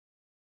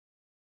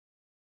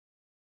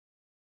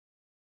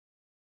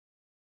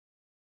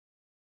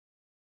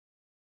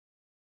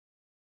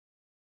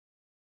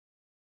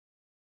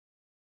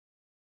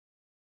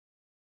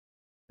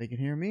They can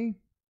hear me,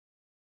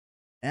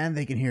 and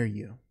they can hear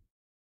you.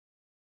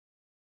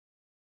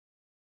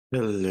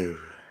 Hello.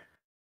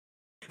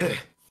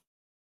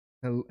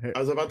 Hello. I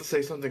was about to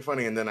say something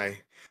funny, and then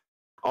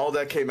all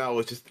that came out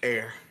was just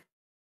air.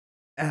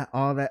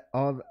 All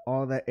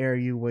that air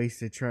you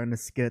wasted trying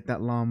to get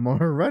that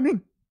lawnmower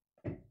running.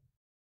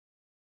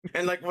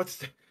 And like,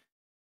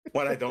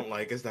 what I don't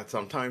like is that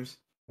sometimes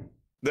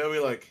they'll be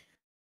like,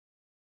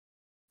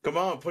 "Come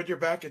on, put your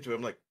back into it."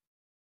 I'm like,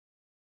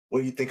 "What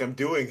do you think I'm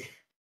doing?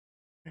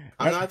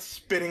 I'm not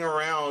spinning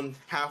around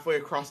halfway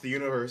across the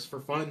universe for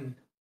fun."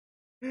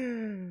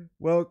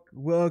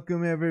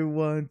 Welcome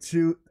everyone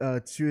to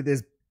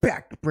this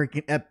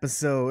back-breaking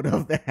episode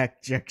of the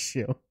JAC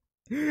Show,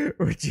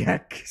 where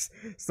Jack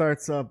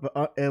starts up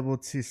unable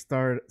to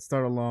start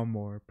a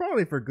lawnmower,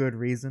 probably for good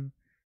reason.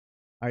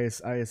 I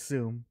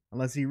assume,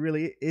 unless he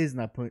really is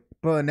not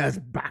putting us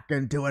back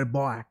into it,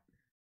 boy.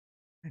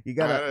 You I had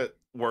gotta it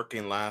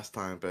working last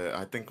time, but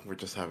I think we're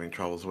just having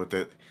troubles with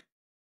it.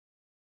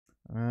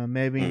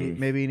 maybe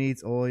he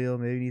needs oil,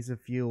 maybe he needs to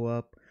fuel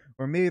up,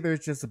 or maybe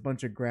there's just a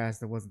bunch of grass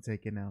that wasn't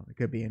taken out. It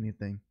could be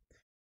anything.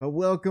 But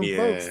welcome,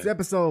 folks, to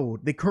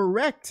episode, the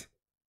correct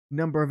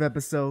number of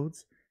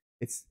episodes.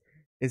 It's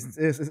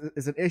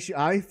an issue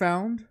I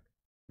found,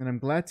 and I'm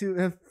glad to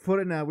have put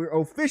it now.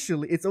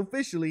 It's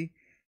officially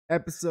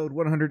episode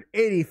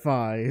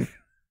 185.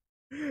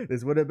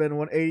 This would have been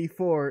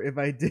 184 if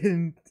I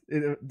didn't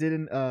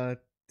to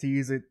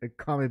use a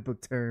comic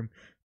book term,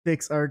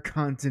 fix our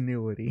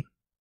continuity.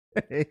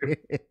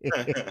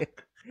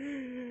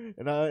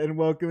 And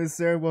welcome,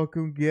 Sarah.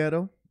 Welcome,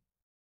 Ghetto.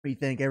 We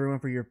thank everyone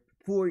for your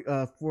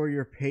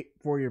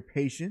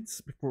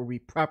patience before we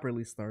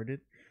properly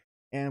started,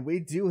 and we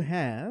do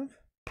have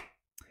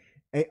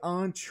a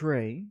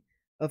entree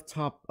of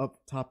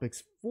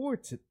topics for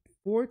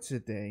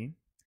today.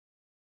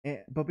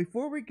 But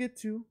before we get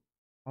to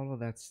all of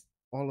that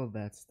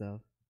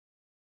stuff,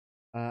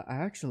 I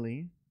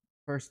actually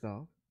first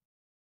off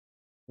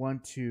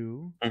want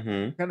to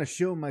kind of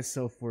show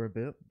myself for a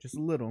bit, just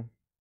a little,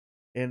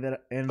 and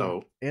that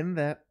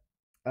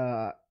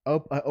I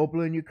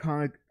upload a new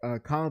comic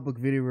book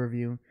video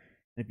review. And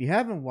if you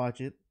haven't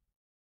watched it,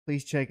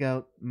 please check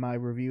out my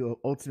review of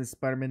Ultimate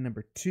Spider-Man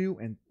number 2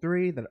 and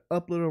 3 that I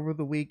uploaded over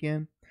the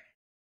weekend.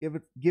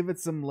 Give it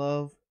some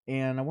love,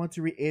 and I want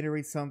to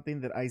reiterate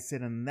something that I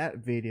said in that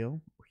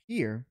video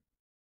here,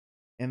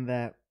 and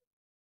that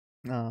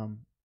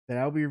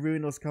I'll be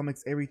reviewing those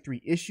comics every 3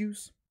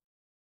 issues,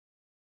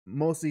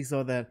 mostly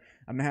so that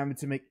I'm not having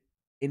to make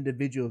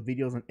individual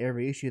videos on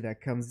every issue that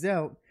comes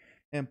out.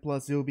 And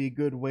plus, it'll be a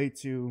good way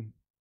to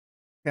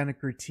kind of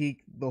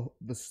critique the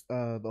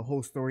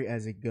whole story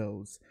as it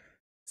goes.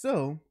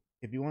 So,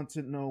 if you want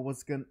to know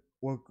what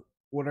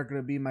are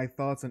gonna be my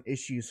thoughts on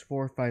issues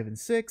 4, 5, and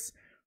 6,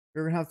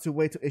 you're gonna have to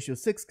wait till issue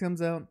 6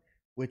 comes out,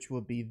 which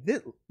will be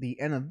the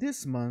end of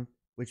this month,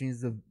 which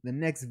means the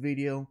next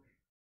video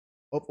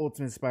of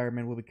Ultimate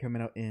Spider-Man will be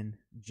coming out in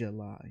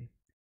July.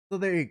 So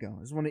there you go.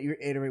 I just want to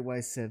reiterate what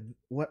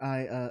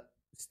I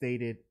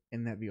stated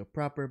in that video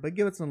proper, but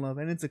give it some love,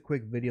 and it's a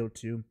quick video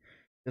too.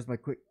 Just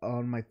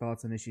my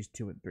thoughts on issues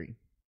 2 and 3.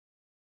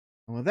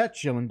 And with that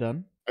chilling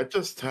done, I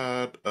just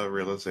had a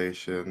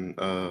realization.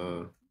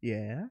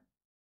 Yeah.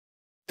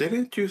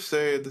 Didn't you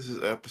say this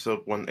is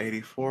episode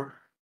 184?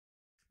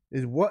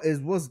 This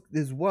was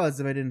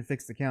if I didn't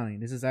fix the counting.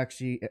 This is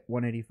actually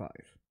 185.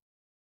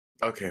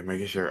 Okay,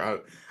 making sure. I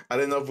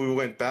didn't know if we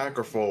went back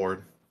or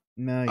forward.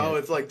 No. Oh,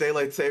 it's like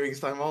daylight savings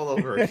time all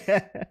over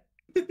again.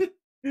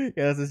 Yeah,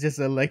 this is just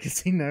a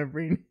legacy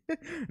numbering.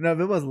 No, if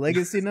it was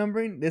legacy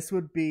numbering, this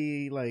would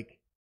be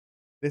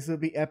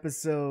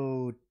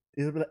episode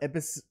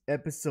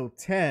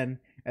 10,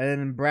 and then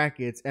in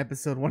brackets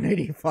episode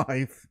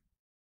 185.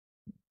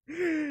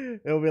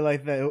 It'll be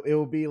like that. It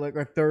will be like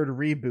our third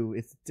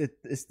reboot.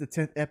 It's the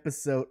 10th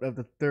episode of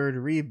the third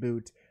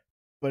reboot,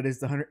 but it's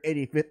the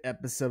 185th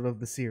episode of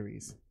the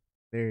series.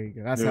 There you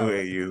go. That's how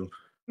you.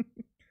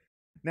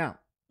 Now,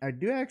 I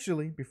do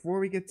actually, before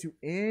we get to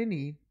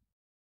any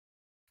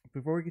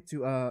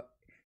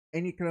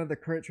kind of the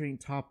current trending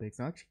topics,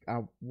 I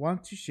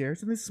want to share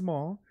something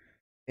small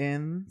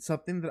and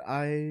something that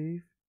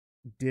I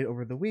did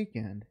over the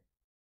weekend.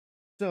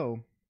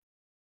 So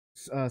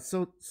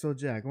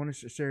Jack, I want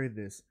to share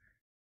this.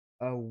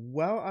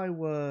 While I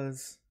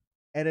was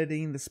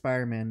editing the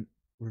Spider-Man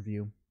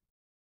review,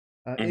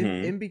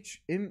 in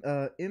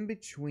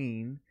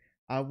between,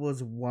 I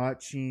was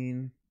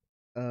watching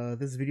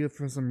this video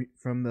from a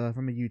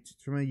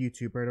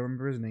YouTuber. I don't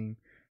remember his name.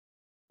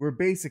 Where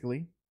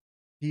basically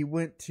he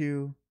went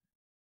to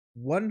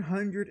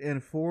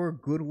 104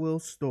 Goodwill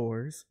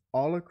stores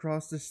all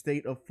across the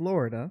state of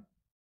Florida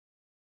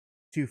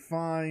to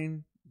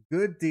find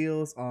good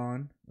deals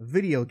on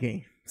video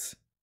games.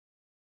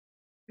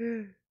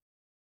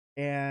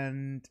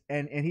 And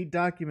he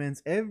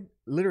documents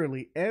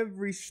literally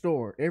every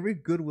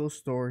Goodwill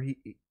store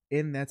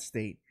in that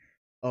state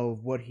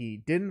of what he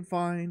didn't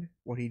find,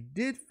 what he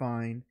did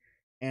find,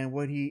 and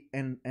what he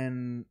and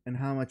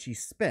how much he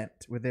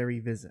spent with every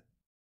visit.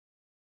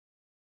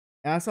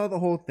 And I saw the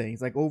whole thing.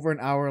 It's like over an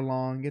hour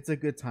long. It's a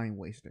good time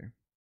waster.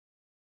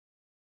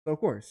 So of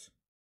course,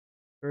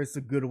 there's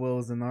the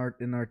Goodwills in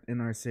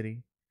our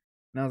city.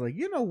 And I was like,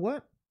 you know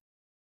what?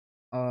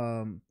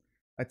 Um,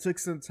 I took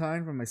some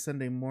time from my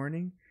Sunday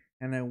morning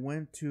and I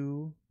went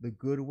to the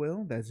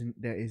Goodwill that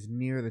is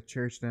near the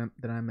church that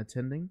I'm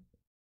attending,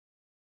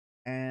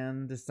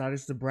 and decided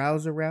to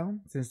browse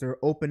around since they're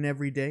open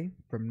every day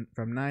from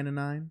 9 to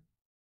 9.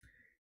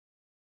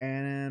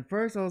 And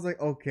first I was like,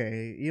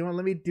 okay, you know what,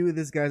 let me do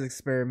this guy's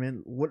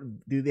experiment. What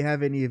do they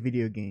have any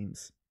video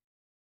games?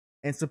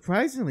 And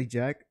surprisingly,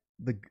 Jack,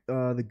 the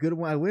good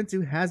one I went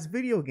to has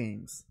video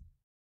games.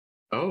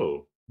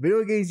 Oh.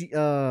 Video games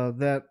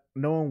that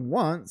no one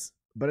wants,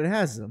 but it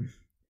has them.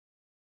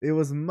 It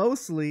was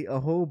mostly a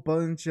whole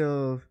bunch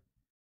of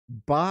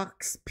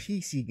box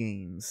PC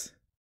games.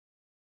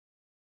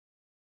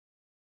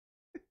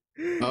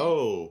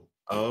 Oh.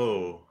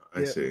 I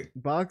Yeah, see.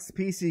 box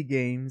PC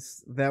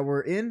games that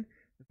were in.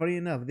 Funny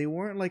enough, they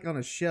weren't like on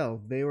a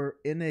shelf. They were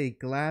in a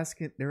glass.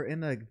 They were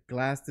in a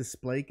glass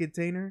display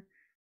container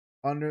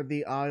under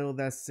the aisle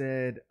that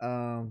said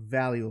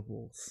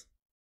valuables,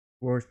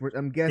 or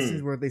I'm guessing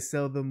Hmm. where they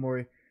sell the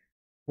more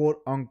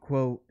quote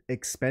unquote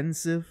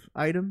expensive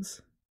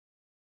items.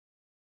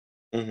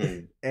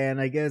 Mm-hmm. And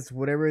I guess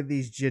whatever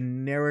these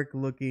generic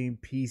looking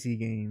PC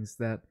games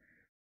that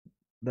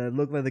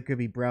look like they could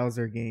be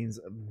browser games,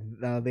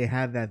 they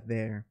have that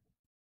there.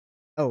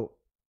 Oh,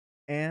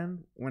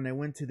 and when I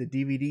went to the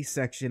DVD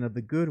section of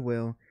the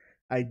Goodwill,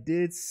 I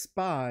did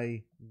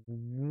spy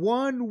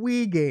one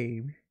Wii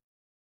game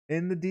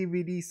in the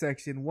DVD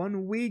section.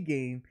 One Wii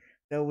game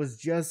that was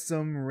just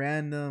some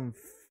random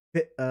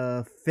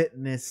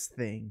fitness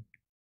thing,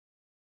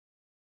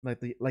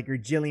 like your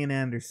Gillian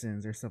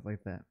Andersons or stuff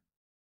like that.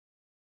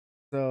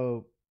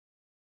 So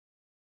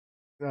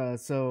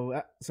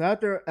so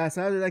after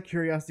that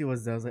curiosity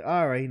was done, I was like,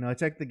 all right, I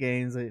checked the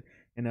games,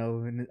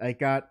 and I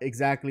got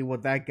exactly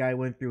what that guy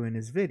went through in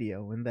his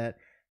video, and that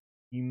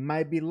you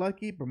might be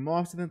lucky, but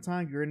most of the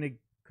time you're gonna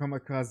come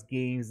across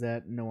games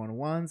that no one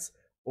wants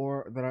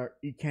or that are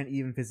you can't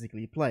even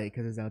physically play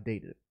because it's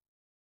outdated.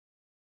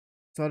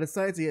 So I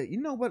decided to, you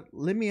know what?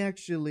 Let me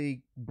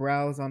actually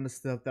browse on the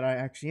stuff that I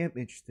actually am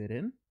interested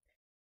in,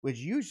 which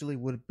usually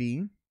would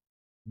be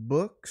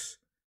books,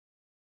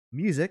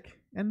 music,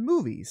 and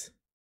movies.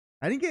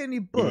 I didn't get any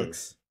Mm-hmm.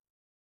 books,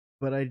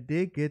 but I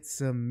did get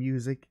some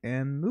music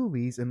and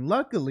movies. And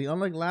luckily,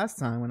 unlike last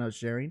time when I was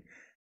sharing,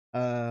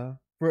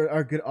 for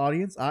our good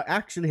audience, I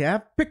actually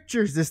have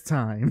pictures this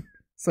time.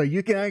 So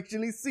you can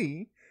actually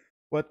see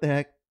what the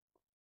heck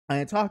I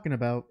am talking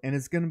about. And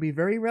it's going to be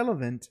very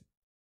relevant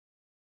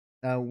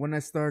when I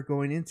start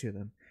going into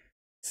them.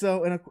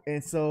 So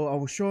so I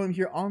will show them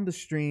here on the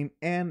stream,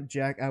 and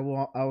Jack, I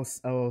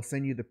will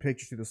send you the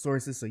pictures to the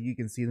sources so you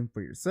can see them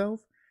for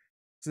yourself.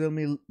 So let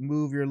me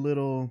move your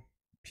little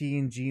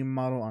PNG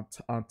model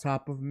on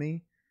top of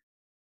me.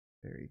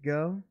 There you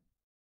go.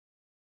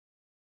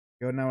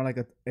 Go now like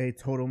a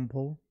totem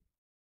pole.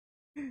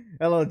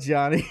 Hello,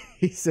 Johnny.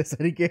 He says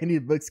I didn't get any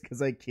books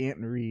because I can't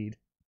read.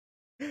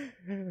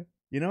 You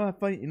know what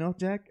funny? You know,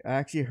 Jack.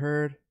 I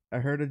heard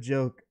a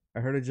joke. I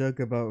heard a joke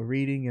about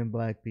reading and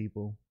black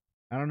people.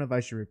 I don't know if I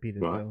should repeat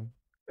it What? though.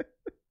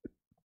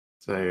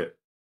 Say it.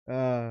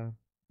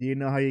 Do you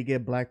know how you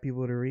get black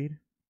people to read?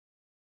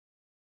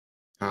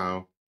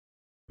 How?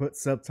 Put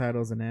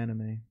subtitles in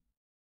anime.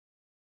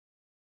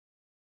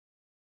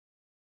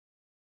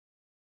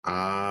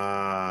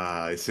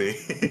 Ah, I see.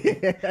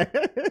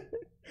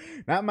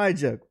 Not my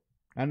joke.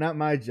 Not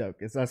my joke.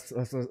 I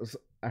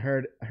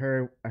heard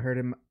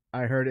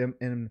him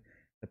in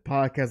the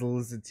podcast I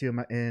listened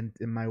to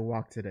in my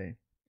walk today.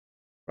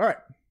 All right.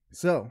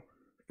 So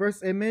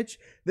first image.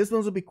 This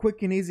one's will be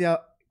quick and easy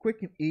out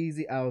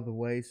of the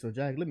way. So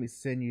Jack, let me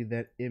send you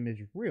that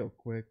image real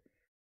quick.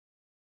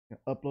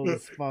 I'll upload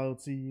this file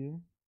to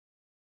you.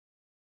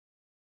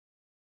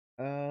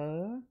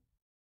 So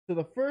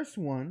the first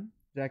one,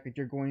 Jack, that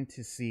you're going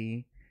to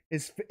see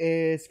is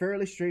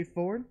fairly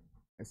straightforward.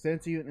 I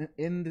sent it to you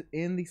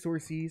in the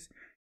sources,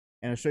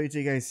 and I'll show you to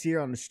you guys here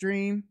on the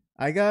stream.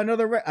 I got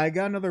another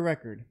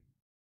record.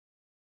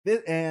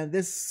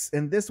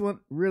 This one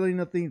really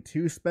nothing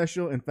too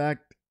special. In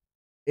fact,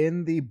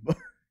 in the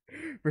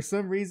for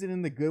some reason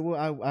in the Goodwill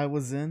I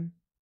was in,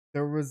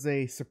 there was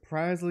a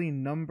surprisingly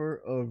number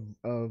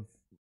of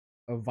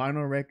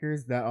vinyl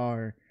records that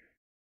are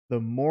the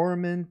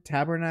Mormon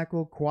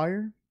Tabernacle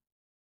Choir.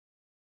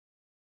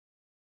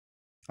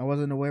 I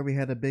wasn't aware we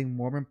had a big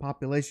Mormon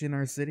population in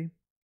our city.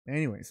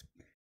 Anyways,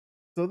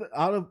 so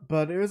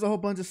but there was a whole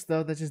bunch of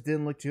stuff that just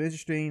didn't look too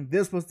interesting.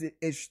 This was the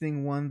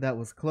interesting one that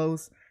was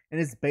close,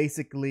 and it's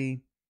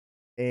basically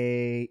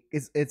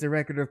it's a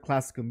record of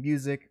classical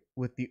music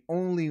with the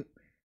only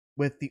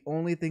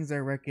things I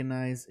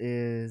recognize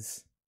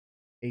is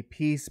a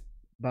piece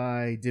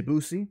by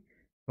Debussy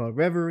called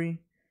Reverie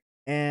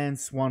and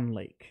Swan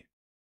Lake.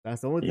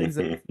 That's the only things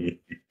that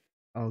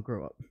I'll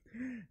grow up.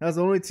 That's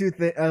the only two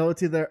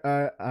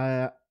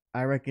that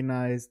I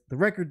recognize. The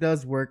record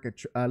does work.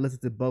 I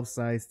listened to both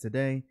sides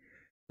today,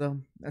 So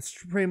that's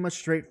pretty much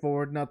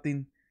straightforward.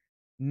 Nothing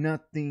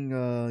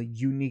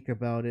unique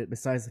about it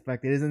besides the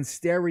fact it is in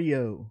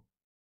stereo,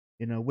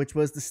 which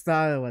was the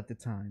style at the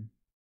time.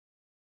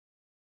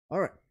 All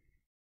right.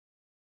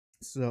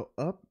 So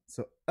up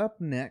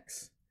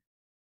next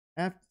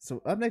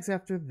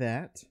after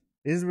that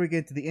is where we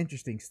get to the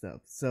interesting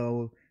stuff.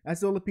 So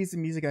that's the only piece of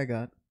music I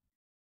got.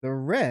 The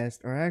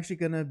rest are actually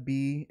gonna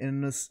be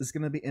an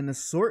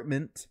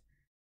assortment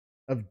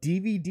of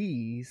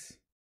DVDs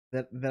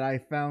that I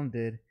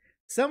founded.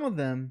 Some of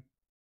them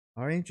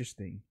are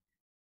interesting.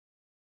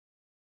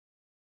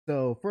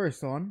 So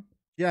first on,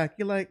 Jack,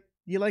 you like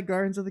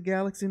Guardians of the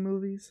Galaxy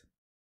movies?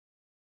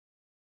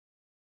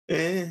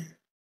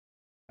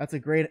 That's a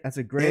great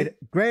answer.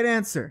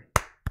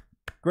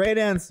 Great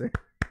answer.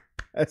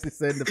 As they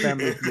said in the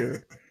Family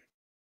Feud.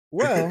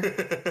 Well,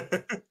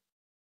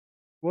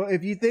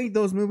 if you think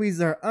those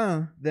movies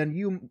are then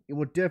you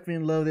will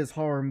definitely love this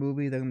horror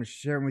movie that I'm going to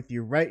share with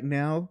you right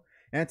now,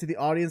 and to the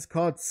audience,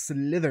 called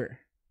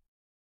Slither,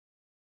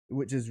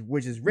 which is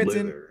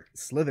written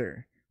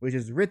Slither, which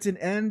is written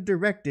and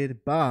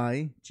directed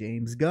by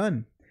James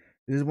Gunn.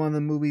 This is one of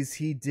the movies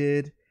he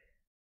did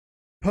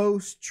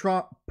post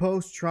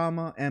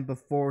trauma and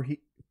before he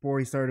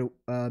started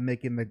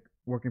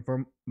working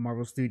for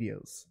Marvel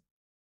Studios.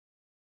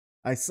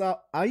 I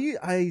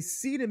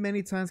see it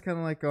many times, kind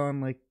of like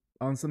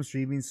on some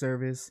streaming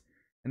service,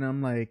 and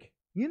I'm like,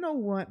 you know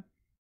what?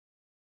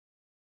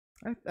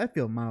 I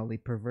feel mildly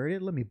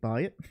perverted. Let me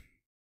buy it.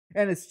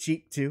 And it's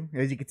cheap too.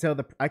 As you can tell,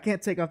 I can't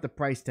take off the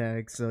price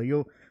tag, so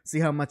you'll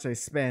see how much I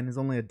spend. It's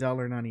only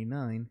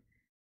 $1.99.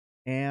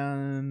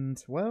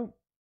 And well,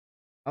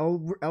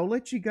 I'll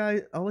let you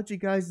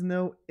guys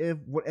know if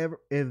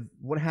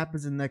what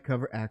happens in that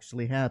cover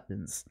actually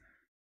happens.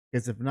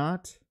 Because if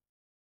not,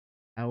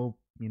 I won't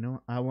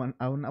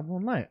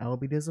lie. I will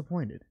be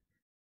disappointed.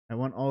 I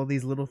want all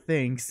these little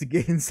things to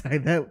get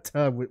inside that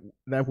tub, with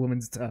that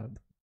woman's tub.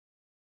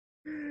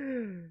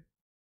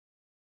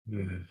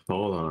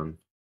 Hold on.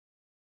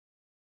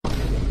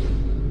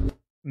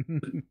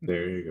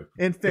 There you go.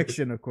 In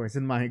fiction, of course,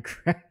 in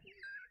Minecraft.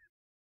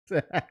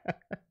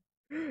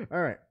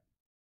 All right.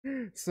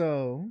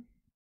 So,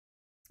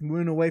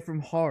 moving away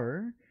from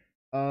horror,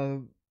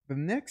 the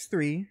next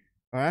three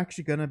are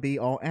actually gonna be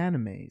all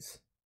animes.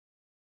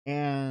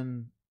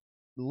 And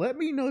let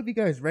me know if you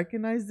guys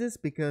recognize this,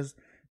 because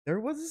there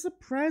was a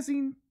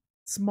surprising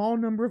small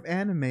number of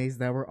animes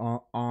that were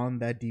on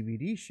that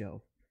DVD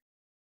shelf.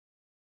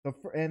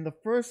 The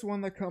first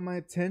one that caught my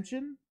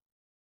attention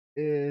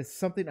is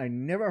something I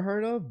never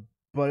heard of,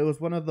 but it was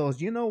one of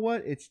those, you know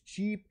what, it's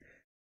cheap,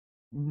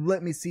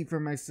 let me see for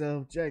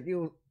myself. Jack,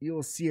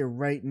 you'll see it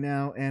right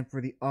now, and for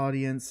the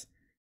audience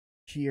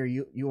here,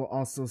 you will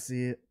also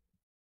see it.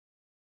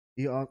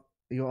 You'll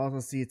also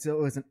see it. So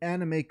it was an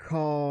anime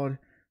called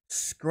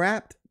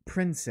Scrapped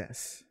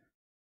Princess.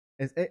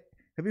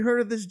 Have you heard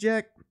of this,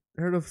 Jack?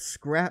 Heard of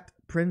Scrapped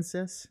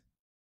Princess?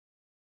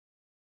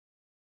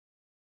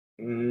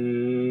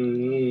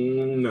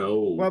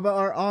 No. What about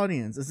our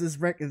audience? Is this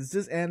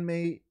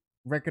anime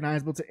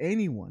recognizable to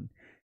anyone?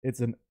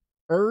 It's an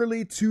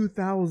early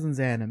 2000s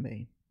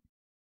anime.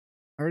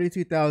 Early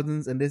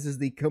 2000s, and this is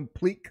the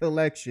complete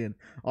collection,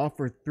 all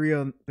for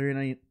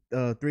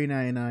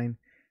 $3.99.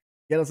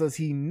 Yellow says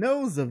he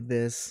knows of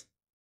this,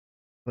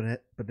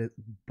 but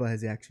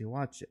has he actually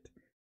watched it?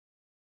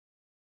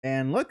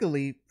 And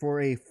luckily, for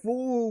a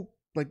full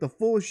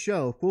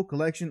show, full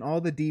collection, all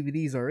the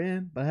DVDs are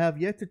in, but I have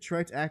yet to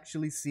try to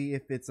actually see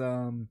if it's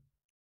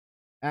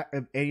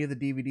if any of the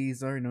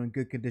DVDs are in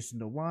good condition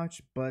to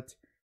watch. But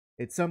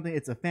it's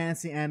a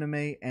fantasy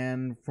anime,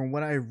 and from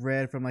what I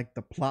read from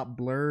the plot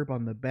blurb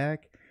on the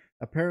back,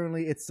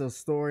 apparently it's a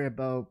story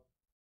about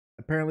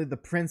the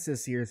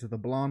princess here, so the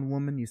blonde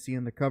woman you see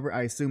on the cover,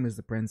 I assume is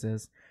the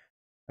princess.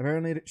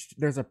 Apparently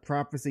there's a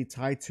prophecy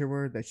tied to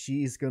her that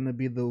she's gonna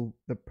be the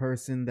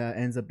person that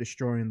ends up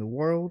destroying the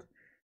world,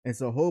 and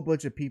so a whole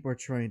bunch of people are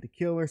trying to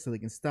kill her so they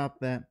can stop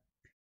that.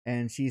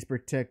 And she's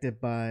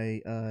protected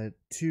by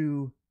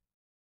two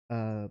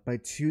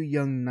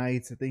young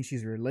knights. I think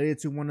she's related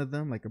to one of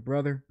them, like a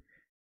brother.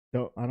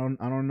 So I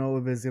don't know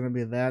if it's gonna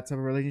be that type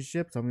of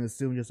relationship. So I'm gonna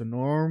assume just a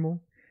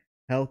normal,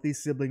 healthy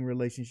sibling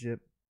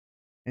relationship,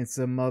 and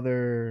some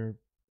other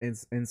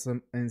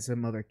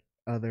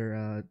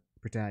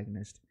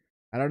protagonist.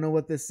 I don't know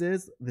what this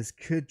is. This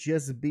could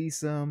just be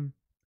some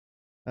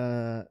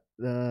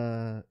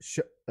shoujo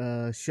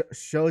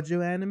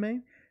anime.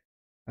 I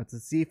have to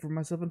see it for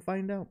myself and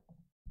find out.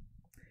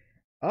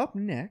 Up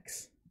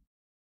next,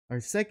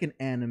 our second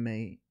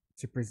anime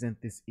to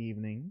present this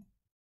evening.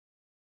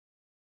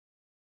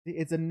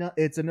 It's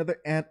another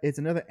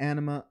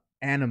anima.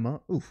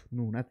 Oof,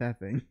 no, not that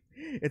thing.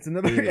 It's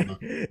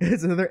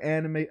another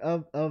anime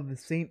of the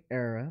same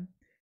era.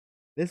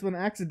 This one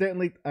I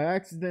accidentally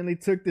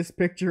took this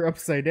picture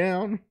upside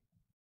down.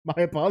 My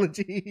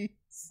apologies.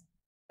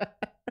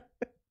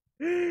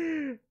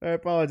 I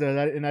apologize.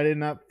 I did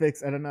not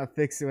fix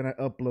it when I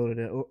uploaded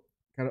it.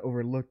 Kind of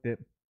overlooked it.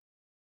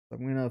 So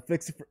I'm gonna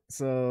fix it.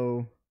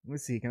 So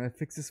let's see. Can I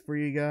fix this for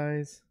you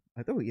guys?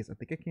 I thought yes, I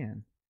think I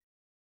can.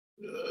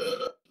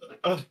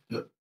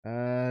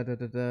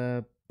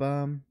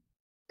 Bum.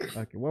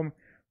 Okay, one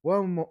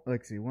more.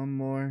 Let's see, one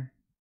more.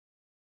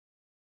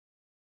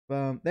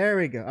 There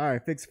we go. All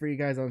right, fixed for you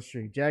guys on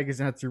stream. JAC is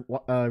gonna have to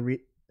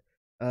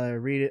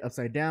read it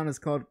upside down. It's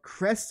called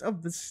Crest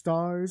of the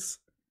Stars,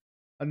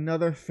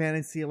 another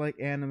fantasy-like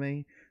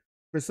anime.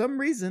 For some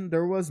reason,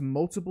 there was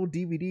multiple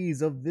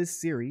DVDs of this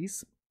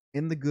series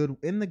in the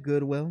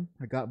Goodwill.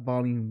 I got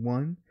volume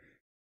 1,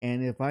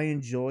 and if I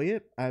enjoy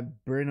it, I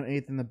burn on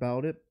anything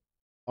about it.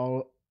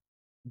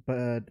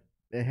 But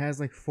it has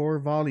like 4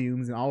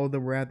 volumes, and all of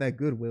them were at that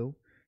Goodwill.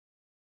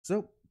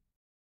 So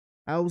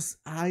I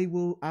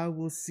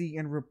will see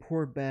and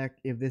report back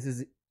if this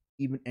is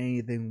even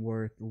anything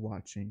worth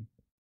watching.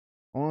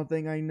 Only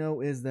thing I know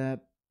is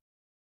that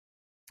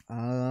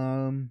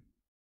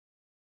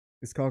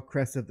it's called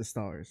Crest of the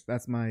Stars.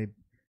 That's my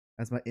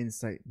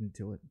insight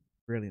into it.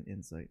 Brilliant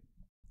insight.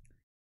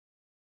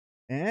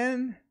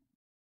 And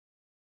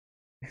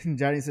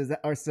Johnny says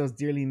that art style's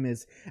dearly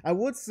missed. I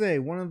would say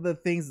one of the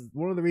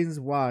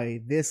reasons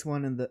why this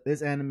one and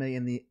this anime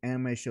and the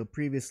anime show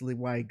previously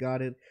why I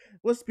got it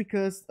was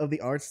because of the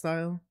art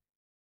style.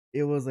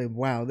 It was like,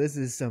 wow, this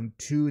is some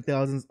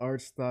 2000s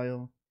art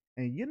style.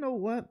 And you know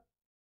what?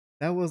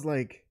 That was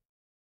like,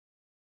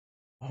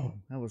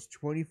 that was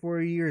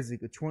 24 years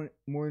ago,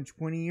 more than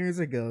 20 years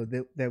ago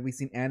that we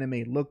seen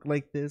anime look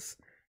like this,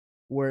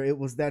 where it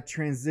was that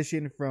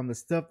transition from the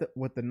stuff that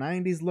what the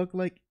 90s looked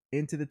like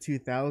into the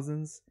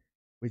 2000s,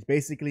 which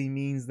basically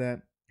means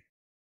that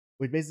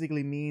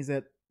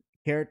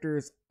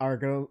characters are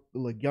gonna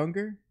look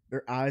younger,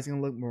 their eyes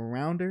gonna look more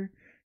rounder,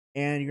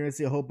 and you're gonna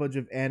see a whole bunch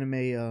of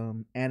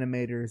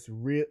animators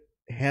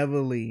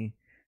heavily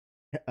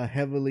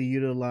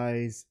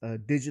utilize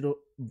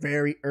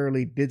very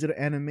early digital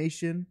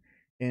animation,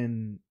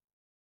 and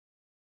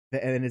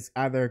it's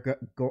either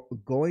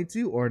going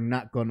to or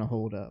not going to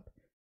hold up.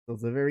 So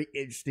it's a very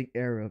interesting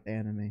era of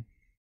anime.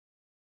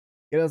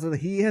 It also,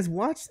 he has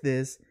watched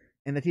this,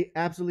 and that he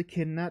absolutely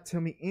cannot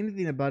tell me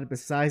anything about it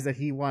besides that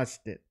he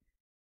watched it.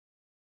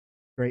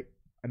 Great,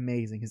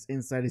 amazing. His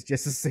insight is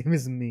just the same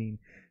as me.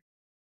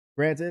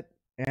 Granted,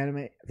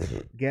 anime,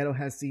 Gato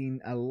has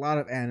seen a lot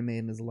of anime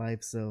in his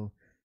life, so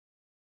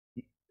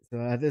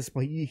at this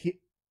point,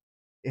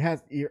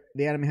 the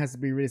anime has to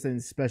be really something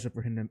special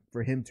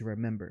for him to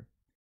remember.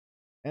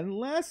 And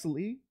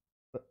lastly,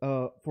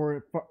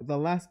 for the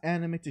last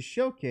anime to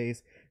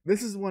showcase,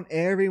 this is one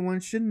everyone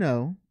should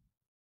know,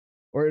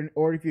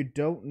 or if you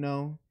don't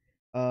know,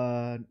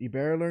 you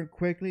better learn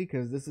quickly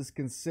because this is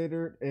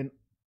considered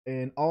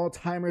an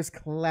all-timers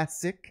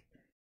classic.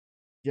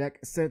 JAC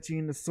sent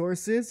you the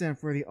sources, and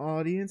for the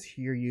audience,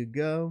 here you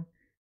go.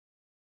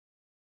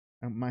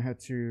 I might have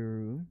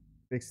to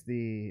fix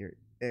there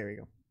we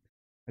go.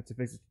 I have to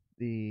fix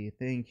the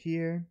thing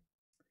here.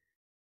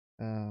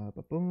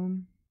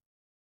 Boom.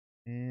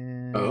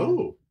 And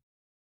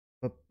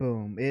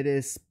boom. It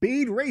is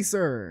Speed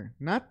Racer,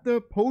 not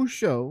the post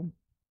show.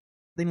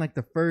 I think like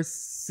the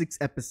first 6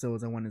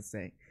 episodes, I want to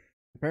say.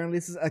 Apparently,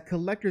 this is a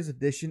collector's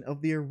edition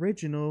of the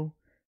original,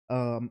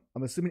 I'm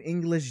assuming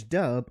English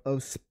dub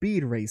of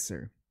Speed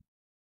Racer.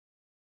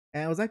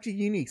 And it was actually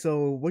unique.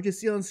 So what you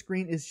see on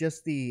screen is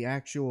just the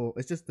actual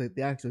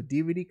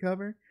DVD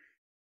cover,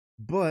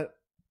 but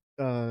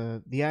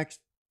the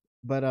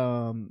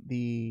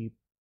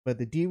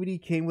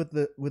DVD came with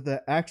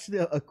the actually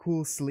a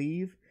cool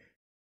sleeve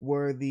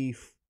where the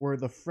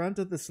front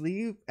of the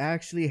sleeve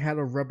actually had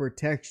a rubber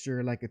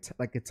texture like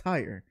a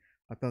tire.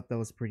 I thought that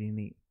was pretty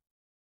neat.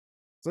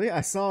 So yeah,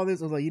 I saw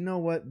this. I was like, you know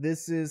what?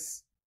 This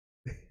is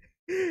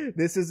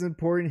this is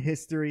important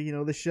history. You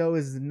know, the show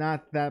is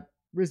not that.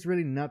 There's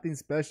really nothing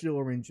special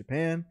over in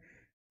Japan,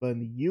 but in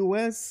the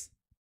U.S.,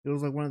 it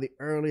was like one of the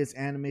earliest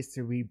animes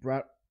to be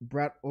brought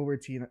over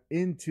to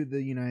into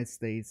the United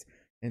States.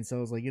 And so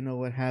I was like, you know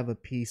what? Have a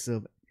piece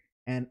of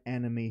an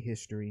anime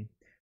history.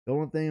 The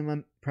only thing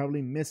I'm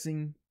probably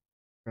missing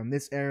from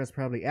this era is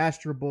probably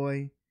Astro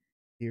Boy,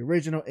 the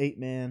original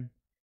 8-Man,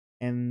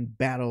 and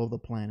Battle of the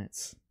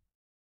Planets,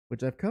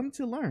 which I've come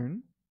to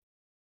learn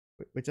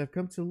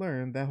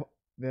that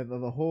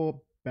the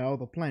whole Battle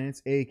of the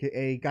Planets,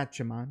 aka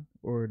Gatchaman,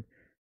 or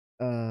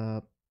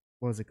what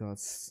was it called?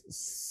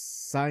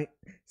 Science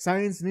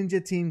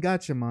Ninja Team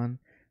Gatchaman.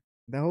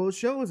 The whole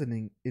show is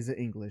in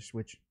English,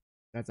 which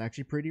that's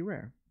actually pretty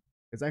rare.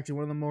 It's actually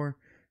one of the more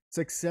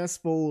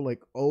successful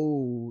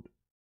old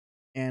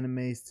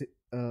animes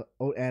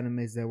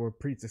that were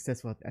pretty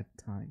successful at the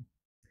time.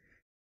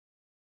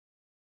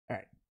 All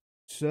right,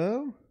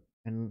 so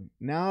and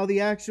now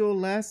the actual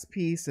last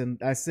piece, and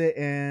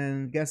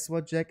guess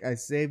what, JAC? I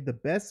saved the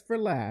best for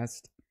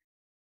last.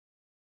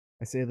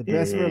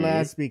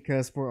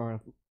 Because for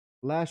our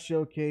last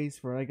showcase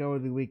for I Go Over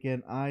the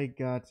Weekend, I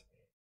got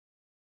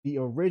the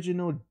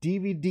original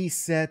DVD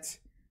set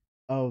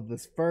of the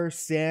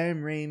first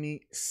Sam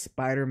Raimi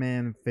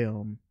Spider-Man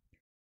film.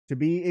 To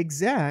be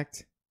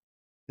exact,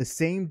 the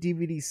same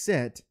DVD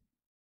set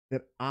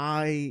that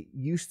I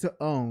used to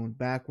own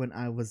back when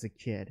I was a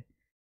kid.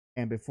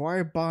 And before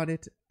I bought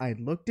it, I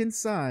looked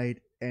inside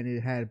and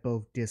it had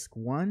both disc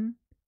 1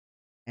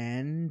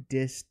 and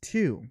disc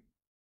 2.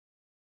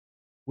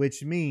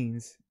 Which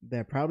means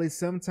that probably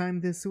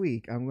sometime this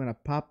week I'm gonna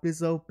pop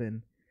this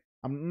open.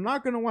 I'm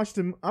not gonna watch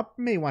I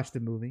may watch the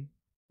movie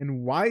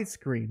in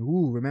widescreen.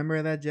 Ooh,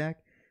 remember that,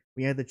 Jack?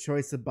 We had the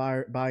choice of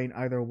buying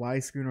either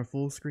widescreen or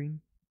full screen.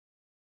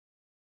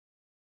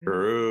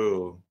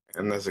 True.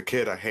 And as a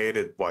kid, I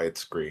hated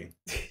widescreen.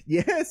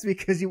 Yes,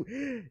 because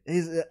isn't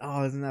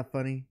that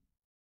funny?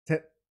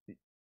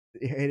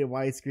 You hated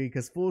widescreen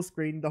because full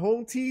screen, the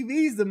whole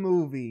TV's the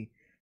movie.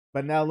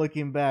 But now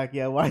looking back,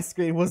 yeah,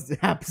 widescreen was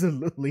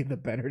absolutely the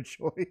better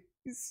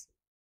choice.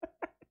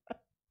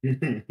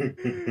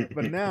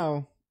 But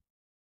now,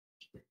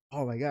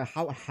 oh my god,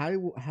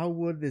 how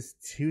would this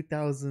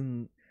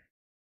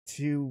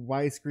 2002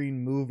 widescreen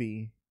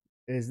movie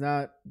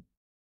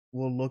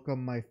will look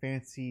on my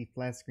fancy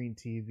flat screen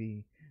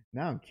TV?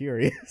 Now I'm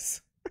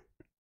curious.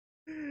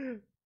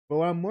 But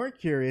what I'm more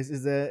curious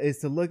is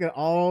to look at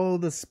all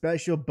the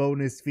special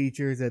bonus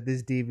features that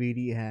this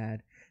DVD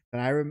had.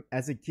 That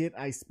as a kid,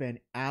 I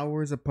spent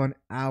hours upon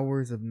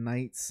hours of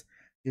nights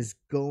just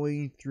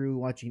going through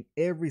watching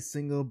every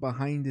single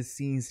behind the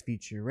scenes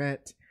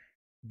featurette,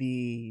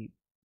 the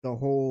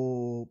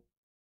whole.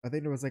 I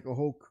think there was like a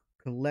whole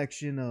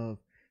collection of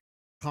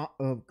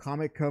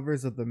comic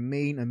covers of the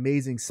main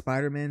Amazing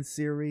Spider-Man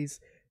series,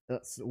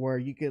 where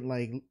you could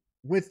like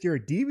with your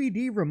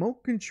DVD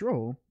remote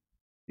control,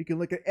 you can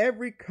look at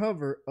every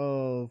cover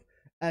of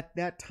at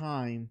that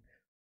time.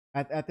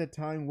 At that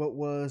time, what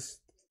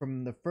was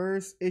from the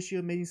first issue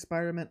of Amazing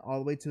Spider-Man all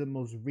the way to the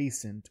most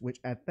recent, which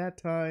at that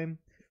time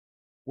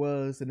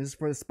was, and this is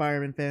for the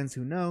Spider-Man fans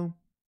who know,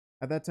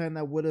 at that time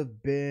that would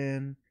have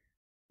been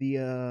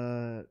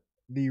the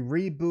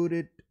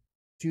rebooted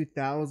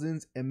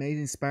 2000s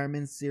Amazing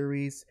Spider-Man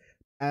series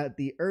at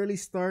the early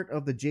start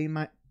of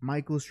the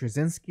Michael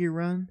Straczynski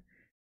run,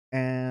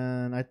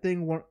 and I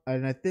think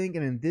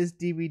in this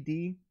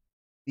DVD,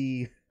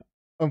 the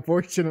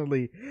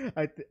unfortunately,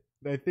 I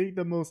think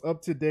the most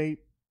up to date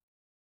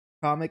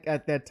comic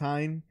at that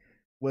time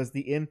was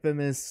the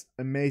infamous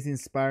Amazing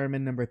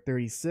Spider-Man number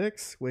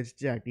 36. Which,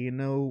 Jack, do you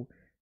know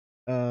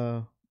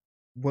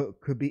what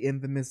could be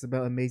infamous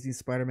about Amazing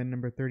Spider-Man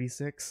number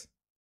 36?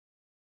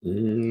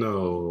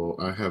 No,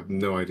 I have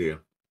no idea.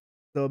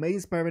 So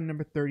Amazing Spider-Man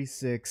number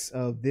 36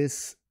 of the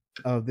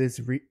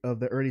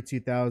early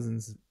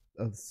 2000s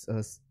of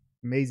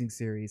Amazing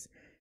series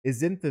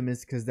is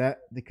infamous because that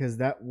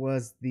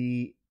was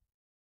the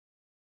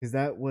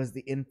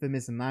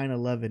infamous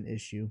 9/11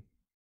 issue.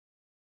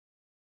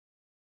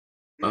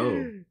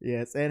 Oh.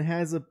 Yes, and it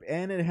has a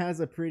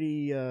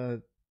pretty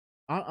a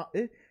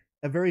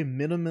very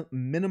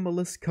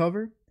minimalist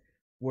cover,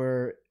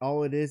 where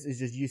all it is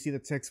just you see the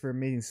text for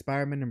Amazing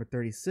Spider-Man number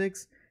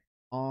 36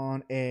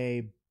 on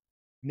a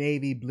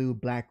navy blue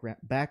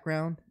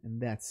background, and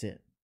that's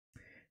it.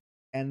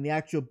 And the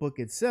actual book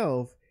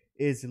itself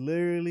is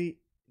literally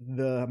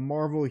the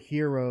Marvel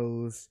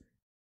heroes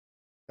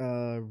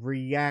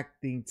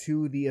reacting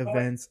to the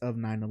events of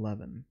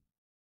 9/11.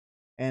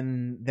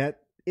 And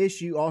that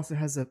issue also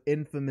has an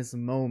infamous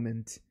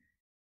moment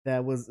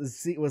that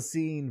was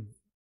seen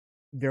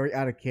very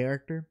out of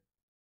character.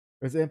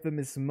 There's an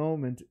infamous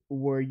moment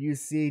where you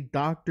see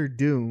Doctor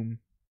Doom.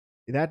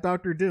 That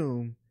Doctor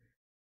Doom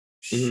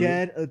she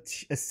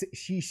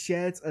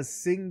sheds a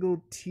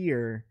single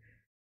tear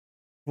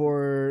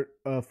for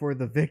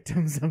the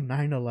victims of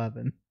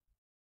 9/11.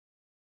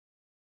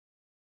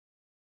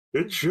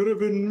 It should have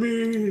been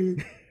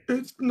me.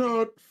 It's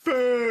not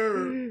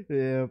fair.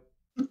 Yeah.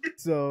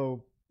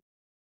 So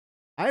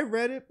I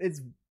read it.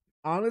 It's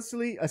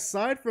honestly,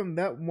 aside from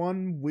that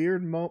one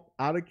weird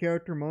out of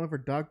character moment for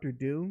Doctor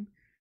Doom,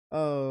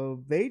 I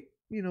think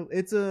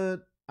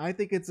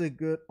it's a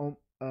good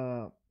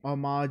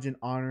homage and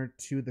honor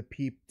to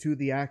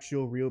the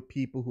actual real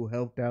people who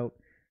helped out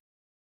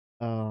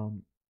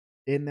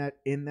in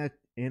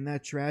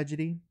that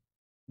tragedy.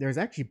 There's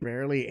actually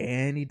barely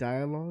any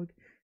dialogue,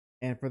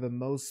 and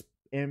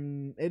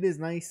it is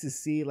nice to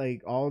see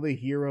like all the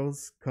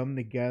heroes come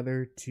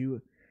together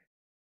to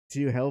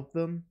help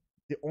them.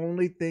 The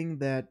only thing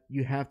that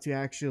you have to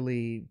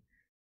actually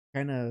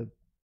kind of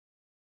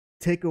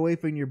take away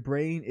from your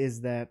brain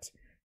is that,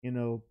 in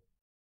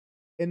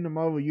the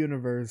Marvel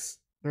universe,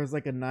 there's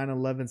like a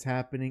 9/11's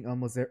happening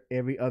almost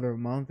every other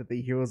month that the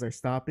heroes are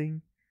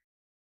stopping.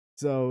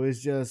 So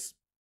it's just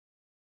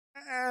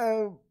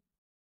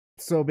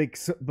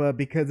but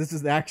because this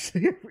is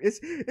actually it's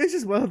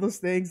just one of those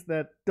things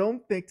that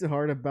don't think too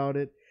hard about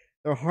it.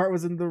 Their heart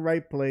was in the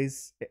right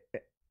place.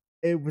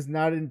 It was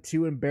not in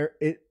too and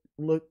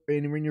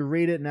when you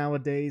read it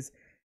nowadays,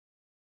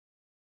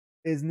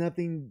 it's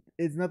nothing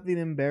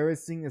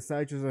embarrassing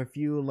aside just a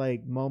few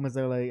like moments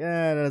that are like,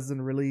 that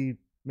doesn't really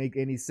make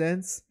any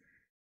sense.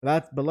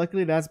 But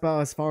luckily that's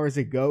about as far as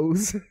it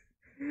goes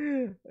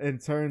in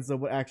terms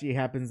of what actually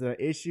happens in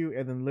the issue.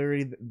 And then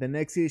literally the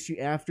next issue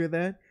after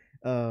that,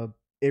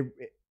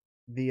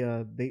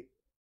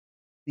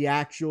 the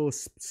actual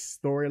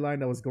storyline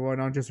that was going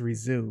on just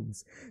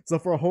resumes. So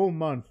for a whole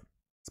month,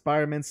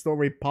 Spider-Man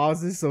story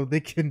pauses so they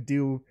can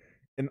do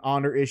an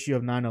honor issue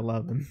of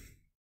 9/11.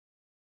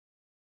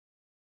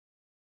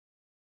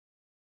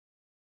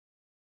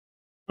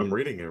 I'm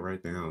reading it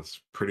right now.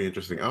 It's pretty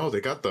interesting. Oh,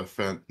 they got the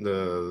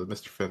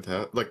Mr.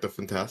 Fantastic, like the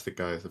Fantastic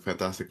guys, the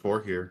Fantastic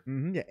Four here.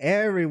 Mm-hmm. Yeah,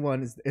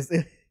 everyone is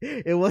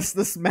it was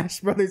the Smash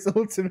Brothers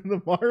Ultimate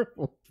of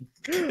Marvel.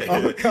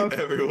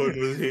 Everyone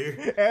was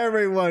here.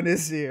 Everyone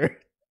is here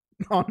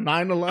on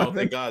 9/11. Oh,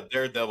 thank God,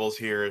 Daredevil's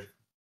here.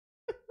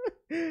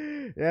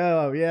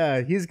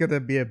 Yeah, he's gonna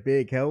be a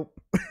big help.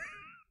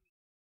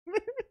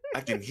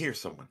 I can hear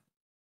someone.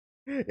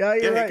 Yeah,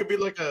 you're right. He could be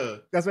like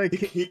a. That's right.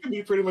 He could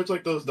be pretty much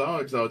like those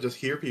dogs that'll just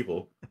hear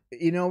people.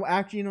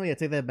 Yeah,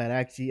 take that back.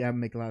 Actually, that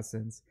make a lot of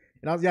sense.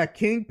 And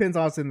Kingpin's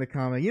also in the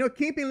comic.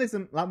 Kingpin makes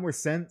a lot more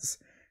sense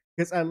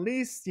because at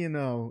least he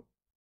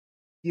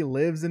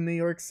lives in New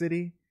York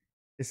City.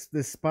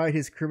 Despite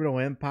his criminal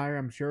empire,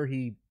 I'm sure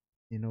he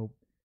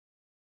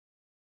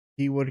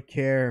would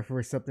care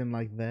for something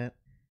like that.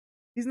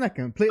 He's not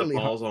completely.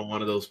 The balls on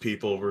one of those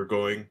people were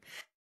going.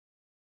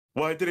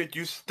 Why didn't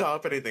you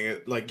stop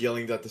anything? Like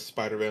yelling at the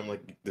Spider-Man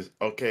like this.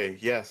 Okay,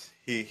 yes,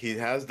 he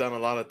has done a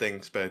lot of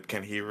things, but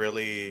can he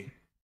really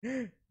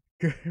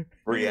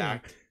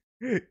react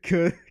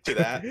to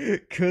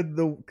that? Could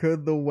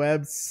the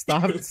web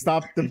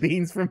stop the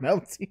beans from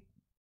melting?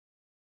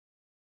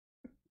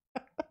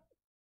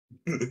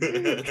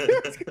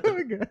 What's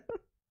going on?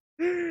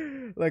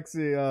 Let's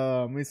see.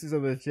 Let me see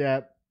some of the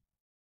chat.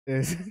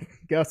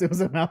 Guess it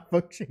was a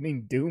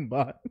malfunctioning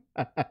Doombot.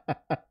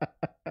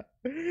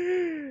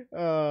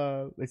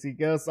 Let's see.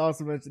 Gus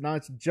also mentioned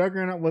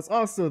Juggernaut was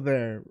also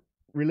there,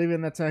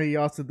 reliving that time he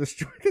also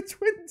destroyed the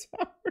Twin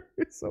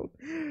Towers. So,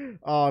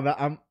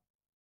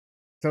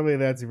 tell me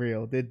that's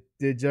real. Did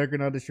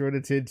Juggernaut destroy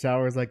the Twin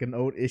Towers like an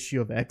old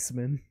issue of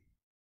X-Men?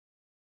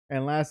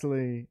 And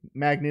lastly,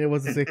 Magneto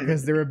wasn't sick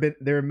because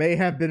there may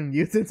have been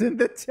mutants in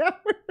the towers.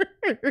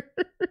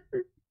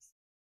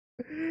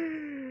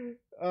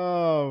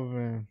 Oh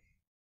man.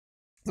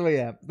 So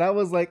yeah, that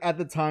was like at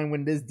the time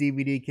when this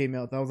DVD came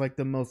out. That was like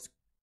the most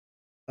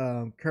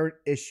current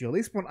issue, at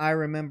least when I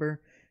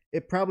remember.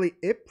 It probably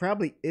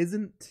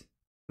isn't,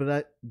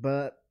 but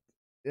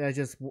that's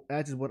just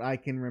what I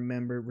can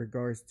remember in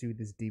regards to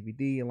this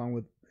DVD, along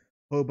with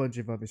a whole bunch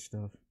of other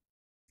stuff.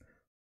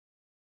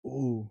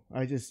 Ooh,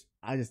 I just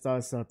thought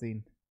of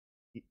something.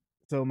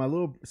 So my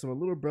little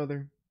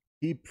brother,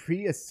 he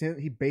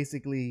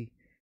basically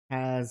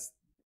has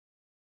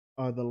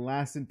the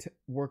last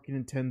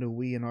working Nintendo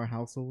Wii in our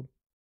household.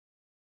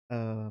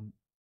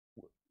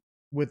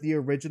 With the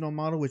original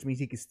model, which means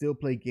he could still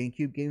play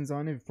GameCube games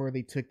on it before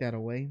they took that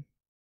away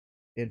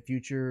in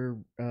future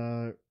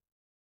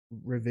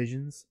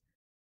revisions.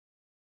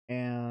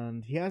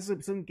 And he has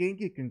some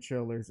GameCube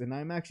controllers, and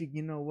I'm actually,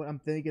 I'm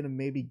thinking of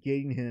maybe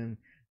getting him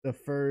the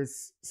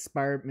first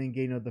Spider-Man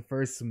game of the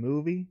first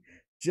movie,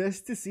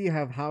 just to see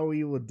how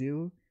he will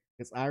do.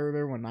 Because I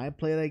remember when I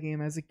played that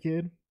game as a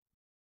kid,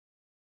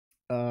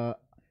 I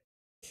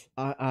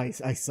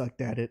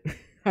sucked at it.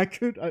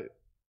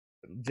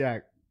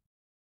 Jack,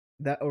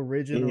 that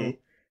original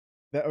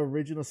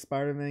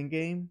Spider-Man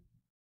game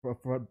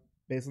for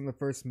based on the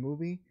first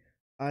movie,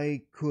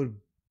 I could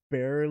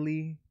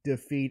barely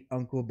defeat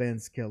Uncle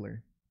Ben's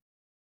killer.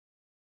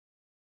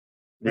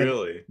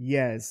 Really?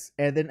 Yes.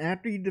 And then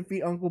after you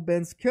defeat Uncle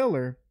Ben's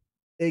killer,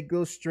 it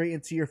goes straight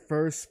into your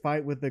first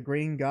fight with the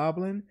Green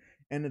Goblin.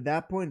 And at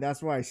that point,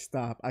 that's where I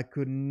stopped. I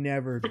could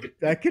never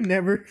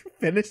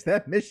finish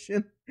that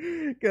mission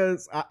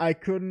because I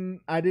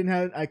couldn't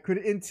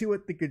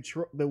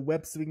intuit the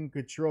web swinging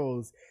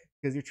controls,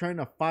 because you're trying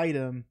to fight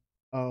him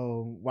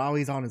while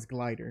he's on his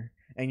glider,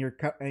 and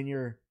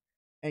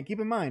keep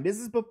in mind, this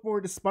is before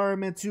the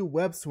Spider-Man 2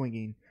 web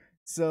swinging.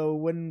 So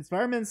when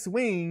Spider-Man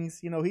swings,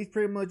 he's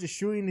pretty much just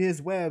shooting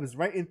his webs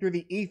right in through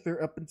the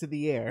ether up into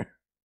the air.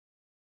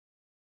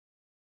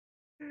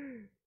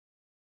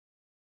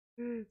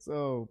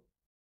 So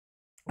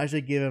I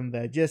should give him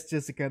that just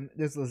as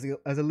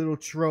a little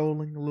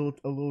trolling, a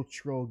little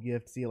troll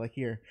gift. See, like,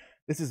 here,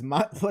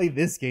 play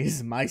this game. This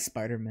is my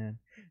Spider-Man.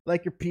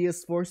 Like your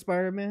PS4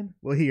 Spider-Man?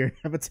 Well, here,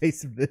 have a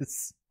taste of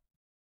this.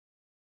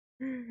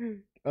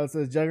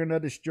 So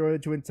Juggernaut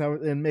destroyed Twin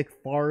Towers and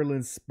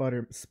McFarlane's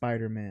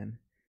Spider-Man.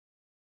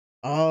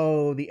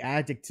 Oh, the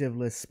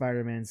adjectiveless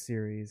Spider-Man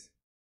series.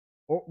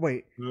 Or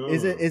wait,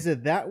 is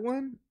it that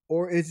one,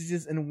 or is it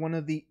just in one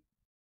of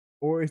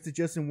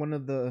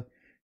the,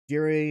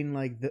 during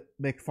like the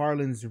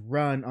McFarlane's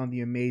run on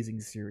the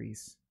Amazing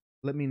series?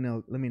 Let me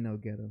know,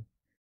 Ghetto.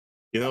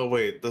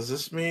 Wait, does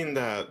this mean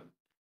that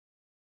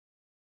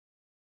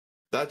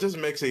just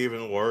makes it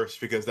even worse,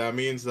 because that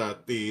means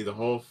that the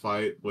whole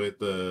fight with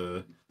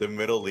the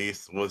Middle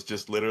East was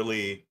just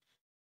literally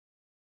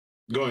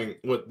going,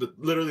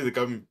 literally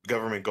the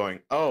government going,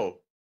 oh,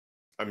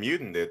 a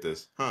mutant did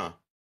this, huh?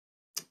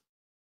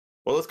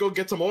 Well, let's go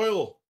get some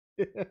oil.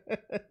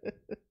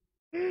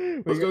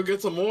 Let's go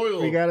get some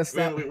oil. We gotta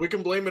stop. We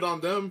can blame it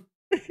on them.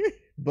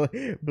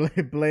 blame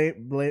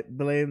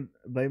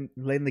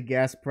the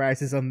gas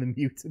prices on the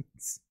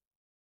mutants.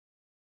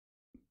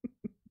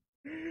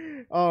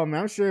 Oh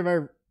man,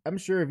 I'm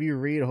sure if you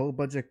read a whole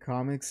bunch of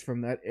comics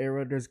from that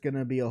era, there's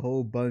gonna be a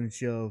whole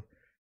bunch of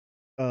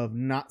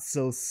not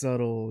so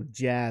subtle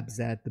jabs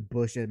at the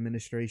Bush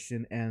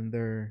administration and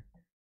their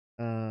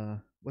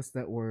what's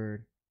that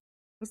word?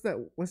 What's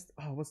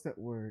that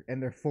word?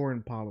 And their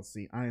foreign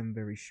policy. I am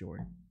very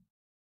sure.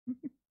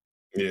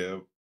 Yeah.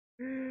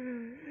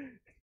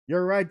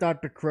 You're right,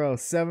 Dr. Crow.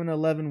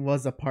 7-Eleven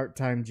was a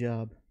part-time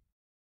job.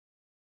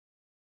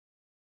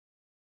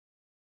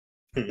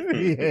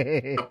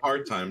 A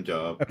part-time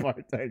job. A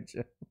part-time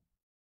job.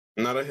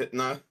 Not a hit.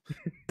 Not.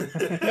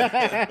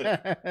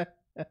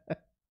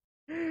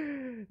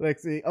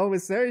 Let's see. Oh,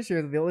 Miss Sarah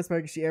shares that the only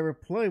Spider she ever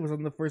played was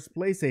on the first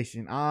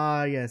PlayStation.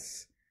 Ah,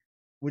 yes,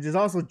 which is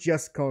also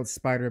just called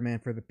Spider-Man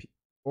for the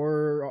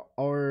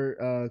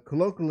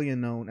colloquially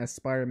known as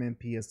Spider-Man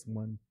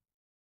PS1.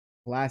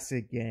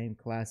 Classic game,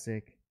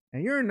 classic.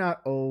 And you're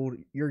not old.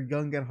 You're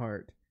young at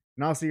heart,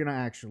 and also you're not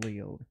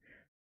actually old.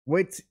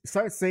 Wait,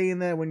 start saying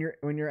that when you're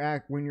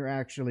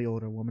actually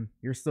older, woman.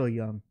 You're still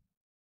young.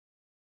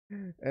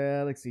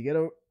 Let's see.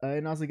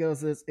 And also Ghetto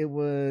says it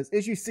was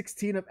issue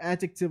 16 of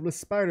Adjectiveless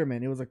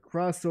Spider-Man. It was a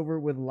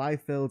crossover with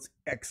Liefeld's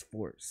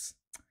X-Force.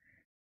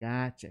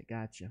 Gotcha.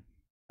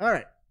 All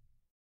right.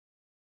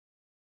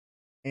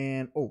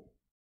 And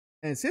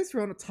since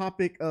we're on the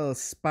topic of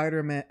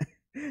Spider-Man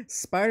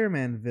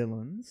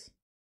villains,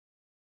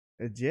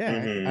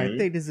 Jack, I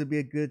think this would be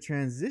a good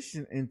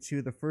transition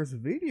into the first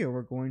video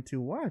we're going to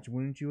watch.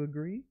 Wouldn't you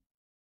agree?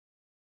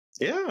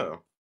 Yeah.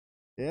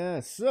 Yeah,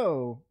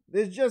 so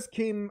it just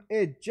came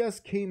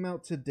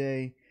out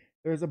today.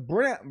 There's a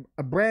brand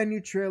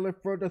new trailer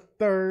for the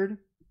third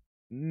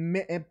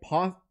and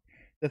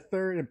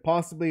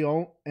possibly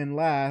and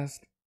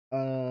last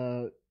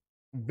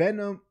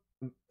Venom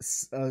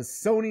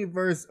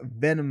Sony-verse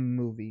Venom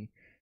movie.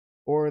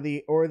 Or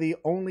the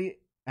only,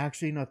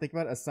 actually no, think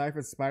about it, aside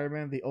from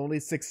Spider-Man, the only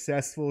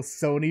successful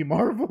Sony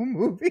Marvel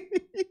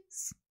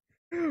movies.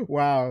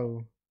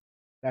 Wow.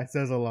 That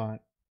says a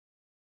lot.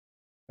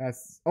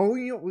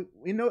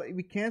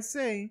 We can't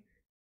say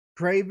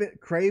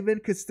Craven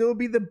could still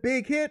be the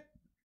big hit.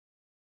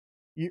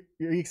 You're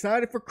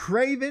excited for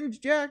Craven,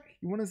 Jack?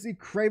 You want to see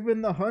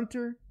Craven the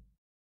Hunter?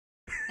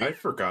 I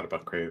forgot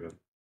about Craven.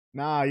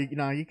 Nah, you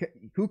can.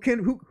 Who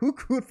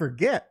could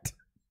forget?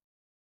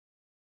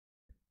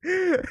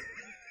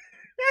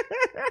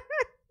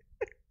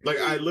 Like,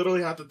 I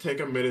literally have to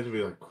take a minute to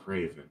be like,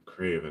 Craven.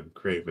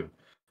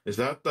 Is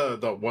that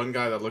the one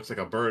guy that looks like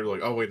a bird? Like,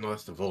 oh wait, no,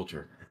 that's the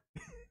vulture.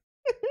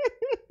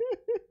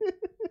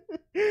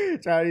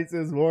 Charlie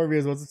says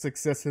Morbius was a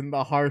success in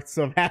the hearts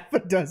of half a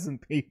dozen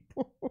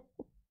people.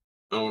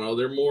 Oh no,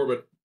 there are more,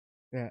 but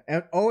yeah.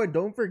 And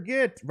don't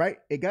forget, right?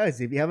 Hey guys,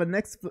 if you have a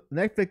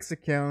Netflix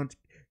account,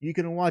 you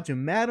can watch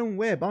Madam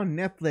Web on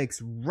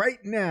Netflix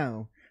right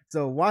now.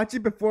 So watch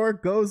it before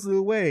it goes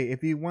away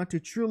if you want to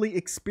truly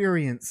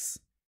experience.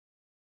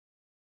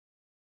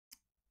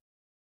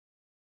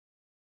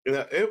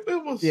 Yeah, it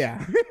was.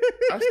 Yeah.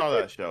 I saw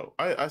that show.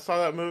 I saw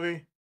that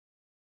movie.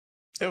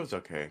 It was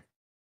okay.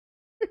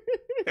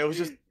 It was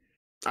just,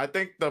 I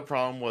think the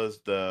problem was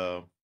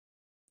to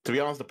be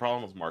honest, the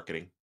problem was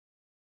marketing.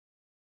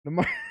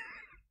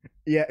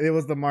 Yeah, it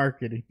was the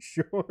marketing.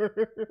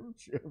 Sure.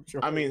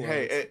 I mean,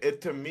 hey, it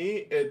to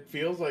me, it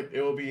feels like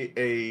it will be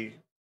a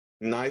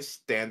nice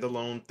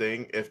standalone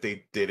thing if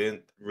they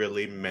didn't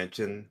really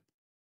mention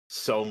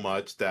so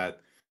much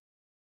that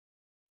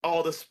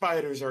all the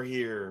spiders are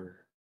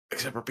here,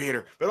 except for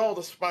Peter, but all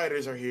the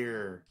spiders are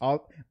here.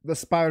 All the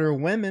Spider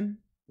Women,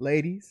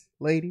 ladies.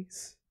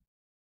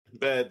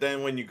 But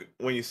then when you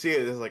see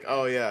it, it's like,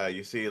 oh yeah,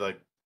 you see like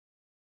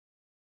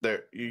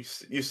you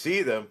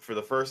see them for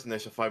the first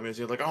initial 5 minutes.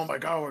 You're like, oh my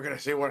god, we're gonna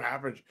see what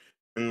happens,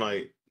 and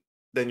like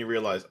then you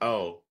realize,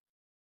 oh,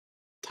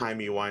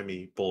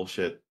 timey-wimey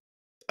bullshit.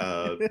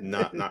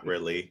 Not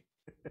really.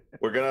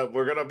 We're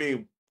gonna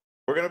be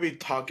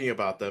talking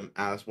about them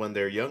as when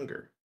they're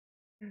younger.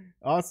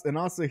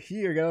 Also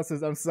here, Galo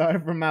says, I'm sorry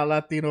for my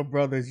Latino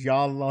brothers.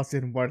 Y'all lost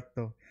in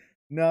Muerto.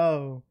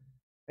 No,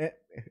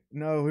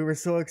 we were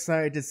so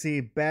excited to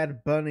see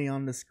Bad Bunny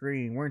on the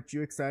screen. Weren't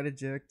you excited,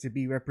 Jack, to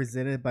be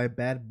represented by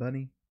Bad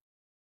Bunny?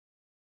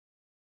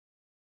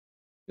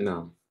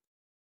 No.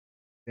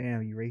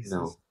 Damn, you racist.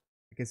 No.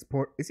 I guess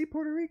is he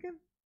Puerto Rican?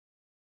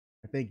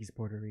 I think he's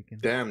Puerto Rican.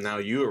 Damn, now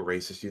you a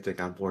racist. You think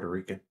I'm Puerto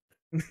Rican?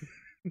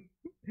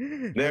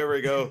 There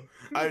we go.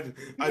 I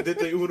did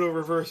the Uno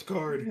reverse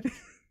card.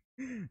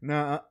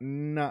 I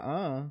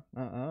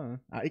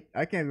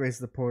can't race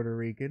the Puerto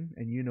Rican,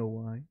 and you know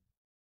why.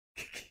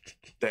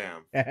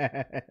 Damn.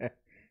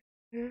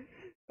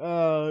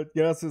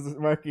 Yes,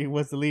 marketing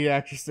was the lead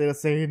actress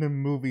saying the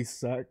movie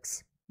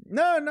sucks.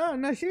 No,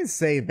 she didn't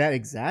say that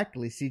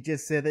exactly. She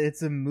just said that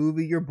it's a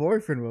movie your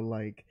boyfriend will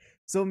like.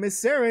 So Miss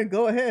Sarah,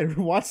 go ahead,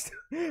 watch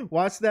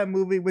that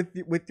movie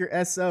with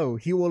your SO.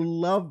 He will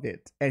love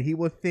it, and he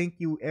will thank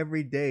you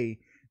every day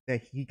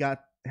that he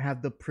got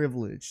have the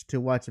privilege to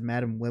watch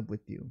Madam Web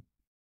with you.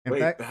 In Wait,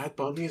 fact, Bad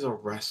Bunny's a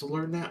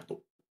wrestler now?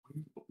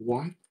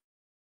 What?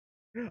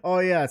 oh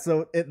yeah,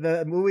 so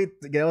the movie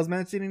that I was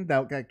mentioning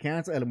that got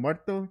canceled, El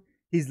Muerto,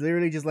 he's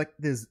literally just like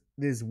this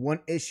one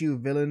issue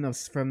villain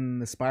from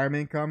the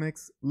Spider-Man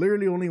comics.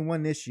 Literally only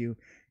one issue,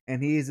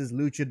 and he is this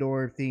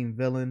luchador themed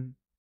villain.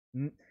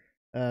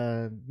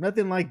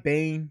 Nothing like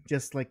Bane,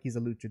 just like he's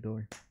a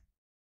luchador.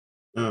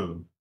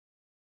 No.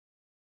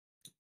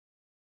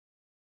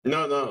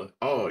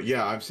 Oh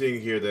yeah, I'm seeing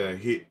here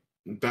that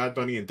Bad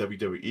Bunny in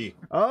WWE.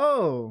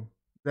 Oh,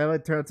 that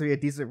would turn out to be a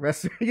decent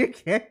wrestler. You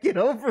can't get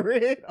over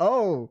it.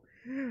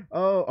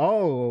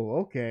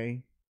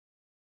 Okay.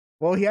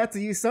 Well, he had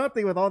to use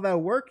something with all that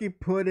work he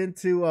put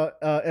into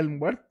El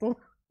Muerto.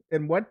 El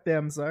Muerte,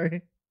 I'm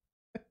sorry.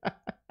 I'm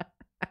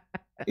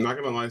not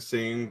gonna lie,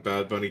 seeing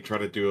Bad Bunny try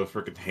to do a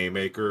freaking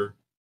haymaker.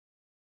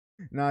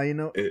 No,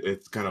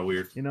 it's kind of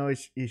weird. You know,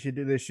 you should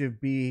do. There should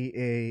be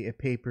a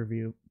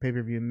pay-per-view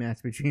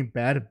match between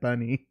Bad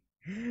Bunny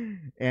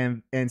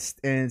and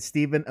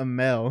Stephen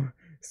Amell,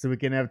 so we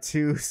can have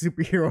two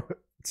superhero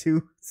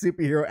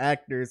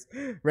actors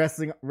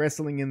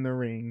wrestling in the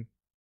ring.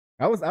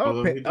 I would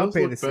pay. He I'll does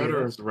pay look to see better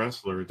that. as a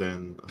wrestler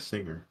than a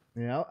singer.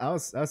 Yeah, I'll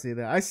see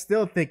that. I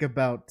still think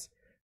about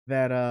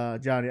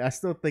that, Johnny. I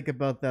still think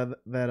about that.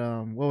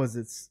 What was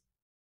it?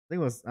 I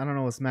think it was, I don't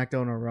know, it was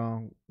SmackDown or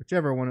Raw,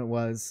 whichever one it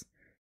was,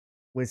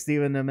 when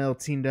Stephen Amell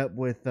teamed up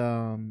with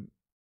I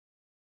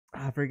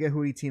forget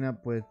who he teamed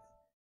up with.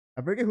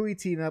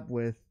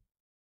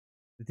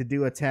 To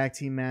do a tag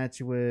team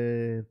match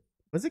with,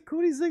 was it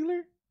Cody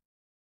Ziggler?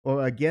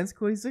 Or against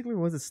Cody Ziggler?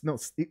 Was it no?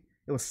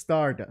 It was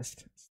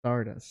Stardust,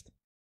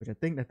 which I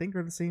think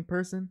are the same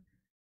person.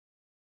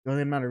 Well,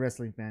 I'm not a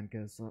wrestling fan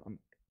because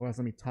or else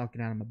let me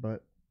talking out of my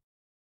butt.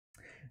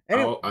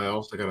 Anyway. I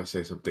also gotta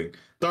say something.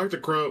 Dr.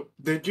 Crow,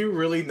 did you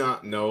really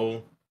not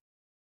know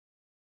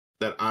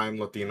that I'm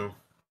Latino?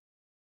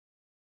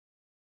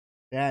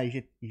 Yeah,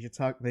 you should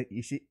talk.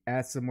 You should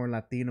add some more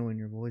Latino in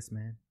your voice,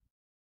 man.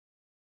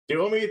 Do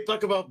you want me to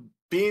talk about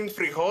bean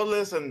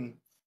frijoles and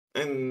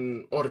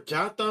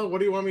horchata? What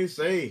do you want me to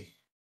say?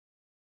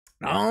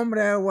 No,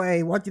 hombre,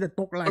 güey. Want you to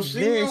talk like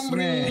this, hombre.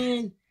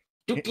 man.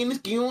 ¿Tú quieres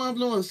que yo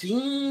hablo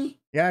así?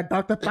 Yeah,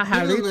 Dr.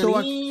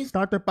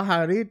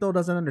 Pajarito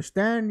doesn't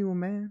understand you,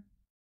 man.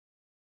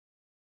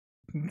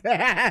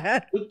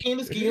 ¿Tú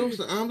quieres que yo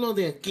hablo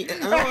de aquí?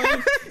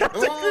 Ahora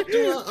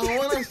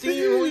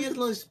sí oyes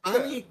lo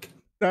Hispanic.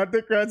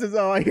 Dr. Krause is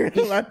all here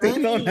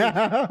Latino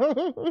now.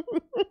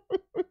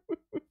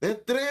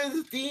 Detrás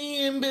de ti,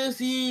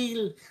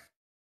 imbécil.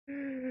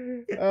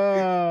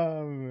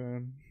 Oh,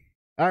 man.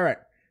 All right.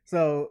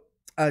 So,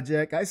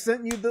 Jack, I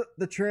sent you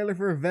the trailer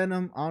for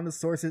Venom on the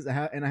sources,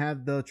 and I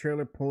have the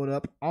trailer pulled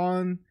up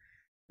on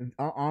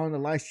the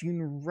live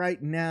stream right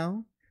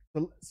now.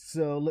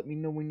 So let me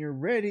know when you're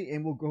ready,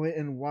 and we'll go ahead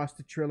and watch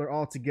the trailer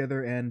all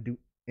together and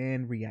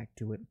react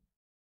to it.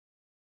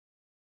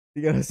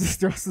 You gotta just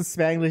throw some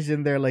Spanglish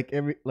in there, like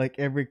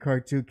every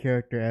cartoon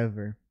character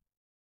ever.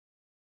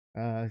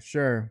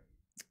 Sure.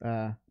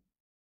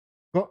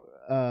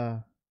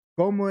 ¿Cómo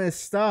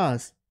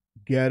estás,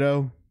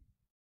 ghetto?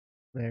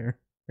 There's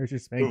your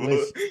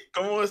Spanglish.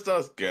 ¿Cómo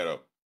estás,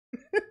 ghetto?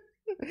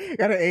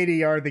 Got an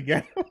ADR, the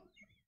ghetto.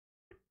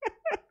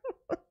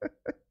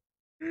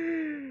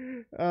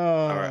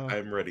 All right,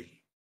 I'm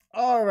ready.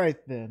 All right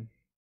then.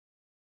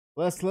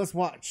 Let's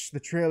watch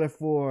the trailer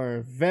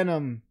for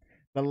Venom: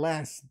 The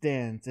Last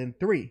Dance in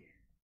 3,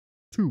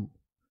 2,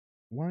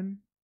 1,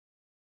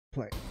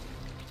 play.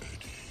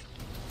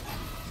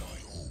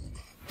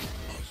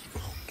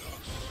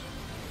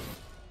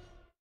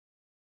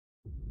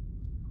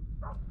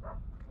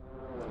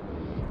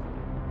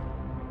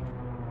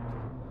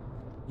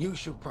 You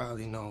should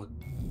probably know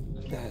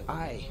that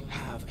I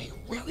have a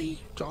really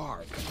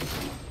dark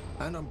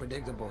and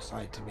unpredictable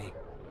side to me.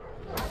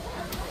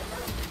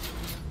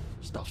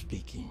 Stop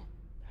speaking.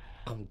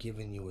 I'm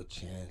giving you a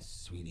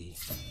chance, sweetie.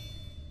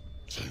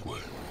 Say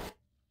when.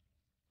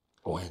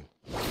 When?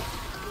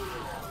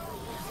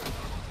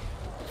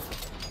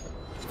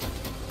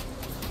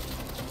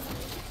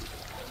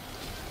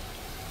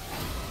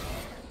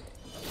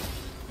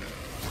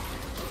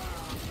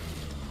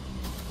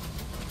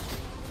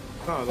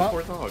 Oh, the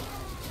poor dog.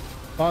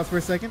 Pause for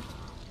a second.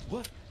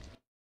 What?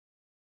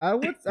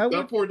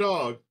 That poor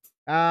dog.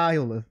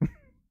 He'll live.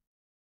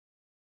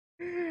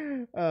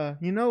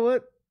 You know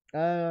what?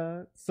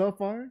 So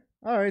far,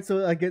 all right.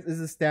 So I guess it's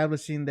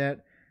establishing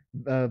that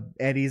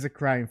Eddie's a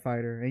crime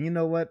fighter, and you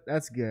know what?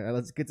 That's good.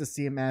 Let's get to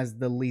see him as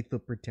the lethal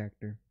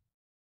protector.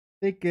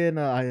 Thinking,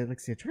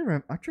 let's see. I'm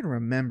trying to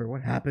remember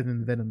what happened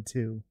in Venom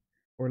 2,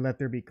 or Let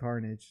There Be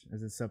Carnage,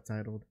 as it's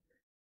subtitled.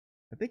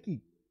 I think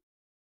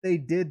they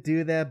did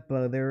do that,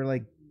 but they were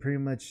like pretty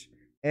much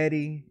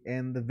Eddie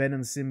and the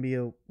Venom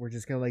symbiote were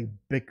just kind of like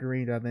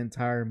bickering throughout the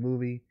entire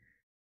movie.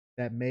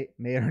 That may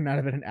or not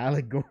have been an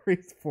allegory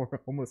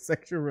for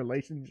homosexual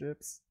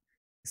relationships.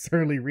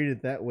 Certainly read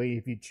it that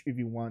way if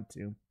you want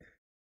to.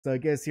 So I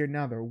guess here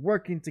now they're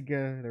working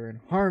together, they're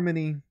in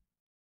harmony,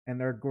 and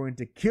they're going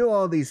to kill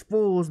all these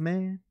fools,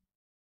 man.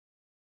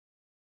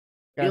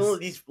 Kill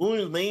these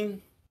fools,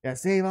 man. Yeah,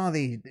 save all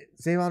these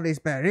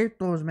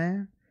perritos,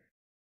 man.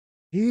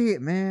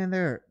 Shit, man,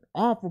 they're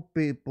awful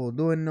people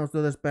doing those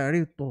to the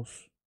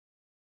perritos.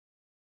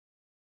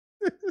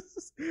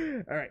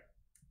 All right,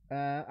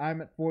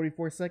 I'm at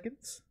 44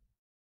 seconds.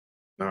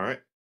 All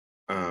right,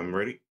 I'm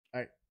ready.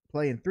 All right,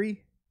 play in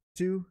 3,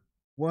 2,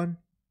 1,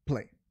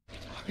 play.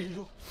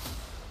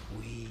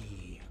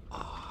 We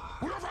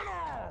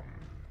are.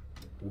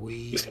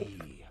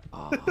 We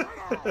are.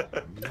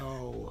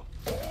 No.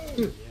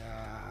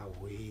 Yeah,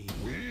 we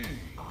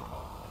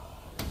are.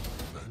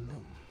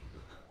 Venom.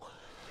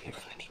 We're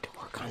gonna need to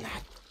work on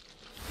that.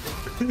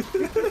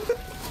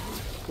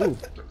 Ooh.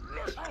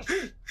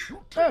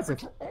 That's a...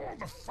 All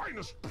the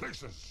finest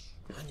places.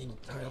 I need to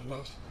tie up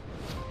those.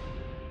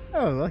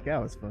 Oh, look,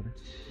 that was funny.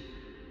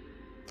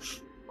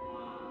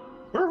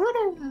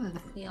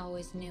 We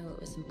always knew it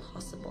was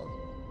impossible.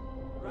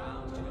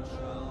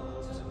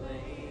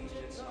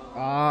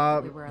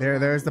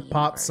 There's the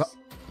pop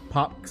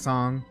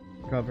song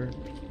cover.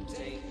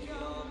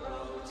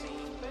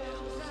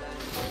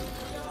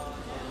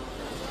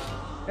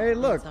 Hey,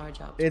 look,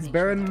 it's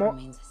Baron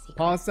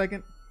Pause a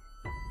second.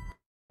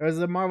 There's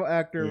a Marvel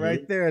actor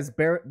right there.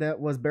 That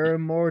was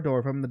Baron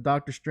Mordor from the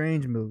Doctor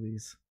Strange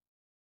movies.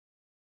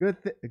 Good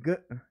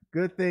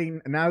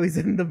thing. Now he's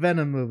in the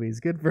Venom movies.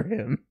 Good for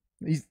him.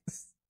 He's.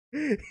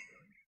 I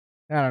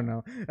don't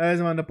know. I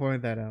just wanted to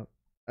point that out.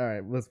 All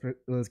right,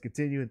 let's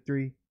continue in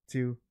 3,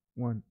 2,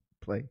 1,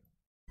 play.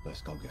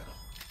 Let's go get him.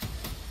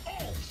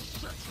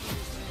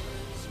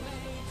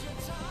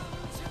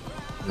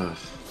 Ugh.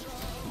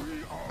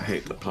 I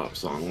hate the pop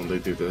song when they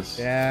do this.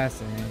 Yeah,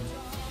 same.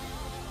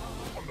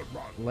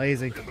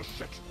 Lazy. Beyond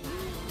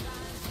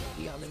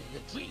the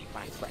tree,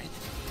 my friend.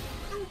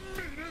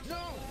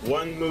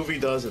 One movie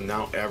does, and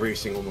now every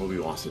single movie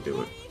wants to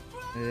do it.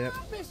 Yep.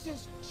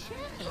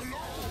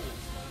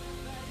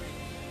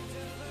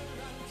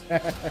 There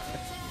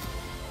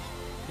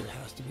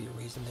has to be a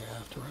reason they're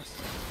after us.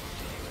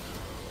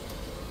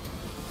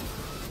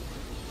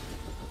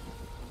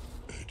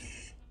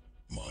 Eddie,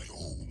 my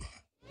own,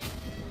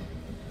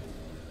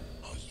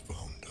 has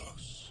found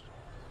us.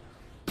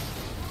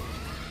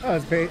 Oh,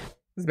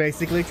 it's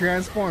basically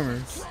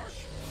Transformers.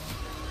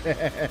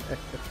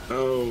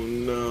 Oh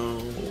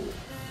no.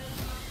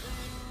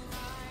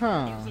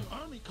 Huh.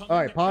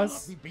 Alright,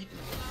 pause.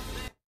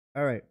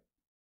 Alright.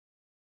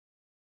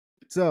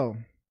 So,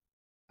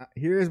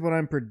 here's what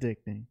I'm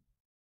predicting.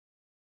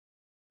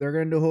 They're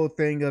gonna do a whole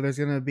thing. There's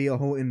gonna be a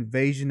whole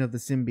invasion of the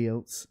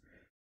symbiotes.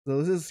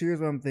 So here's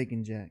what I'm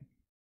thinking, Jack.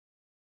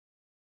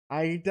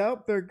 I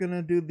doubt they're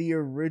gonna do the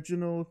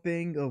original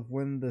thing of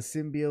when the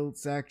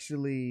symbiotes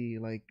actually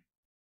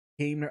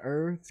came to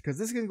Earth, because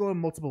this can go in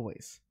multiple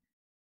ways.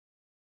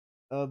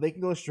 They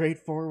can go straight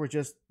forward with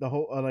just the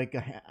whole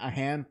a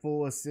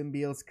handful of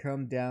symbiotes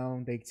come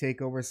down, they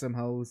take over some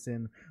hosts,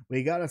 and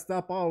we gotta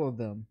stop all of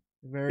them.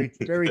 Very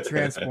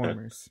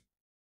Transformers.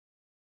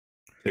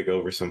 Take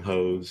over some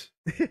hoes.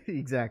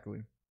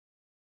 Exactly.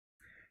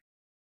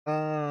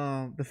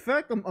 The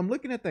fact I'm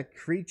looking at that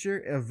creature,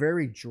 a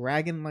very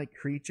dragon-like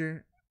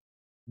creature,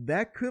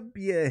 that could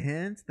be a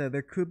hint that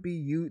there could be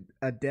you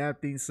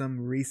adapting some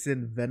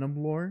recent Venom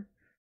lore,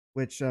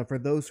 which for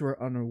those who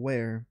are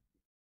unaware,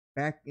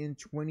 back in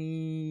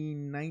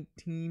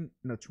 2019,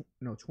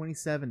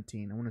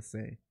 2017, I want to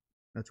say,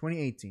 no,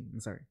 2018. I'm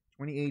sorry,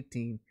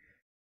 2018.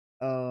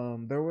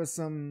 There was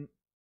some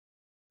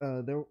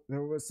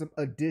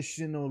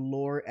additional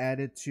lore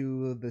added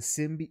to the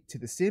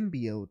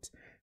symbiote,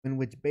 in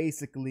which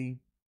basically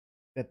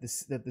that the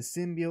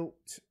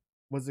symbiote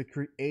was a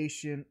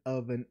creation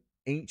of an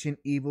ancient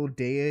evil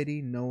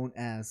deity known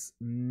as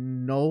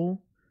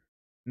Null,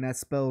 and that's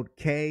spelled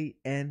Knull.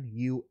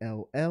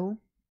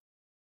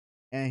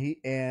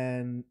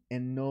 And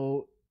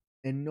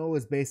Null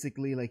is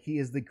basically he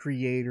is the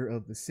creator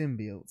of the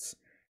symbiotes,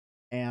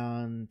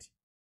 and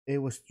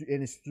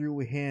it's through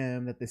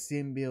him that the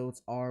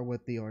symbiotes are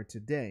what they are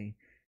today.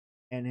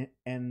 And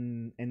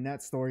in that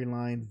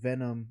storyline,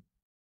 Venom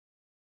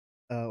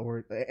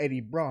or Eddie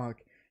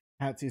Brock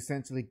had to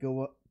essentially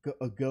go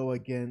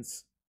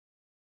against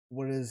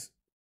what is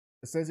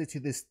essentially to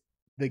this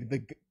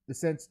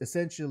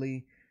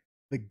essentially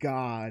the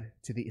god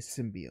to the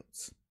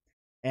symbiotes,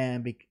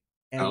 and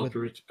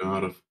Eldritch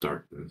God of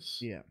Darkness.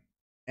 Yeah,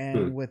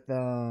 and with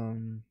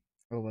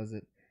what was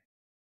it?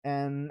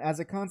 And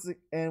as a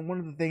consequence, and one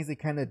of the things they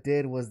kind of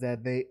did was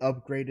that they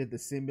upgraded the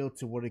symbiote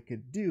to what it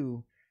could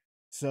do,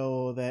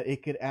 so that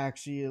it could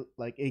actually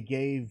it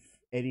gave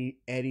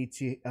Eddie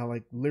to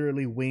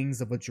literally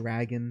wings of a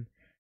dragon,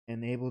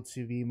 and able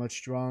to be much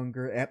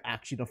stronger, and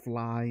actually to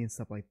fly and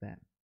stuff like that.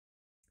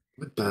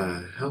 What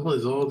the hell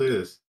is all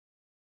this?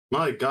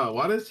 My God,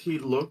 why does he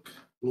look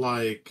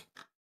like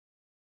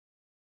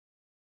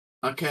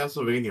a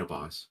Castlevania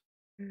boss?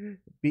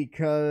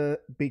 Because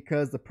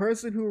the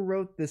person who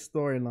wrote this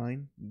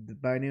storyline,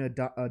 by the name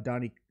of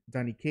Donny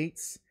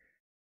Cates,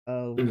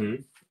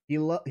 he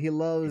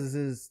loves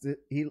his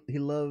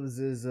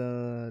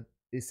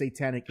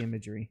satanic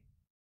imagery.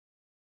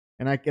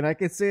 And I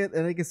can say it,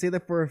 and I can say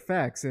that for a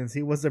fact, since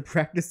he was a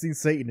practicing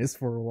Satanist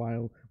for a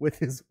while with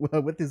his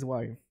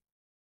wife.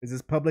 This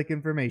is public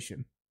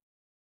information.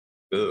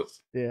 Ugh.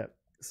 Yeah.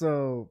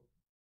 So,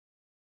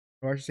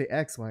 or I should say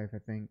ex-wife, I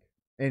think.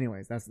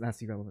 Anyways,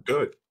 that's irrelevant.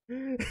 Good.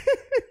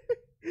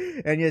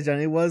 And yeah,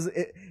 John, it wasn't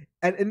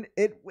I would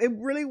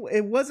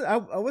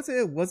say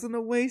it wasn't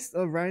a waste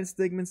of Ryan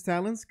Stigman's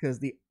talents, because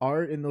the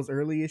art in those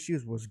early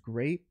issues was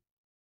great.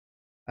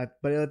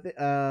 But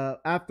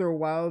after a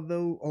while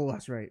though, oh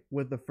that's right,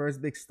 with the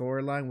first big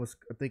storyline was,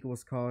 I think it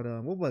was called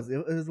what was it?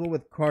 It was one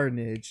with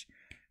Carnage,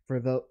 for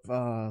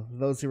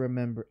those who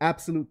remember,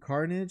 Absolute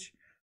Carnage.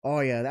 Oh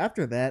yeah,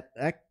 after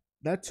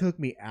that took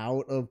me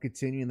out of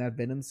continuing that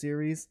Venom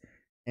series,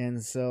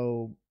 and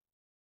so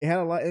it had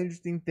a lot of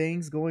interesting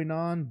things going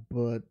on,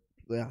 but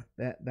yeah,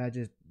 that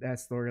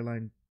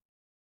storyline,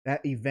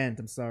 that event,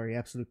 I'm sorry,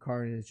 Absolute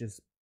Carnage just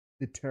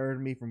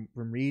deterred me from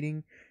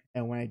reading.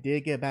 And when I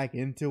did get back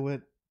into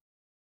it,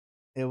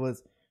 they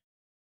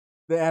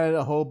added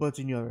a whole bunch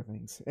of new other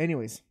things.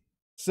 Anyways,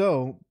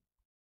 so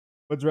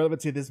what's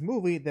relevant to this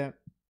movie, that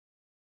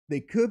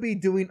they could be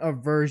doing a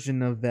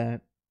version of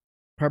that,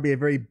 probably a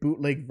very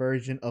bootleg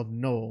version of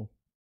Null.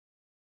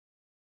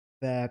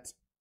 And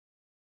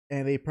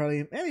they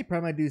probably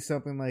might do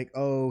something like,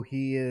 oh,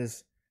 he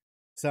is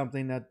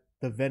something that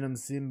the Venom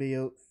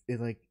symbiote is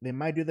like. They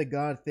might do the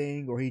God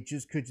thing, or he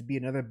just could be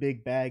another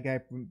big bad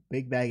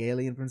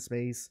alien from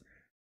space.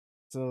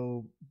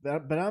 So,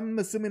 but I'm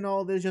assuming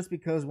all this just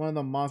because one of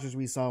the monsters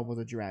we saw was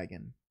a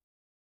dragon.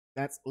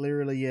 That's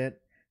literally it.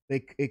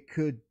 It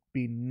could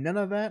be none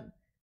of that,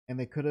 and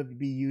they could have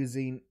been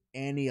using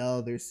any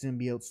other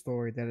symbiote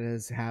story that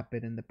has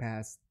happened in the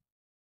past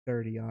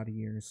 30 odd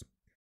years.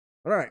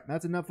 All right,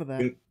 that's enough of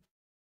that.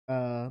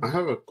 I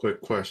have a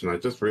quick question. I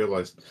just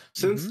realized,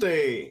 since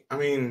they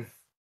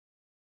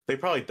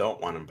probably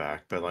don't want him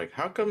back, but like,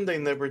 how come they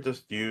never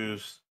just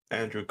use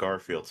Andrew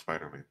Garfield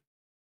Spider-Man?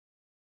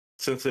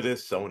 Since it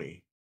is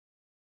Sony.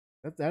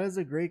 That is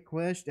a great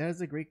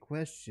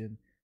question.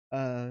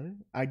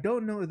 I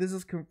don't know if this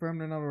is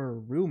confirmed or not, or a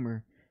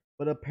rumor,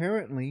 but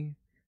apparently,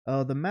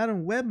 the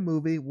Madam Web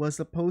movie was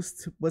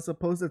supposed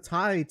to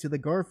tie to the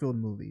Garfield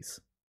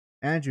movies.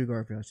 Andrew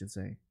Garfield, I should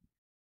say.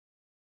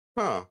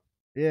 Huh.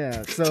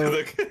 Yeah. So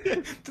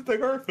to the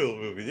Garfield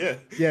movie, yeah.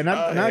 Yeah,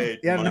 not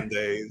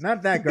Mondays.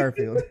 not that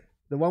Garfield.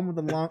 the one with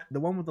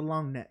the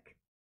long neck.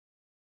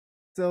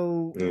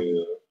 So.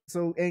 Yeah.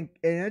 So, and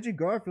Andrew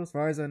Garfield, as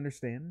far as I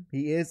understand,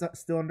 he is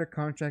still under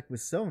contract with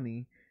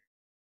Sony.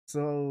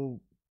 So,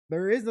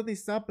 there is nothing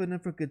stopping him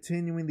from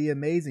continuing the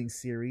Amazing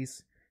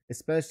series,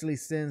 especially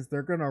since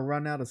they're going to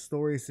run out of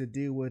stories to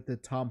do with the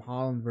Tom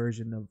Holland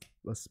version of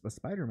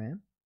Spider-Man.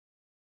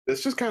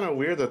 It's just kind of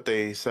weird that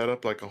they set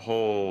up like a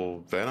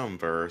whole Venom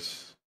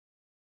verse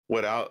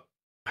without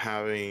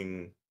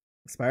having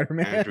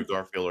Spider-Man, Andrew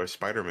Garfield or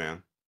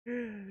Spider-Man.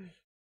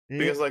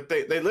 Because like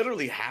they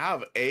literally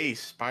have a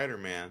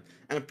Spider-Man,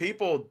 and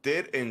people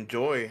did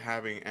enjoy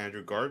having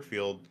Andrew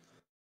Garfield,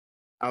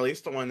 at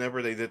least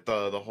whenever they did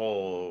the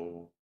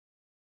whole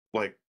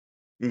like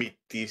meet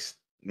the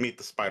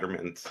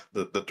Spider-Mans,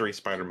 the three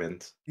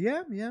Spider-Mans.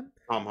 Yeah.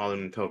 Tom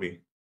Holland and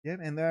Toby. Yeah,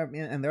 and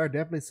there are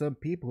definitely some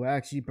people who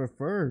actually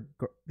prefer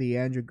the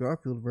Andrew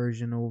Garfield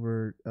version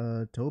over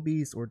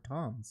Toby's or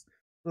Tom's.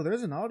 So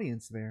there's an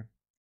audience there.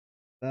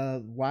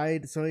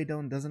 Why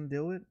Sony doesn't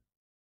do it?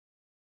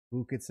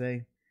 Who could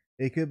say?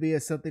 It could be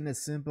something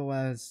as simple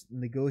as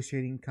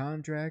negotiating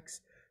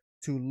contracts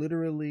to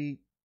literally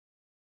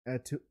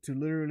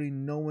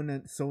no one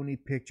at Sony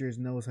Pictures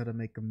knows how to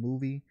make a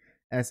movie,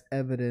 as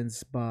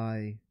evidenced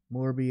by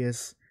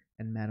Morbius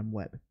and Madam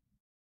Web.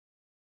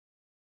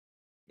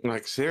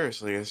 Like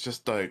seriously, it's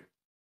just like,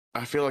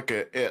 I feel like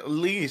at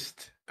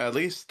least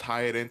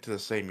tie it into the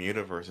same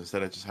universe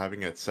instead of just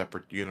having it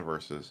separate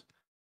universes.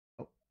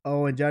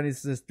 Oh, and Johnny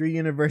says 3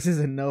 universes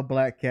and no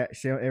Black Cat.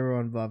 Show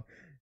everyone involved.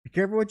 Be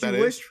careful what you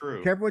wish.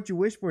 Be careful what you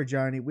wish for,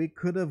 Johnny. We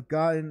could have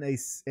gotten a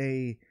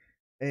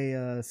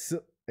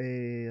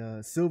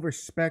Silver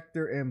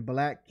Spectre and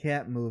Black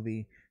Cat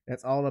movie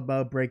that's all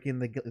about breaking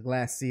the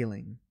glass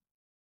ceiling.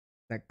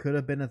 That could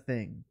have been a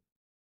thing.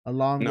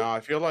 I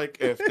feel like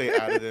if they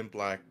added in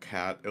Black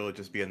Cat, it would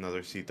just be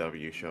another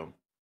CW show.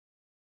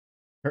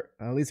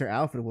 At least her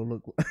outfit will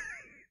look.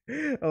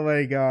 Oh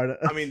my god!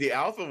 I mean, the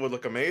outfit would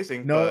look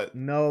amazing. No,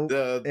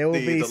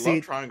 the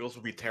love triangles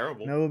would be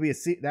terrible. No, it would be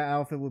that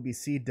outfit would be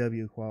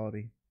CW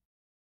quality.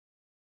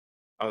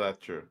 Oh, that's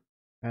true.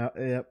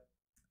 Yep.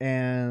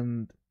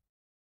 And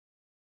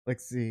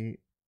let's see.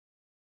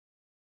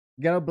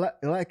 Got a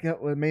Black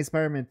Cat with May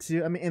Spider-Man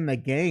 2. I mean, in the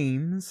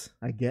games,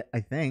 I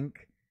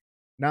think.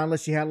 Not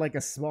unless she had like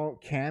a small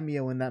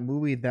cameo in that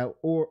movie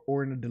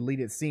or in a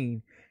deleted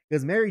scene.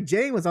 Because Mary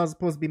Jane was also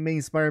supposed to be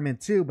main Spider-Man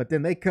 2, but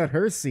then they cut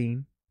her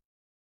scene.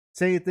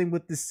 Same thing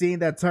with the scene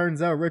that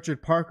turns out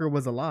Richard Parker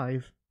was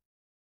alive.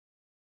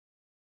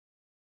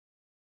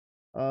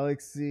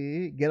 Let's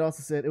see. Get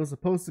also said it was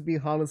supposed to be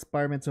Holland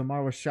Spider-Man until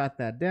Marvel shot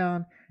that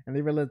down. and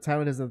they realized the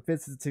timeline doesn't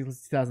fit since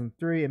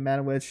 2003, and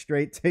Madam Web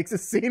straight takes a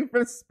scene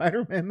from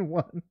Spider-Man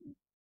 1.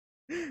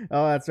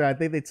 Oh, that's right. I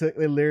think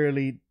they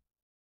literally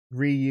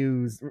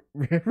reused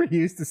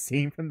the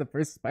scene from the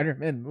first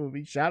Spider-Man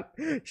movie, shot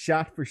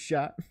for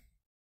shot.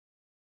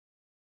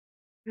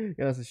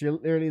 Yeah, so she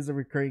literally is a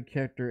recurring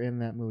character in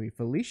that movie.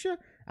 Felicia?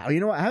 Oh, you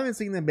know what? I haven't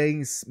seen them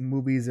making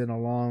movies in a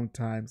long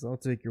time, so I'll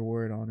take your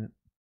word on it.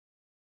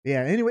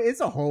 Yeah, anyway, it's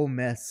a whole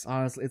mess,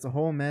 honestly. It's a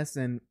whole mess,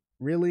 and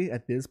really,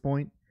 at this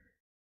point,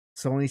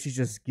 Sony should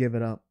just give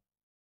it up.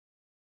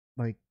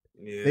 Like,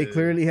 they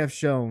clearly have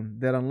shown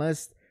that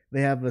unless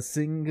they have a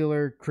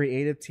singular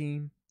creative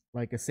team,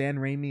 like a San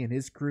Raimi and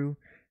his crew,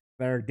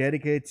 that are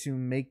dedicated to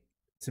make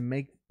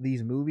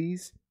these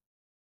movies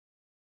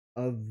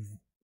of,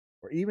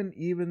 or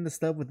even the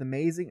stuff with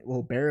Amazing,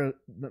 well,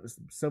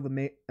 stuff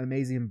with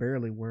Amazing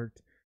barely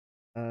worked.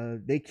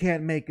 They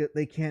can't make it.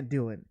 They can't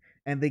do it,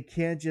 and they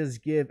can't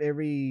just give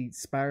every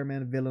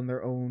Spider-Man villain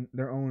their own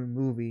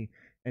movie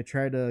and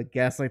try to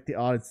gaslight the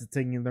audience into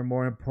thinking they're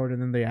more important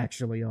than they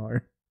actually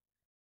are.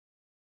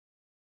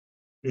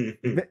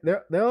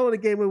 They're only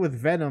get away with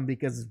Venom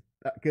because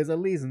at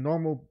least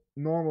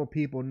normal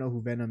people know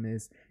who Venom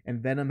is,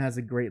 and Venom has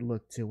a great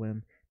look to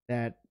him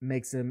that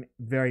makes him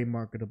very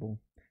marketable,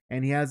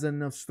 and he has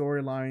enough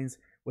storylines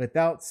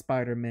without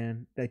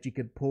Spider-Man that you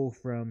could pull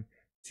from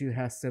to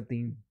have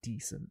something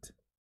decent,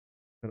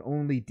 but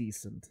only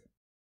decent.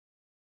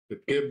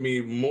 Give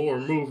me more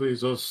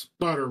movies of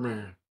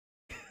Spider-Man.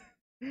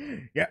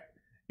 Yeah.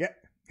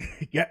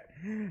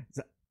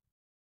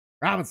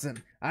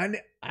 Robinson, I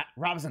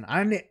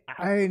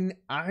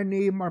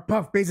need more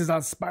puff pieces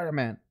on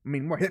Spider-Man. I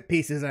mean, more hit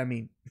pieces. I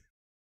mean,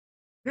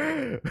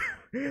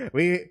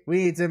 we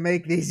need to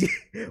make these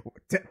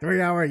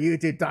 3-hour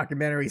YouTube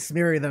documentaries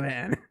smear the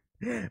man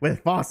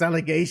with false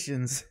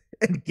allegations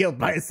and guilt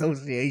by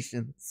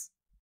associations.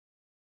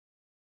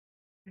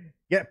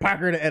 Get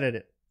Parker to edit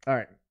it. All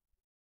right.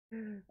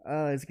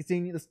 Let's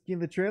continue. Let's give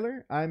the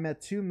trailer. I'm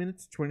at 2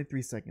 minutes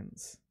 23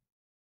 seconds.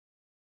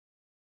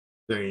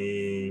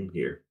 Same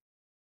here.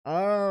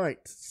 All right,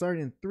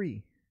 starting in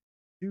 3,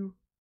 2,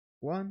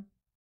 1,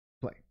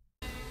 play.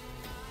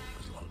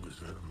 As long as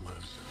Venom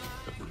lives,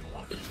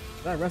 everyone,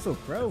 That Russell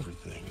Crowe.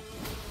 everything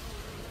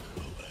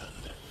will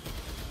end.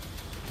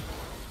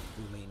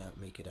 You may not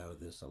make it out of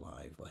this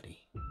alive, buddy.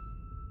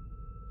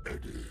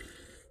 Eddie,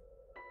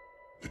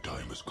 the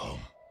time has come.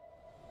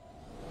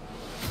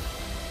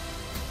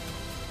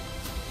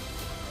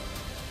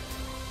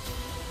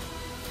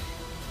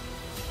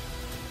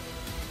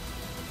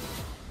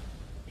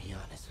 Be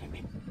honest with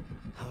me.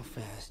 How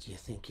fast do you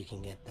think you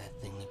can get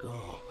that thing to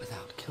go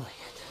without killing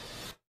it?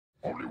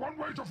 Only one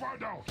way to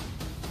find out.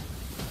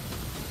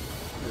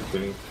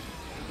 Okay.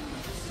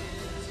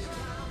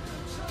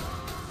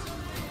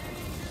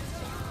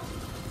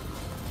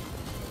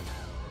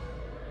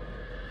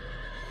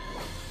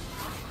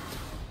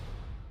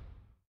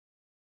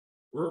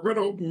 We're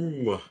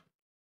Venom.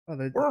 Oh,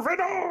 they We're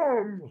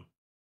Venom.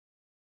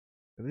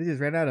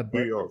 just ran out of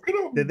budget. We are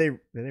Venom. Did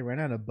they run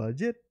out of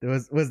budget?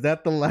 Was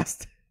that the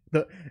last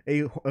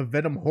a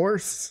Venom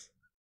horse?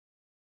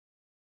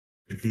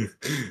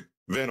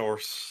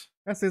 Venorse.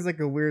 That seems like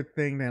a weird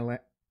thing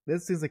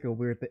this seems like a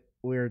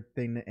weird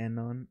thing to end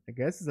on. I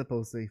guess it's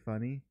supposed to be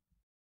funny.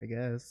 I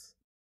guess.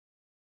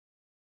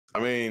 I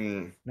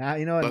mean, Now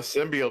you know the what?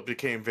 symbiote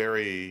became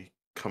very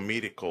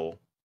comedical.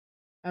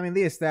 I mean,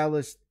 they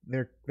established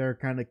their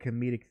kind of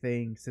comedic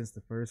thing since the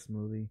first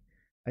movie.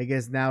 I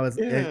guess now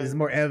it's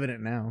more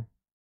evident now.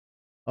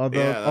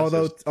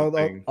 Although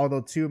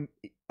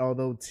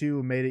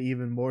two made it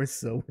even more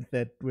so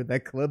with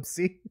that club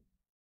scene.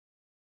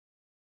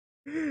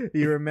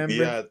 You remember?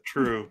 Yeah,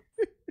 true.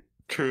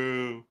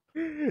 True.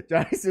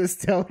 Johnny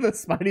just tell the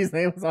Spidey's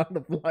name was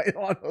on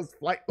those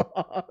flight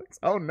logs.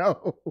 Oh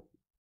no.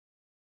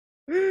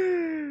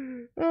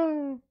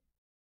 Oh.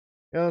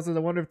 Yeah, so I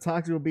wonder if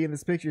Toxic will be in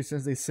this picture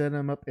since they set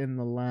him up in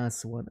the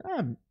last one.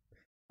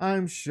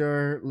 I'm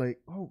sure.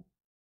 Like, oh,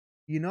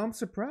 I'm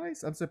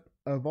surprised.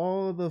 Of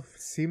all the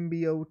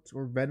symbiote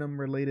or Venom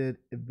related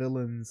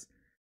villains,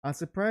 I'm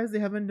surprised they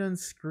haven't done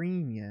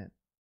Scream yet,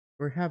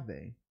 or have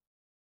they?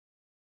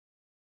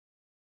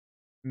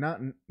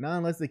 Not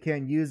unless they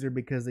can't use her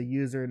because they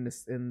use her in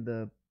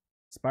the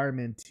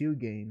Spider-Man 2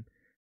 game,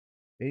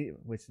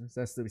 which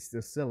that's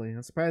still silly.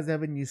 I'm surprised they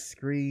haven't used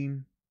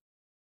Scream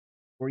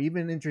or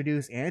even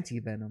introduced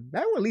Anti-Venom.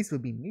 That at least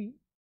would be neat.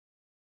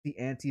 The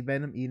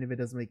Anti-Venom, even if it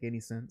doesn't make any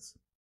sense.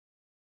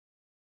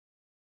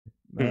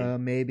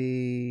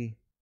 Maybe.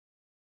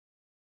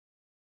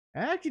 I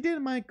actually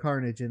didn't mind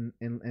Carnage in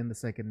the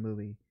second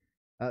movie.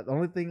 The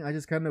only thing I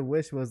just kind of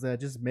wish was that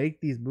just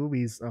make these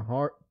movies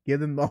give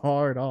them the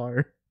hard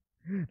R.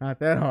 Not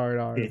that hard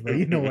R, but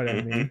you know what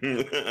I mean.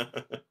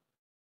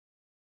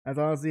 That's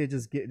honestly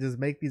just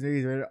make these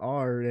movies rated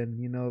R,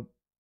 and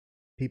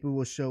people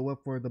will show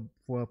up for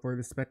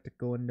the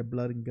spectacle and the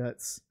blood and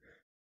guts.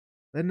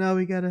 But now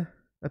we gotta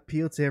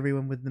appeal to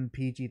everyone with them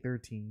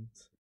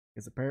PG-13s,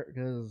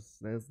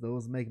 because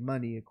those make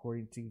money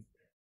according to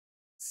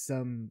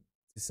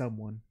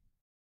someone.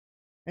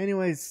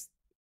 Anyways,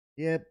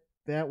 yep,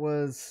 that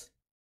was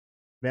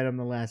Venom: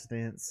 The Last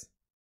Dance.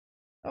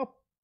 I'll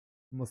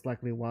most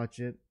likely watch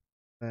it,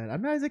 but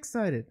I'm not as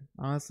excited,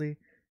 honestly,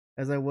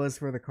 as I was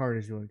for the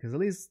Carnage one, because at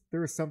least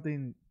there was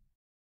something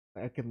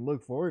I could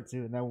look forward to,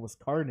 and that one was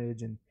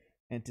Carnage, and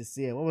to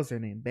see it. What was her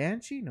name?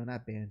 Banshee? No,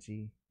 not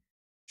Banshee.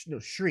 No,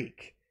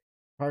 Shriek.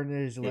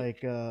 Carnage,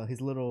 like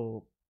his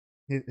little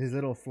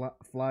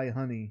fly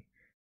honey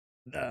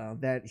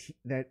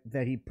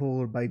that he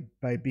pulled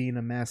by being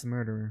a mass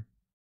murderer.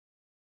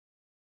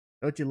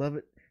 Don't you love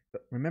it?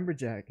 But remember,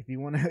 Jack, if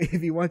you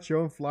want your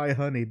own fly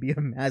honey, be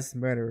a mass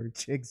murderer.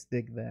 Chicks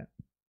dig that.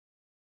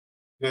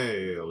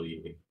 Hell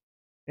yeah.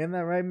 Isn't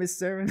that right, Miss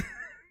Saren?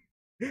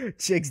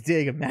 Chicks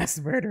dig a mass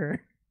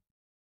murderer.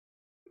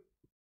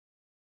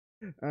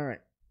 All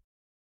right.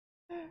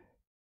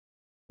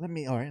 Let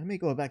me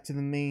go back to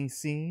the main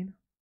scene.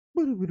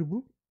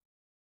 So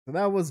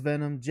that was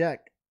Venom.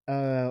 Jack,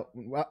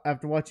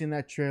 after watching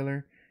that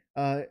trailer,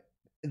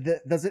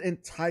 does it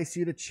entice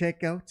you to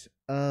check out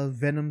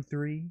Venom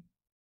 3?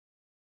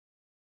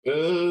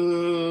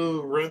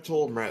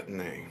 Rental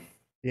matinee.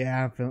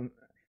 Yeah,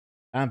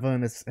 I'm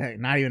feeling this. Hey,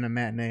 not even a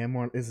matinee. I'm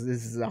more. This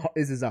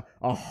is a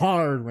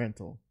hard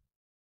rental.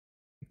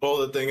 Well,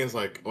 the thing is,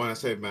 like, when I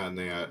say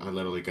matinee, I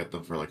literally get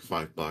them for like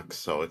 $5,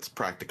 so it's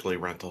practically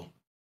rental.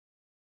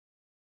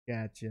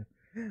 Gotcha.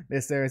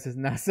 Miss Sarah says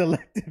not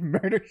selective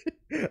murder.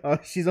 Oh,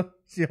 she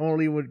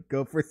only would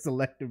go for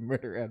selective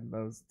murder at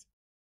most.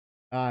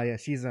 Yeah,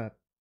 she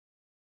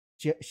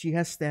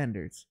has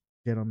standards,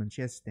 gentlemen.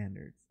 She has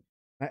standards.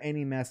 Not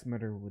any mass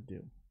murderer would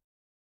do.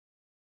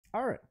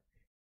 All right.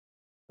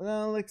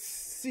 Well, let's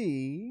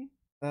see.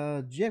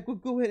 Jack, we'll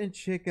go ahead and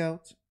check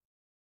out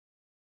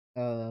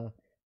the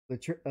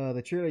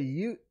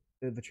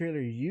trailer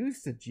you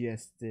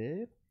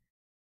suggested,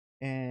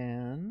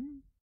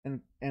 and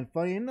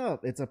funny enough,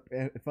 it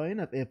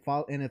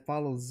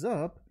follows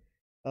up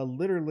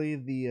literally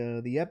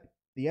the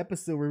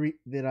episode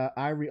that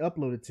I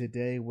re-uploaded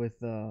today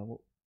with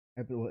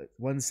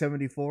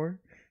 174.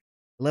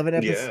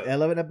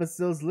 11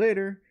 episodes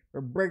later,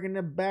 we're breaking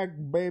it back,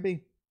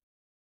 baby.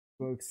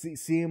 We'll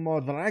see more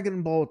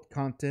Dragon Ball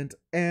content,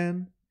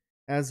 and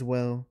as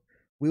well,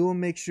 we will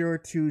make sure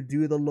to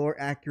do the lore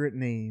accurate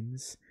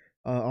names,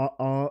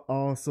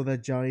 all so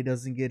that Johnny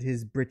doesn't get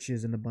his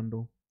britches in the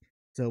bundle.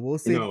 So we'll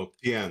see. No,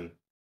 Tien.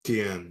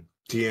 There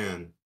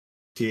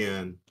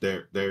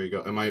you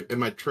go. Am I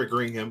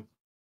triggering him?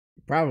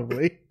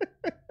 Probably.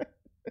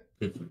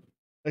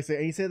 I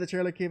say, you said the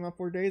trailer came out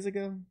 4 days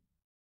ago.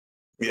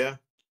 Yeah.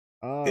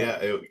 Oh. Yeah,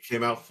 it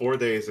came out 4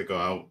 days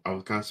ago. I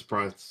was kind of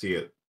surprised to see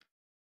it.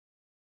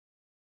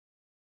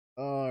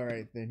 All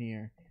right, then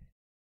here.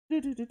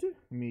 Let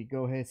me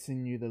go ahead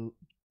and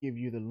give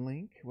you the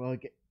link. Well,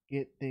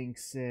 get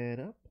things set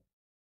up.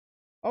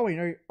 Oh wait,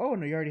 no, you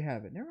already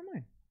have it. Never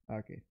mind.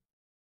 Okay.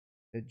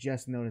 I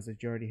just noticed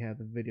that you already have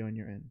the video on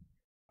your end.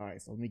 All right,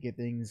 so let me get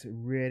things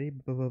ready.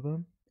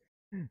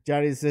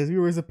 Johnny says we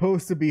were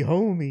supposed to be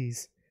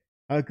homies.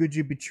 How could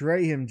you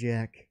betray him,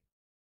 Jack?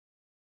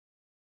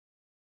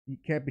 You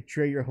can't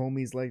betray your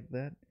homies like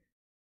that.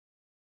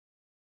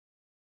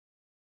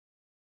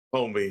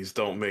 Homies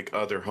don't make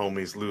other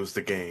homies lose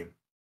the game.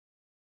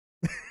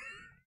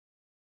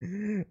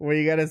 What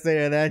you gotta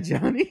say to that,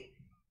 Johnny?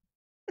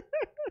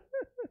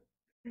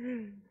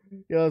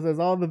 Yo, says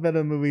all the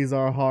Venom movies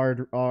are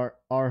hard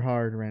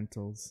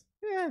rentals.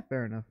 Yeah,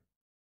 fair enough.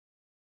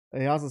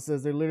 He also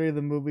says they're literally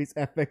the movies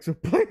FX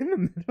would play in the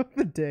middle of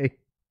the day.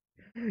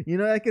 You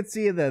know, I could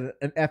see that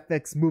an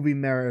FX movie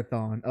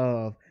marathon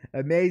of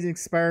Amazing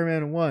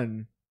Spider-Man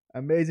 1,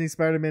 Amazing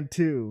Spider-Man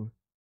 2,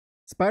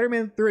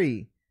 Spider-Man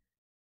 3,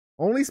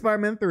 only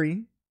Spider-Man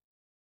 3,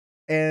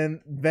 and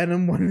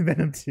Venom 1 and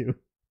Venom 2.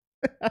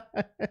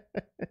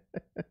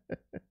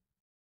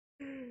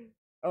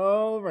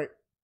 All right,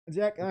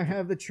 Jack, I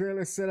have the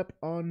trailer set up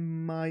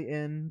on my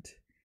end,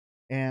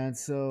 and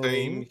so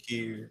Same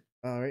here.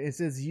 All right, it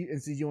says you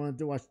want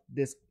to watch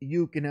this.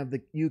 You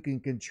can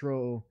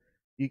control.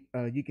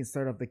 You can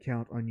start off the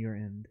count on your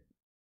end.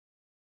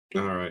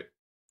 All right,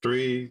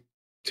 3,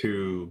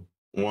 2,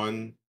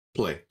 1,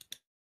 play.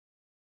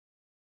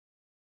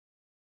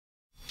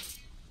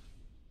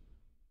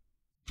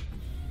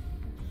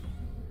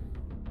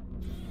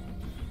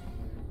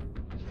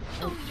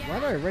 Oh, yeah. Why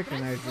do I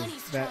recognize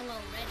that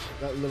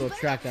little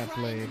track I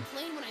played?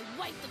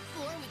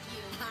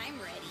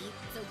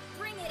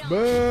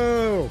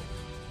 Boo!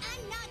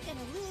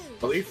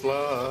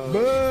 Cauliflower.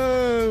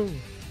 Boo!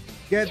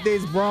 Get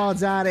these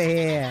broads out of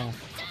here.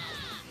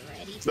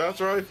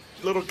 That's right,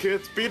 little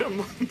kids, beat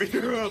them, beat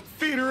her up,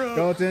 beat her up.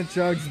 Golden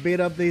Chunks, beat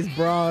up these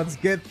broads.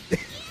 Get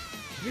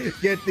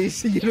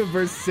these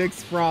Universe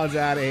 6 frauds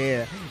out of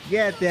here.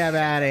 Get them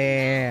out of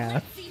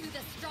here.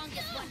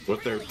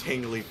 With their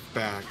tingly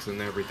backs and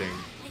everything.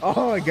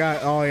 Oh my god.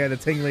 Oh yeah, the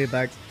tingly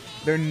backs.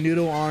 Their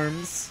noodle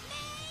arms.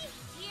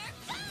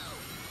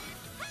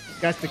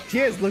 Gosh, the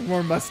kids look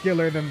more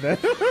muscular than them.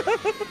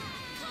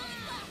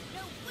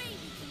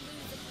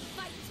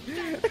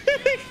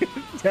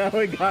 Now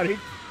we got it.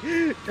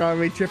 Call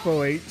me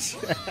Triple H.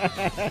 Come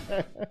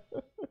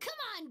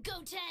on,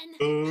 Goten.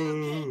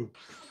 Ooh.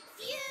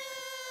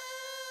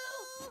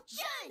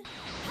 Fusion.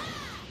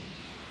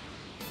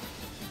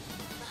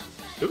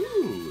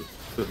 Ooh.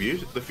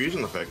 The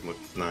fusion effect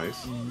looks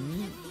nice.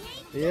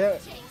 Yeah.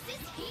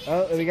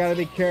 Oh, we gotta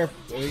be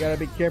careful. We gotta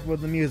be careful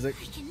with the music.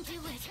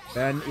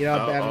 And you know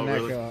how bad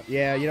Namco. Really?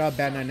 Yeah, you know how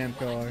bad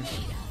Namco are.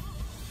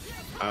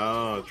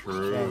 Oh,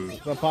 true.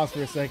 So pause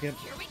for a second.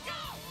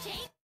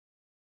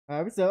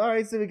 Alright,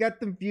 so we got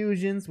the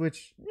fusions,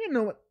 which you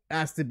know what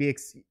has to be.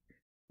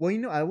 Well, you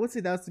know, I would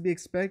say that's to be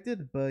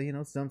expected, but you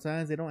know,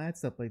 sometimes they don't add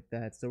stuff like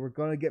that. So we're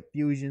gonna get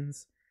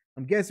fusions.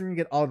 I'm guessing we're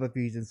gonna get all the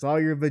fusions. So all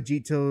your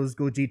Vegetos,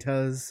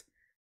 Gogetas,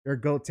 your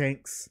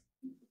Gotenks,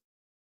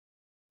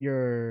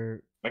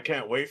 your. I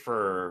can't wait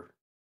for.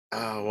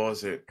 What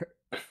was it?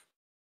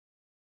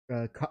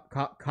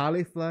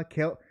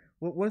 Caulifla.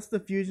 What's the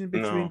fusion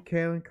between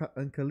Kale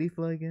and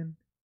Caulifla again?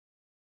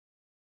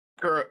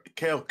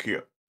 Kale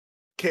cure.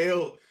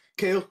 Kale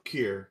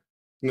cure.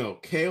 No,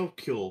 Kale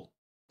kill.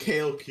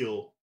 Kale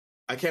kill.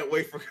 I can't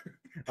wait for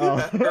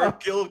her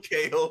kill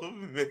Kale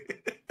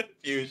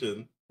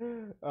fusion.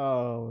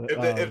 Oh,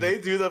 if they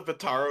do the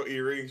Bataro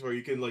earrings where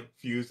you can like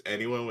fuse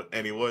anyone with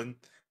anyone,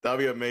 that'd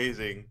be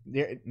amazing.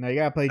 Yeah, now you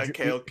gotta play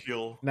Kale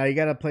kill. Now you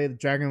gotta play the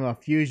Dragon Ball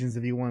Fusions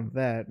if you want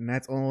that, and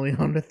that's only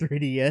on the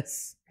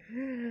 3DS.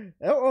 Damn.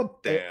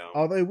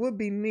 Although it would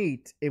be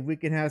neat if we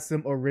can have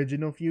some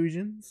original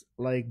fusions,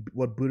 like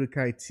what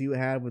Budokai 2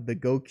 had with the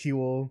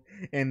Goku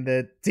and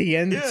the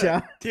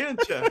Tiencha. Yeah,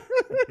 Tiencha.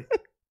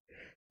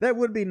 That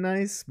would be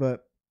nice,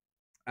 but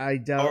I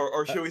doubt.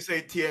 Or should we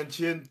say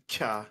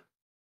Tiencha?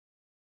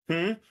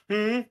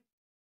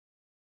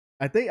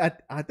 I think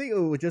it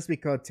would just be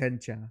called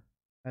Tencha.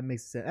 That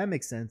makes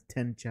sense.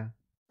 Tencha.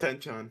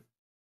 Tenchan.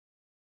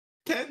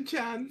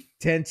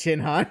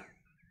 Tenchin Han.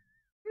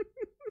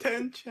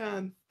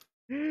 Tenchan.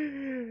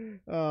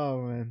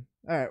 Oh man.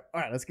 All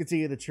right. Let's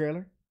continue the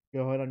trailer.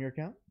 Go ahead on your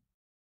count.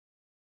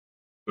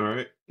 All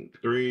right.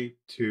 3,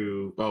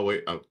 2. Oh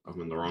wait, I'm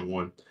in the wrong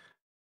one.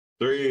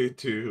 3,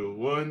 2,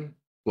 1.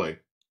 Play.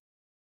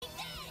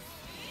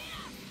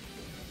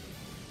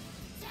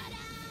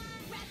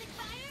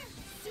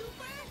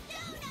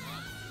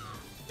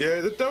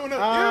 Yeah, the donut.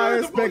 Ah, yeah,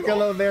 there's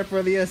Piccolo there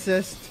for the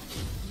assist.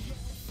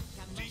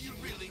 Do you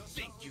really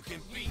think you can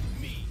beat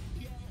me?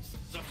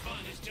 The fun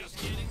is just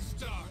getting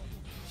started.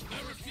 I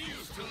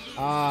refuse to lose.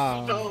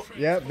 Ah, No.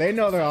 yep, they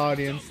know their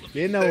audience.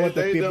 They know what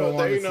the people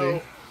want to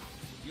see.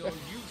 Your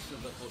use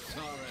of the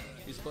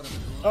Potara is but a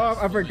Oh,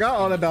 I forgot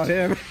all about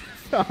him.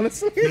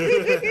 Honestly,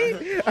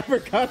 I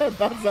forgot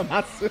about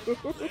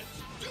Zamasu.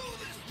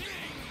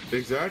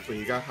 Exactly,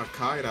 you got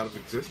Hakai out of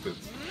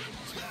existence.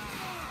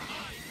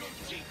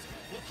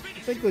 I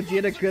think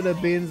Vegeta could have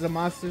been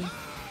Zamasu.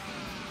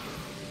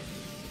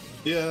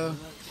 Yeah,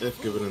 if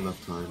given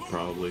enough time,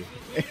 probably.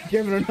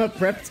 Given enough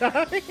prep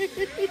time.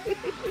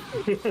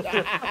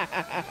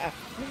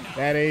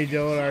 That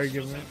age-old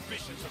argument.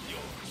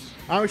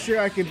 I'm sure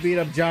I could beat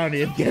up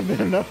Johnny if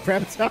given enough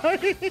prep time.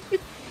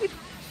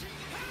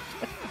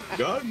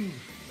 Gun.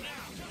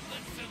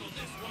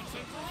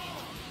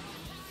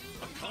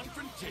 A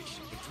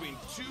confrontation between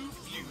two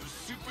fused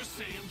Super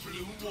Saiyan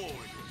Blue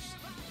warriors.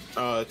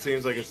 It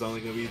seems like it's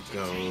only gonna be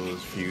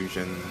those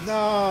fusions.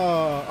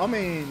 No, I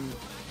mean,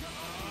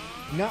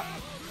 not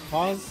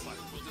pause.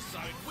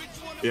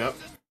 Yep.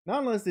 Not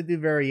unless they do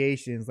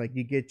variations, like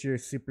you get your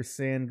Super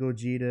Saiyan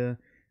Gogeta,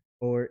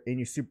 or in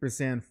your Super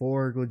Saiyan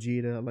 4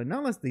 Gogeta. Like, not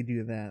unless they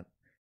do that.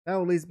 That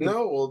will at least be.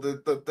 No, well,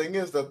 the thing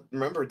is that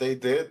remember they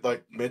did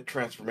like mid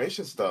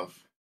transformation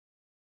stuff.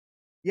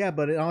 Yeah,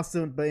 but it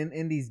also, but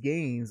in these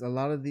games, a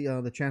lot of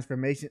the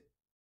transformation,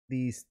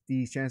 these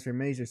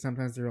transformations are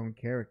sometimes their own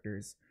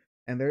characters,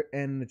 and they're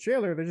in the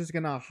trailer they're just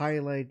gonna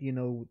highlight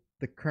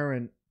the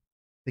current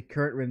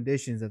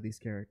renditions of these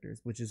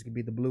characters, which is gonna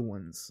be the blue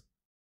ones.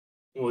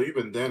 Well,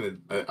 even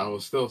then, I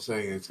was still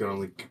saying it's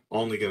gonna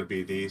only gonna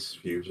be these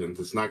fusions.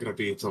 It's not gonna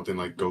be something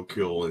like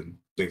Goku and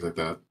things like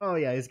that. Oh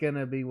yeah, it's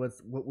gonna be what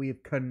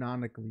we've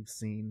canonically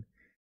seen.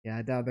 Yeah,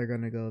 I doubt they're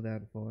gonna go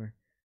that far.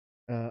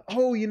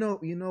 You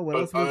know what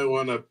else? I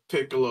want a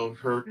Piccolo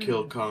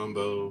Hercule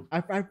combo.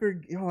 I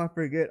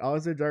forget.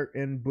 Also, Dark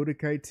in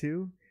Budokai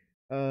 2,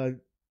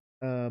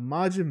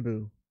 Majin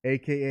Buu,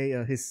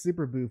 aka his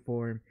Super Buu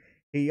form,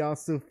 he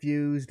also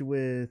fused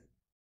with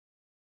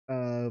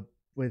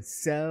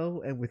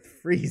Cell and with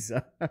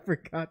Frieza. I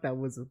forgot that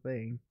was a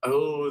thing.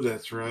 Oh,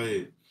 that's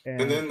right.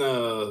 And then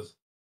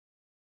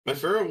my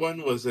favorite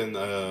one was in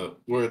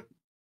where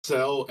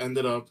Cell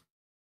ended up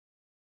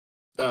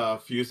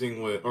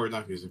fusing with, or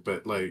not fusing,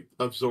 but like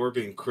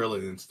absorbing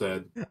Krillin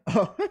instead.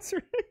 Oh, that's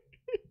right.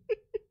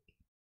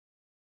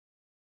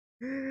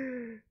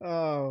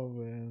 Oh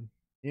man,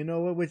 you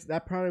know what? Which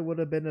that probably would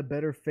have been a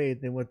better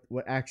fate than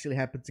what actually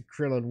happened to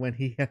Krillin when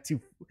he had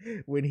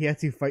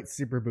to fight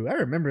Super Buu. I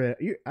remember that.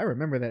 I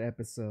remember that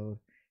episode.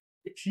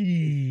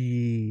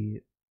 Gee,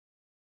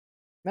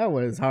 that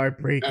was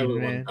heartbreaking.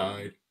 Everyone man.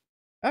 died.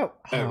 Oh,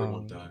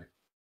 Everyone died.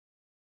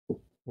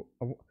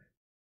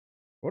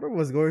 What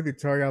was going through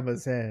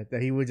Toriyama's head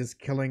that he was just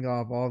killing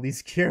off all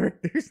these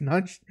characters,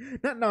 not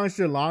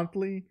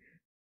nonchalantly,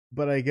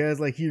 but I guess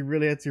like he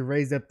really had to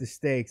raise up the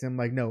stakes. I'm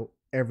like, no,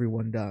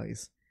 everyone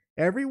dies.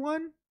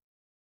 Everyone.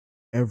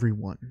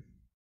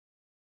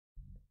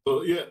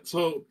 So yeah,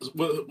 so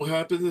what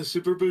happens is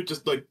Super Boo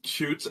just like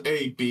shoots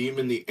a beam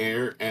in the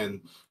air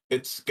and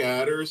it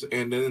scatters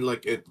and then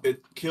like it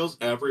kills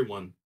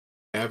everyone.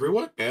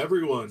 Everyone.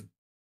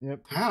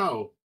 Yep.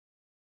 How?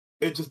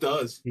 It just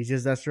does. He's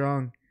just that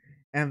strong,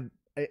 and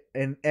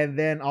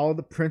then all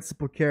the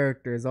principal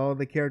characters, all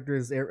the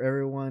characters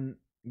everyone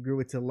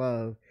grew to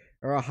love,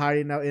 are all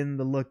hiding out in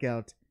the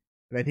lookout.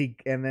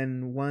 And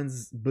then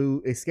once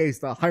Boo escapes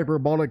the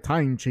hyperbolic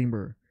time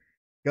chamber,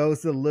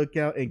 goes to the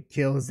lookout and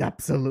kills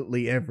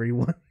absolutely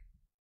everyone.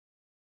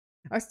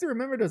 I still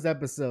remember those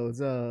episodes.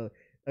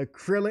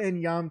 Krilla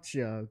and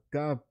Yamcha.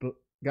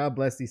 God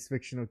bless these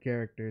fictional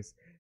characters.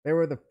 They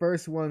were the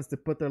first ones to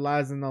put their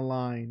lives on the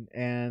line,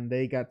 and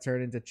they got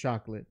turned into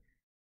chocolate.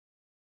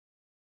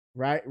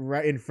 Right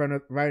in front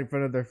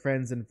of their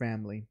friends and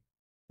family.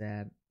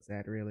 Sad,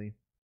 really.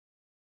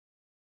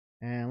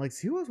 And like,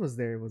 who else was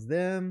there? It was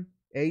them,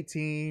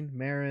 18,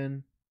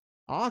 Marin,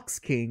 Ox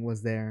King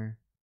was there.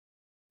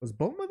 Was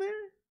Bulma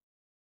there?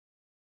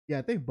 Yeah,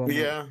 I think Bulma.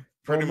 Yeah,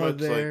 pretty Bulma much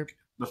there. like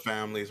the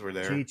families were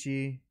there.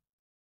 Chi-Chi.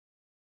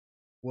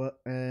 What?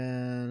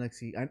 And let's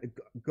see.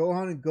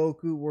 Gohan and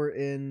Goku were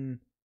in.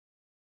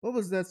 What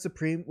was that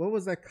What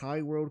was that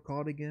Kai world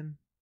called again?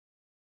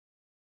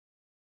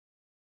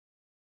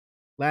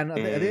 I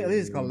think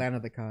it's called Land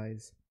of the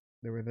Kais.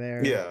 They were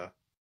there. Yeah.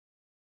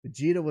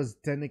 Vegeta was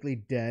technically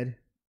dead.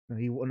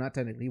 No, not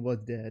technically. He was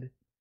dead.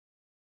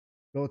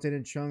 Goten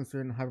and Trunks were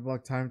in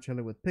hyperbolic time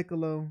trailer with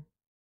Piccolo.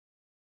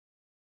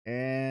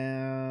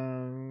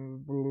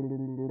 And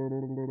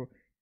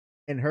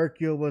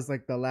Hercule was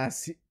like the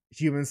last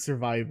human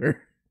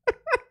survivor.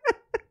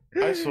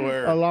 I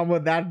swear. Along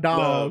with that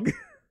dog.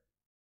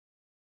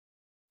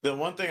 The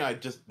one thing I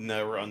just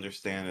never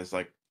understand is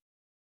like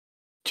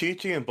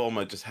Chi-Chi and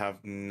Bulma just have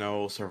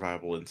no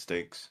survival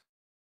instincts.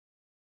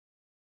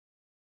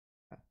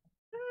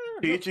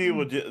 Chi-Chi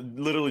would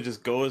literally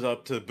just goes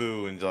up to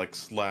Boo and like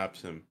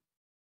slaps him.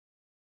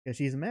 Yeah,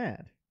 she's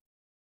mad.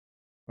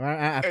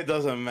 It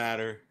doesn't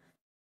matter.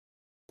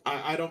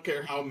 I don't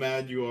care how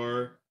mad you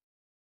are.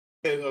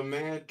 If a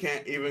man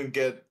can't even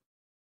get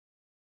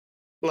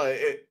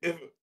like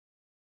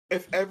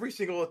if every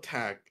single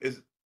attack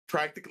is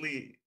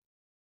practically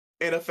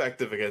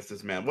ineffective against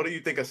this man, what do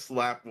you think a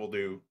slap will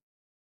do?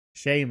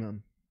 Shame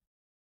him.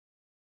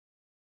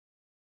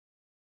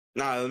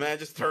 Nah, the man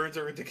just turns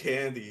her into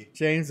candy.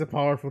 Shame's a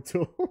powerful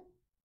tool.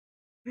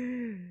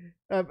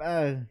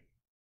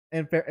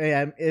 And fair,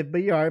 yeah,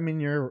 but yeah, I mean,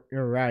 you're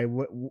right.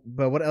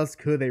 But what else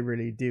could they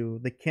really do?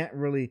 They can't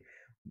really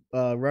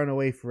run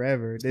away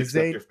forever. This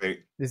ain't your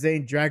fate. This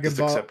ain't Dragon Just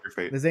Ball. Accept your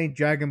fate. This ain't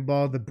Dragon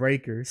Ball the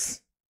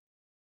Breakers.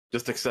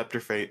 Just accept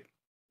your fate.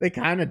 They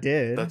kind of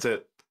did. That's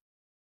it.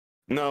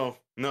 No,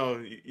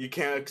 you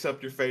can't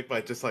accept your fate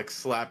by just like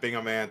slapping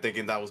a man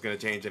thinking that was gonna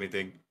change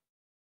anything.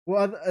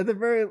 Well, at the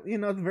very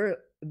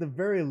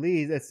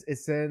least,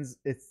 it's something.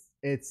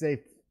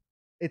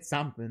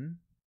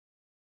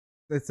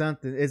 It's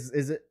something.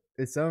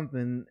 It's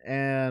something.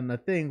 And I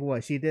think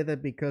what she did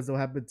that because it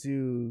happened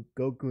to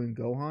Goku and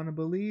Gohan, I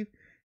believe.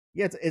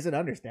 Yeah, it's an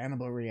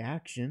understandable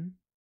reaction.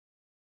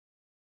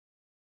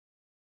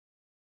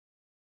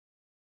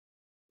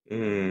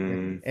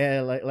 And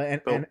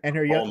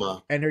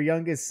her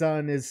youngest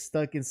son is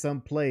stuck in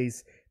some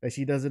place that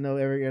she doesn't know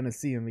ever gonna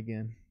see him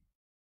again.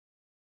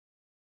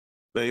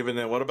 But even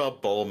then, what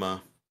about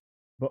Bulma?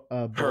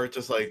 Her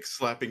just like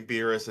slapping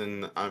Beerus,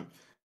 and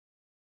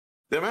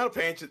the amount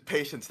of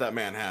patience that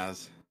man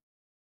has.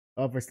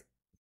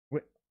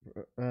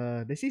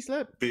 Did she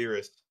slap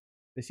Beerus?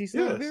 Did she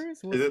slap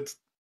Beerus?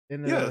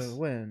 Yes.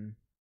 When?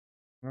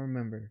 I don't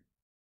remember.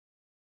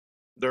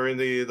 During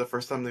the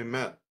first time they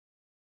met.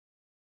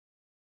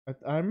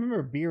 I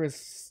remember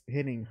Beerus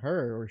hitting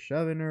her or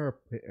shoving her.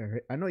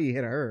 I know you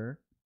hit her,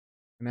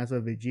 and that's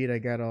what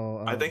Vegeta got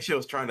all. I think she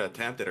was trying to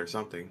attempt it or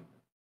something.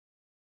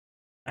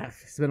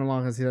 It's been a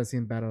long time since I've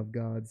seen Battle of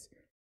Gods,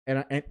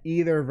 and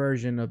either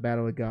version of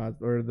Battle of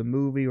Gods, or the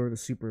movie or the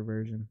Super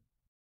version.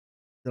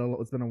 So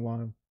it's been a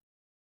while.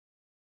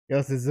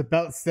 Yes, it's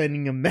about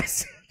sending a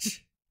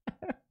message.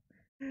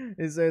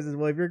 It says,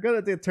 "Well, if you're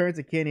gonna take a turn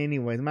to Kenny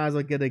anyways, might as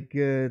well get a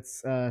good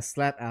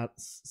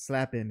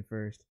slap in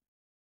first."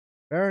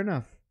 Fair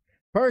enough.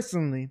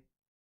 Personally,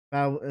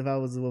 if I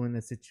was a woman in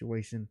that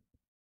situation,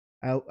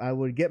 I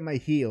would get my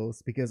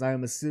heels because I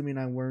am assuming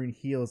I'm wearing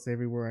heels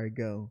everywhere I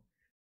go.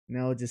 And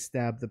I would just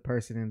stab the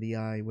person in the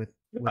eye with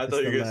I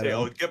thought you were gonna say, "I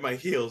would get my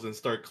heels and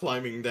start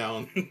climbing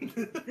down."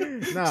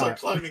 Start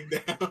climbing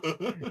down.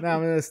 No,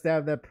 I'm gonna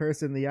stab that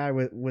person in the eye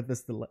with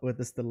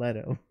the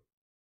stiletto.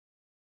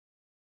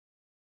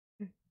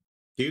 Do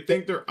you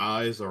think their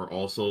eyes are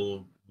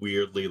also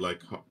weirdly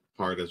like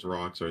hard as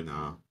rocks or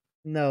nah?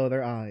 No,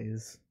 their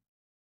eyes.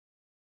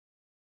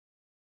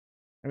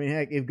 I mean,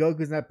 heck, if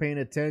Goku's not paying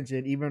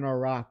attention, even a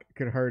rock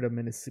could hurt him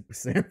in his Super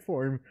Saiyan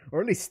form,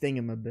 or at least sting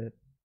him a bit.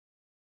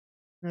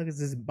 Because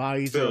his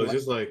body's Still, it's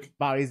just like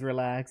body's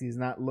relaxed. He's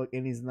not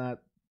he's not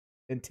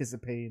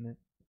anticipating it.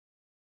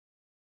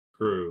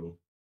 true.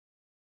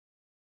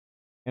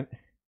 And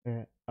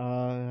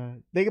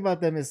think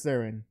about them as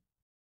Saren.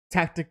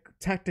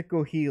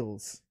 Tactical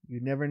heals. You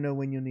never know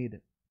when you'll need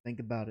it. Think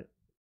about it.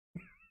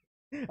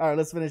 All right,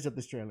 let's finish up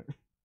this trailer.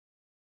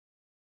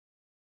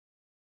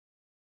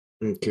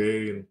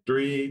 Okay, in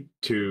 3,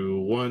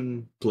 2,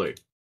 1, play.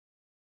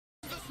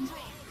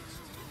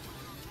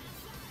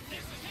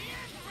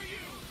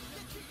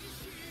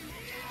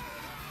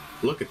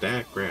 Look at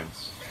that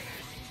grass.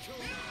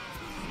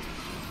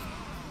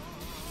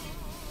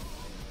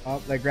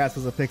 Oh, that grass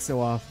was a pixel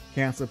off.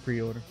 Cancel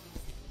pre-order.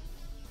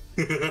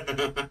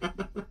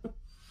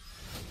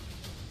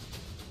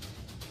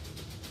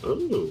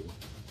 Oh.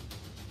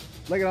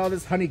 Look at all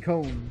this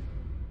honeycomb.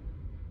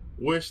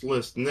 Wish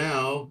list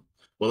now.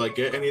 Will I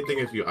get anything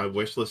if I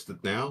wish listed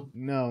now?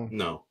 No.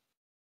 No.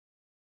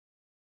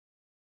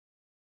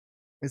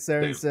 And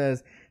Saren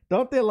says,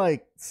 don't they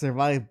like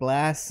survive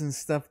blasts and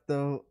stuff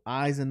though?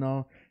 Eyes and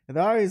all. If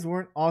the eyes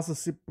weren't also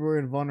super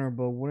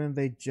invulnerable, wouldn't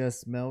they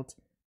just melt?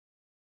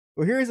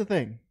 Well, here's the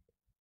thing.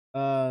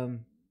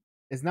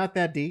 It's not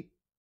that deep.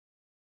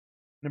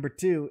 Number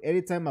 2,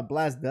 anytime a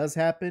blast does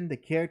happen,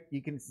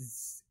 you can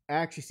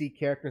actually see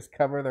characters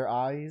cover their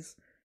eyes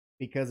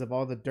because of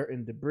all the dirt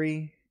and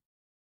debris.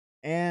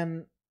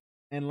 And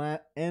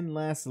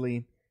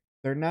lastly,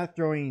 they're not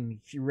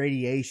throwing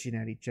radiation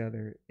at each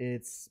other.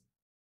 It's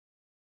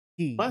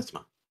heat.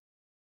 Plasma.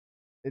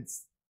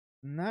 It's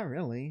not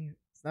really.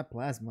 It's not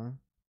plasma.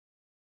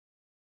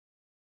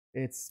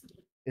 It's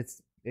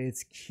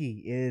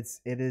key. It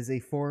is a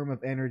form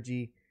of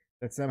energy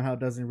that somehow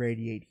doesn't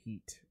radiate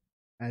heat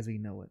as we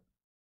know it.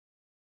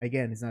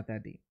 Again, it's not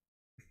that deep.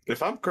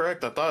 If I'm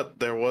correct, I thought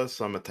there was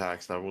some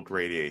attacks that would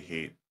radiate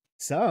heat.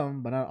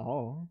 Some, but not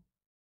all.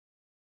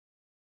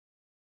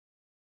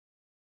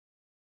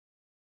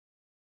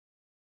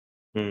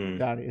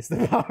 Johnny, it's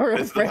the power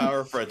of friendship. The power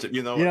of friendship.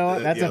 You know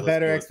what? That's a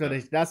better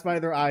explanation. That's why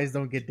their eyes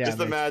don't get damaged.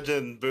 Just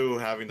imagine Boo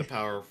having the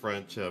power of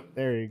friendship.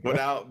 There you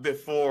go.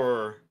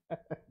 Before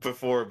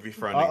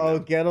befriending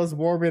them. Ghetto's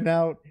warming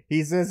out.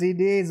 He says he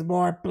needs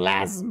more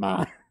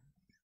plasma.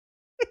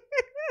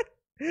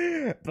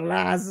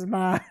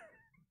 Plasma.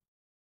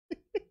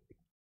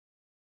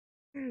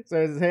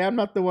 So he says, hey, I'm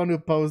not the one who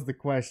posed the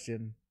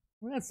question.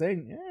 We're not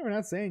saying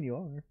you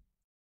are.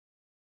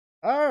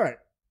 All right.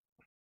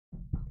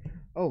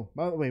 Oh,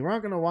 by the way, we're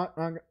not gonna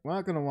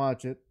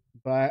watch it,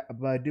 but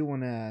I do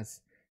want to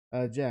ask,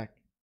 Jack.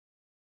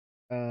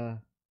 When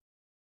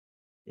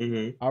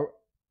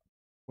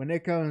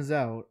it comes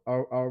out,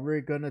 are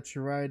we gonna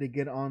try to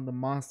get on the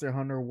Monster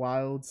Hunter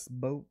Wilds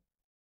boat?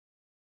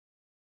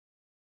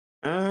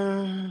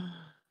 I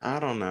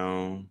don't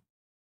know.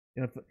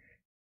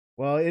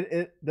 Well,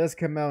 it does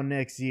come out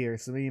next year,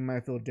 so maybe you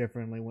might feel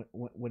differently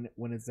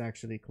when it's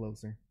actually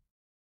closer.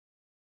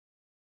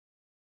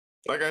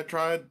 Like I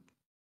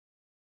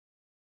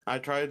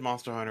tried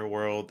Monster Hunter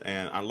World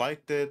and I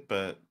liked it,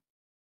 but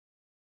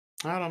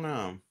I don't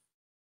know.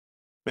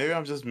 Maybe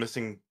I'm just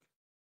missing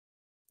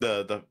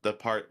the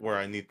part where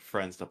I need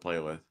friends to play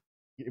with.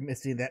 You're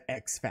missing that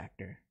X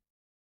factor.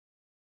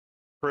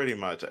 Pretty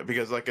much,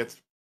 because like it's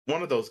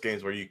one of those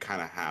games where you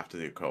kind of have to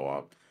do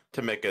co-op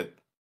to make it,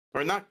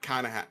 or not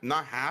kind of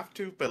not have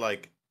to, but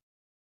like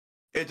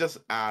it just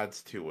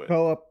adds to it.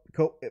 Co-op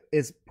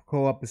is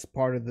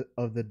part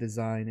of the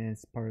design and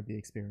it's part of the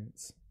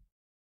experience.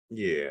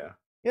 Yeah.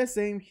 Yeah,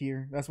 same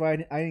here. That's why I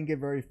didn't get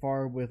very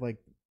far with like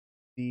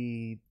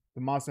the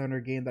Monster Hunter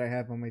game that I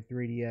have on my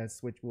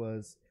 3DS, which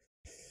was,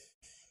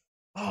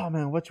 oh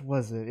man, which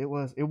was it? It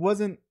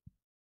wasn't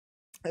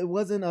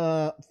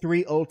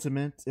 3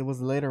 Ultimate. It was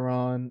later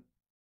on,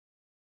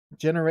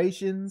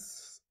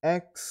 Generations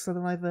X,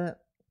 something like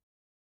that.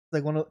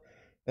 It's like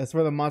it's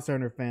for the Monster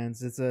Hunter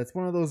fans. It's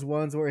one of those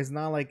ones where it's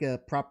not like a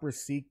proper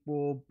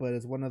sequel, but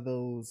it's one of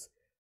those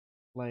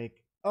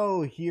like,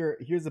 oh,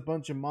 here's a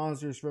bunch of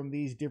monsters from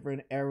these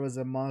different eras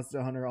of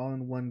Monster Hunter all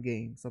in one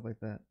game, stuff like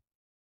that.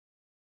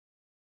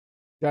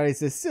 Johnny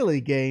says,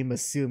 silly game,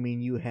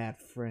 assuming you had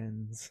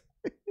friends.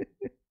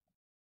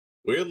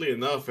 Weirdly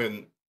enough,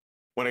 and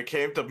when it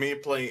came to me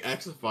playing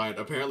Xify,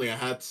 apparently I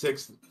had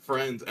 6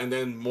 friends and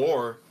then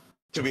more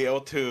to be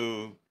able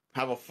to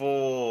have a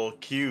full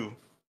queue.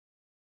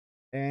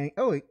 And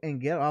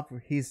get off.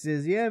 He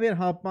says, yeah, man,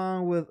 hop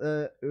on with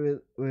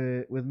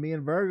me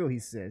and Virgo. He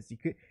says you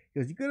could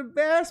have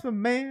asked my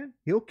man.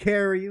 He'll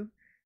carry you.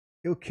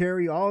 He'll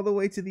carry you all the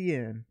way to the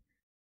end.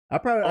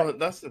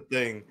 That's the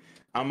thing.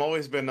 I'm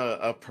always been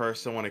a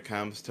person when it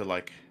comes to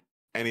like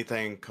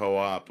anything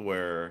co-op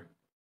where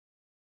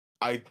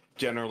I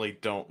generally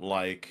don't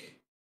like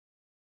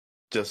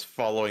just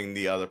following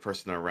the other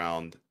person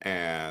around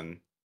and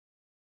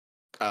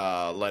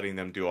letting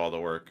them do all the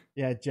work.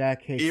 Yeah,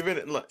 Jack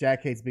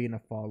hates being a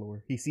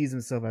follower. He sees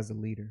himself as a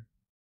leader.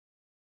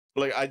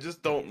 Like I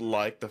just don't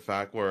like the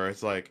fact where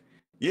it's like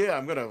yeah,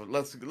 I'm gonna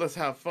let's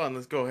have fun.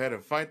 Let's go ahead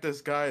and fight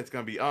this guy. It's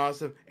gonna be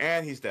awesome,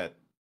 and he's dead.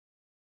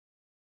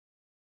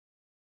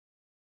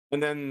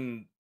 And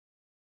then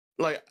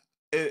like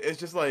it's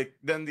just like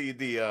then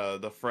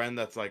the friend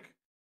that's like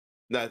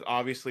that's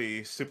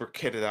obviously super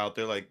kitted out.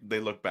 They're like they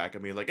look back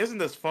at me like, isn't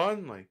this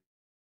fun? Like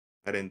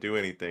I didn't do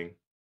anything,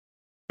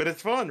 but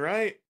it's fun,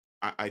 right?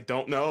 I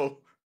don't know.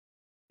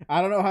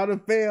 I don't know how to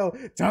fail.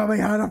 Tell me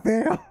how to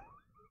fail.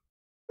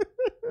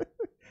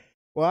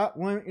 Well,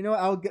 when you know,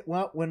 I'll get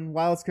when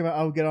Wilds come out,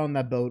 I'll get on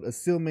that boat,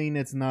 assuming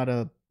it's not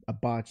a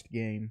botched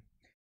game.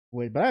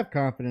 Wait, but I have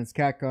confidence.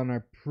 Capcom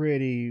are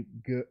pretty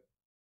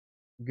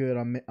good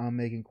on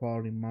making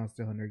quality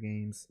Monster Hunter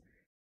games.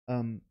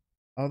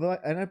 Although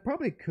I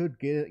probably could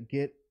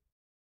get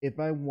if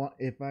I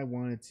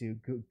wanted to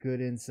good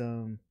in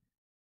some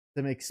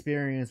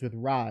experience with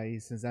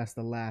Rise, since that's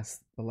the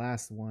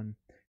last one,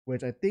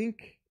 which I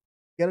think.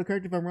 Get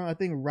correct if I'm wrong. I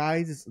think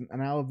Rise is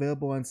now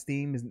available on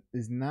Steam.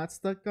 Is not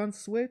stuck on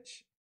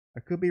Switch. I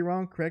could be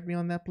wrong. Correct me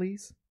on that,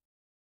 please.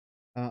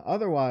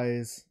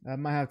 Otherwise, I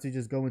might have to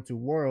just go into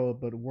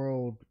World. But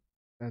World,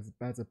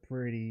 that's a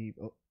pretty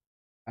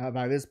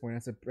by this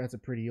point that's a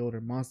pretty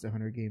older Monster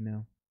Hunter game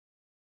now.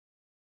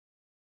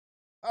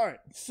 All right,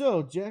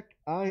 so Jack,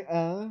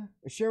 I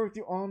share with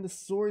you on the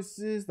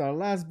sources. Our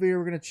last video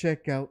we're gonna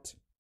check out.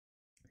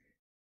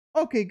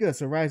 Okay, good.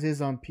 So Rise has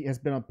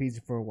been on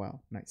PC for a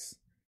while. Nice.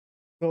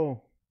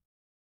 So,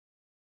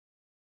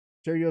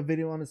 share you a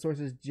video on the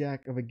sources,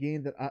 Jack, of a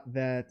game of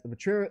a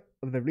trailer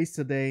of the release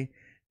today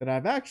that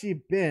I've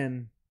actually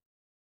been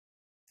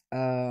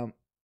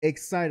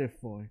excited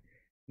for.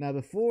 Now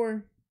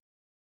before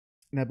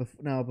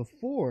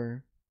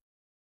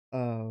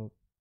the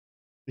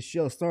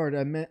show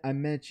started, I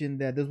mentioned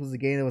that this was a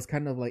game that was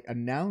kind of like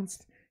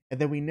announced, and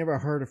then we never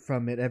heard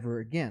from it ever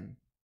again.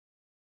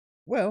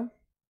 Well,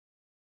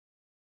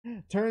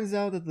 turns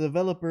out that the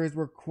developers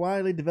were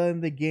quietly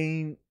developing the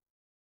game,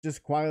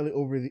 just quietly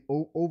over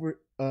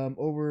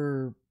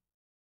the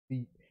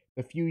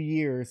few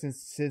years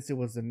since it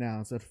was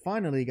announced. So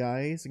finally,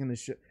 guys, I'm gonna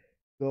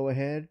go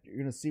ahead. You're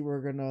gonna see we're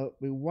gonna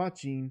be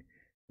watching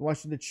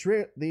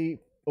the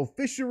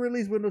official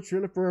release window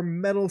trailer for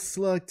Metal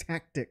Slug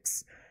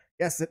Tactics.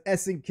 Yes, an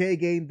SNK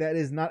game that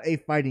is not a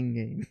fighting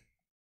game.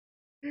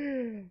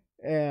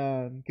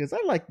 And because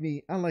I like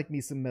me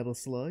some Metal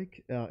Slug.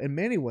 In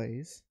many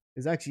ways,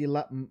 it's actually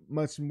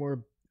much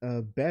more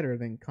better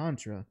than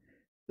Contra.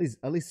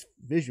 At least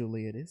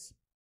visually it is.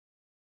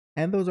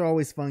 And those are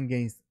always fun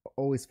games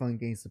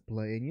to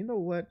play. And you know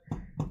what?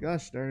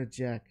 Gosh darn it,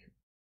 Jack.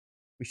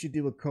 We should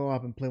do a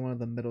co-op and play one of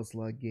the Metal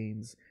Slug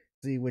games.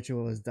 See which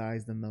of us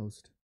dies the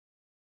most.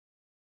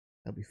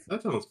 That'd be fun.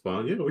 That sounds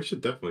fun. Yeah, we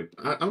should definitely.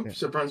 I'm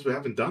surprised we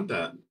haven't done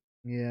that.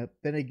 Yeah.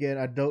 Then again,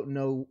 I don't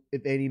know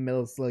if any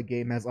Metal Slug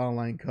game has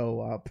online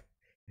co-op.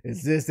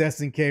 Is this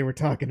SNK we're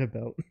talking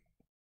about?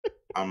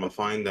 I'm gonna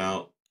find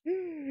out.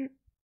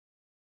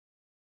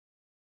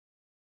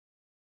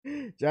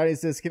 Johnny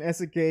says, "Can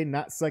SNK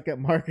not suck at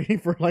marketing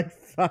for like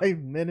 5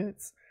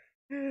 minutes?"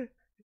 And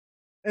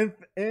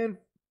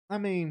I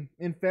mean,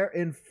 in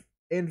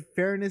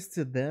fairness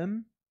to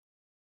them,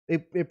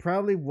 it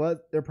probably was.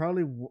 There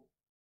probably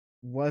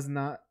was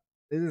not.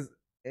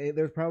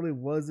 There probably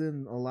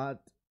wasn't a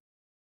lot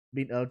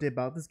being updated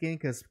about this game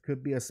because it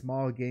could be a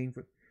small game.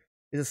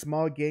 It's a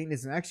small game.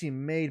 It's actually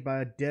made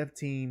by a dev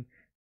team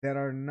that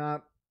are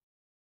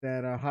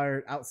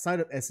hired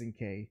outside of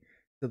SNK.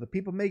 So the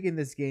people making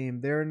this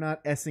game, they're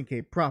not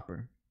SNK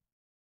proper.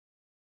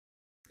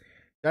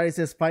 Johnny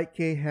says Fight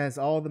K has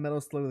all the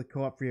Metal Slug with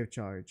co-op free of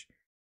charge.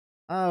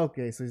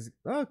 Okay, so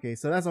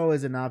that's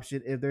always an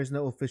option. If there's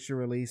no official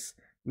release,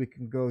 we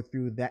can go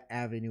through that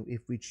avenue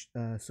if we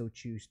so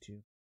choose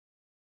to.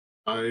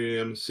 I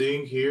am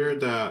seeing here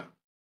that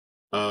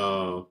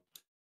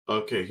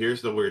okay,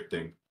 here's the weird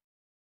thing.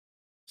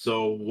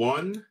 So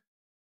 1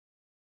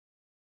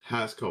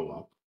 has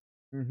co-op.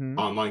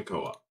 Online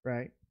co-op.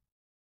 Right.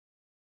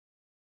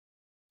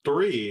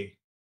 3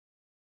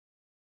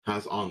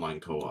 has online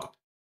co-op.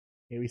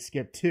 Okay, we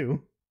skipped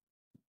 2.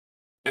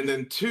 And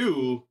then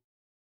 2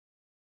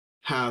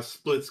 has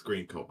split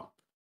screen co-op.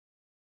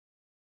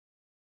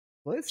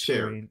 Split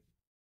Share. screen.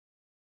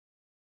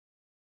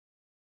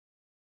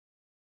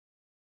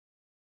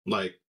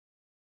 Like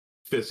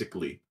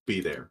physically be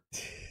there.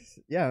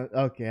 Yeah,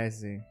 okay, I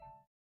see.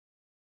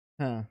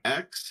 Huh.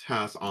 X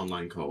has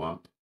online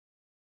co-op.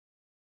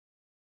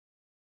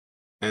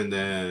 And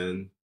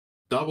then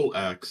double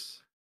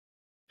X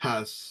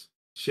has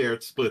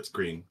shared split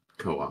screen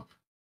co-op.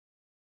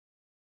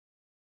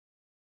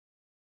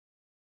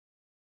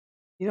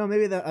 You know,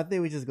 maybe I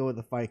think we just go with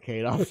the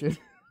 5K option.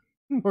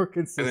 More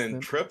consistent. And then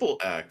triple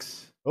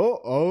X.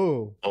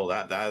 Oh,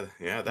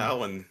 that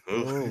one.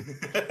 Oh.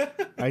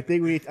 I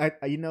think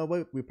you know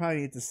what? We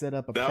probably need to set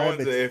up a that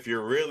private. One's if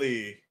you're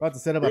really about to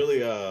set up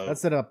really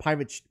let's set up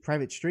a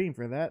private stream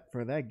for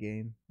that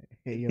game.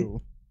 Hey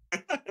yo, you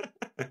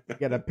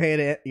gotta pay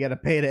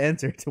to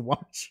enter to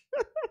watch.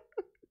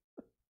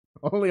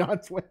 Only on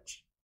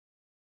Twitch.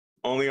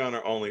 only on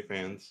our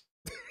OnlyFans.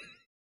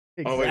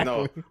 Oh wait,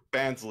 no,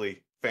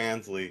 Fansly.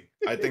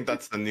 I think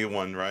that's the new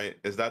one, right?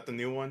 Is that the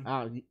new one?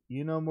 Oh,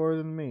 you know more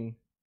than me.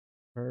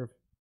 Perfect.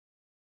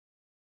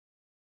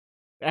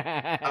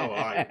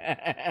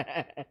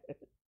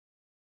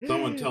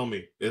 Someone tell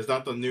me, is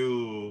that the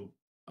new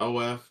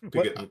OF?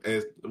 What?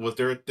 Was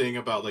there a thing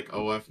about like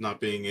OF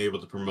not being able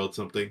to promote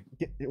something?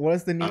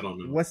 What's the new? I don't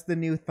know. What's the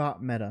new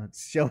thought meta?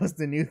 Show us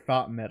the new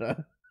thought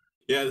meta.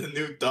 Yeah, the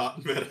new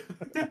dot meta.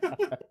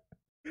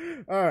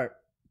 All right,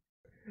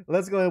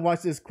 let's go ahead and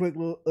watch this quick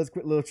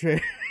little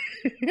trailer.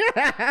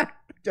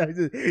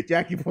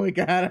 Jackie Boy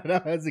got it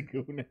as a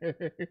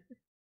gooner.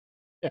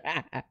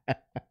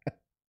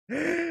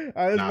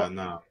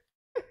 Nah.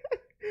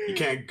 You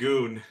can't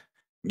goon.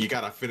 You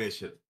gotta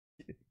finish it.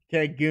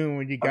 Can't goon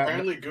when you got.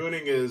 Apparently,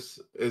 gooning is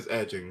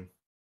edging.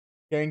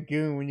 Can't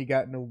goon when you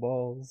got no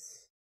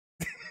balls.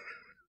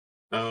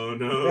 Oh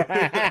no.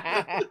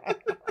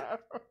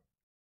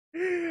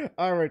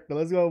 All right, so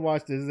let's go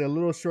watch this. This is a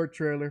little short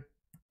trailer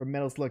for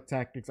Metal Slug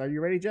Tactics. Are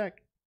you ready,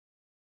 Jack?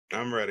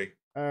 I'm ready.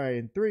 All right,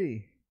 in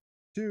 3,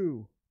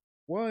 2,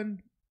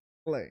 1,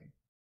 play.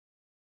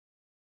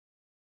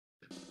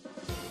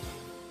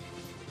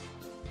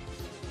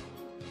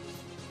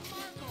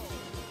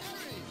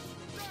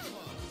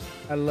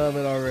 I love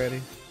it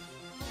already.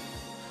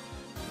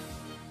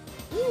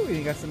 Ooh,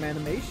 you got some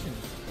animation.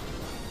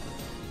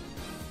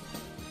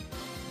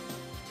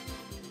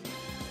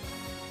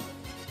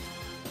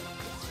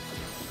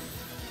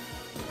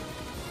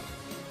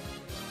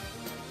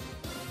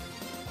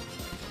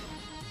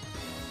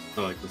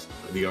 I like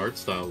the art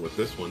style with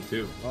this one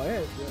too. Oh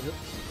yeah,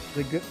 it's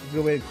a good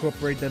way to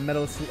incorporate the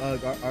Metal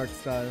Slug art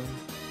style.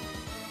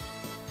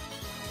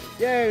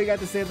 Yay, we got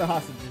to save the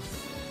hostages.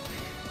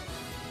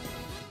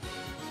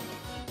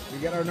 We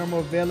got our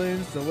normal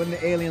villains, so when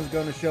the alien's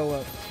gonna show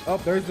up? Oh,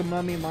 there's the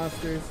mummy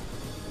monsters.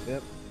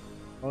 Yep,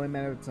 only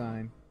matter of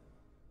time.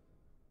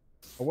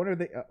 I wonder if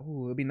they.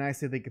 Oh, it'd be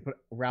nice if they could put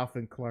Ralph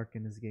and Clark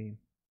in this game,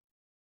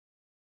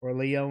 or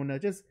Leona,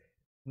 just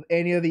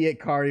any of the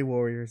Ikari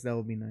warriors. That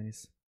would be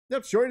nice.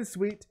 Yep, short and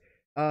sweet.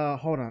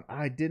 Hold on,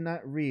 I did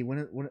not read when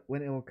it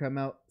will come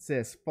out. It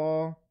says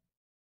fall.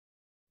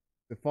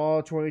 The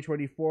fall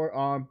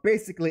 2024.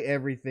 Basically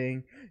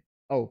everything.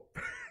 Oh.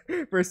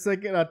 For a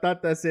second, I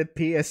thought that said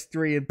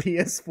PS3 and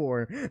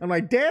PS4. I'm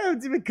like, damn,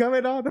 it's even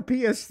coming on the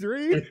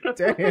PS3?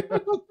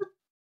 Damn.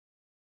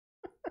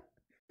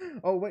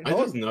 Oh, wait. I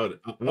just noted.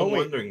 I'm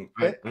wondering.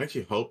 I'm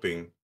actually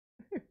hoping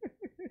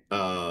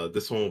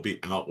this one will be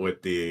out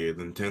with the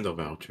Nintendo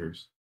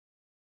vouchers.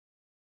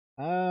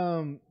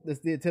 Does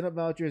the Nintendo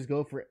vouchers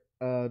go for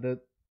can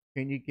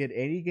you get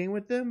any game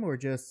with them or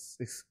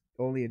just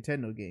only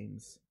Nintendo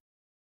games?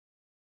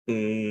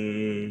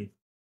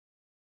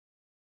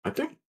 I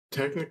think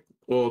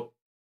well,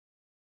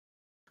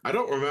 I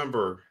don't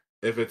remember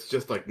if it's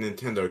just like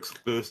Nintendo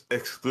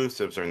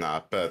exclusives or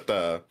not,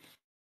 but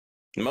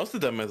most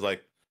of them is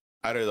like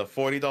either the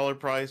 $40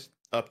 price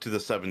up to the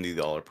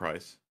 $70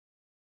 price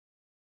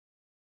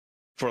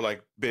for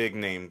like big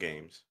name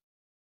games.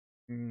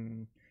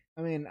 I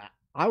mean,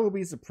 I would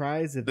be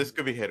surprised if this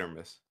could be hit or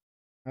miss.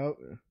 Oh,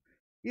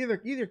 either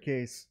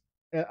case,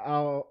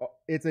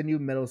 it's a new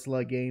Metal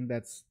Slug game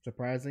that's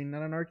surprisingly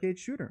not an arcade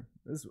shooter.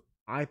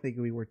 I think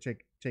we were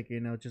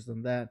checking out just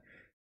on that,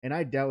 and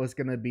I doubt it's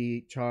gonna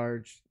be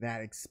charged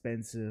that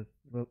expensive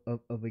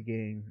of a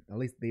game. At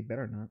least they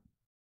better not.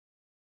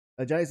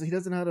 Johnny says he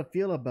doesn't know how to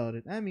feel about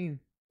it. I mean,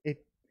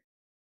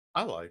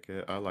 I like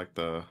it. I like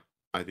the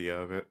idea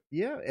of it.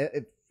 Yeah,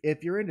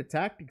 if you're into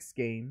tactics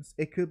games,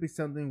 it could be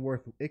something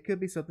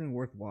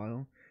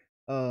worthwhile.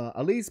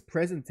 At least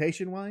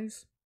presentation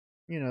wise,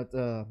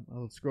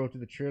 I'll scroll to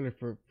the trailer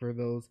for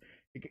those.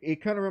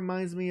 It kind of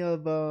reminds me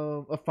of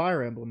a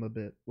Fire Emblem a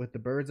bit with the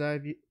bird's eye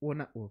view.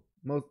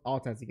 Most all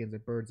types of games are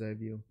bird's eye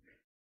view,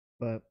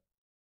 but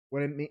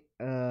what I mean,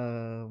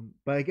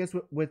 but I guess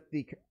with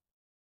the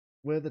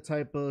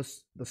type of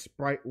the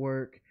sprite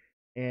work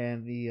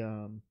and the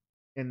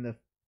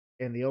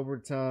over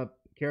the top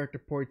character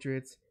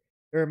portraits,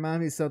 it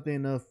reminds me of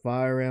something of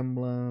Fire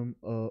Emblem,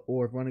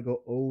 or if you want to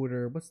go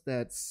older, what's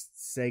that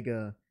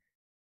Sega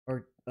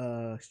or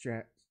what's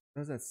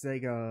that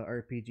Sega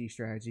RPG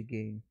strategy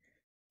game?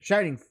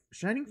 Shining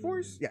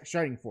Force? Yeah,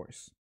 Shining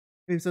Force.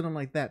 Maybe something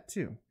like that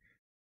too.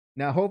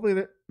 Now,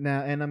 hopefully,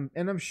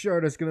 I'm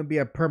sure there's gonna be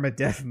a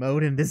permadeath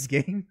mode in this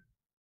game.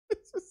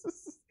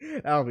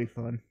 That'll be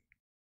fun.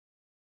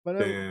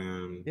 But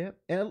yeah,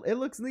 it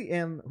looks neat,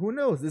 and who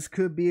knows? This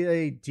could be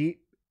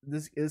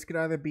this could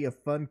either be a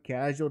fun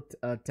casual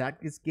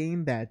tactics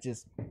game that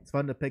just it's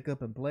fun to pick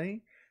up and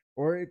play,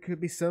 or it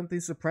could be something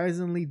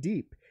surprisingly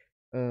deep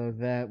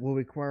that will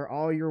require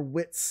all your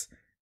wits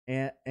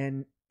and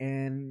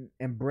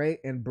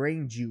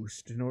brain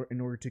juice in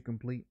order to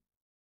complete.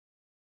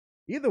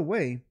 Either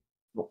way,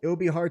 it will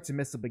be hard to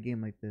mess up a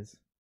game like this.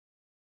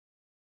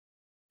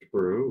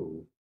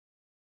 True.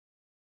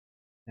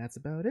 That's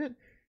about it.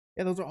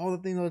 Yeah, those are all the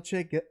things I'll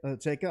check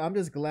out. I'm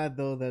just glad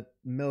though that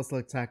Metal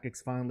Slug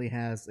Tactics finally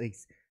has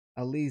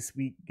at least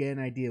we get an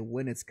idea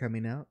when it's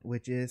coming out,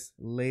 which is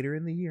later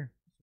in the year.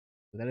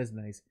 So that is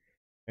nice.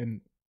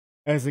 And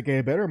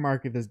SNK better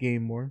market this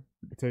game more.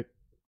 Tell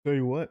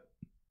you what.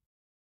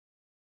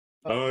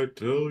 I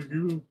tell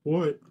you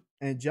what.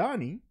 And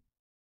Johnny,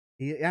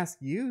 he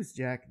asked you,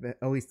 Jack, that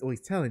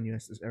he's telling you,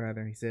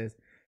 rather, he says,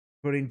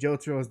 putting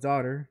Jotaro's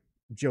daughter,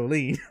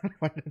 Jolene,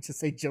 why don't you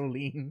say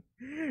Jolene,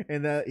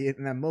 in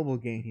that mobile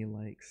game he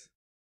likes.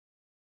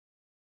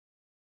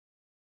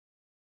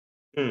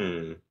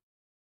 I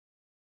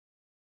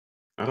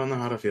don't know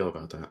how to feel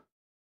about that.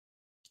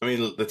 I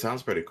mean, that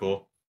sounds pretty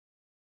cool.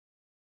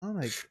 I'm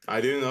like,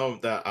 I do know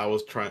that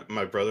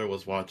my brother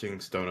was watching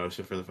Stone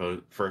Ocean for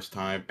the first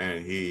time,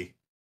 and he.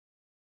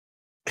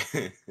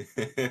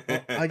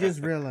 I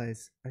just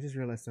realized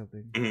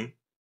something. Mm-hmm.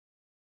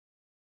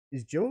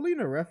 Is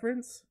Jolene a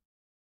reference?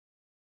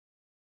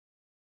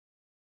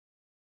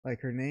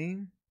 Like her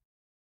name?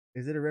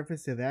 Is it a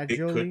reference to that It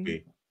Jolene? could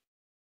be.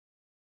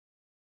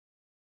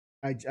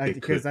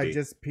 Because I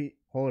just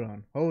hold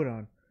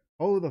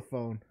the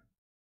phone.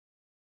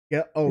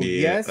 Yeah. Oh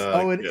yes.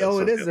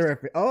 It is a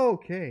reference. Oh,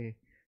 okay.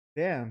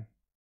 Damn.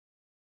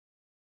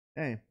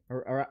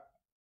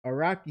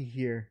 Araki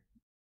here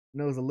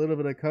knows a little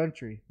bit of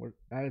country.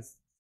 That is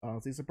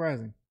honestly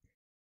surprising.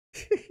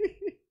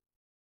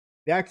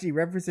 They actually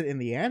reference it in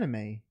the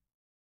anime.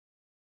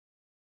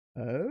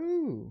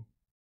 Oh.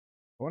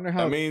 I wonder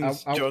how. That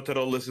means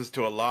Jotaro listens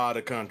to a lot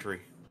of country.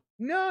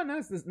 No,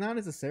 not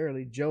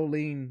necessarily.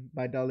 Jolene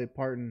by Dolly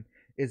Parton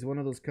is one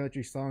of those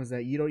country songs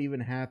that you don't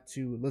even have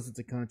to listen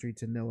to country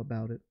to know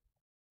about it.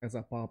 That's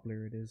how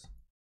popular it is.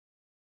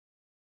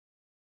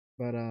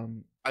 But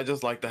I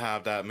just like to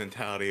have that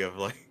mentality of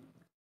like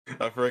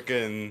a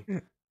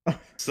freaking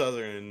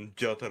Southern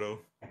Jotaro.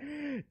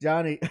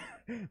 Johnny,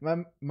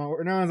 my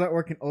neurons aren't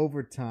working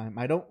overtime.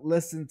 I don't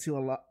listen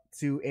to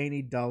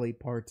any Dolly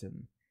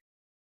Parton.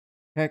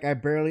 Heck, I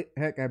barely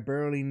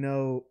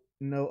know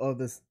of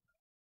this.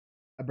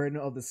 I barely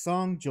know of the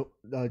song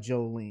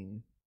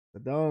Jolene. So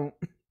don't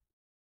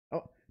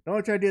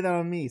try to do that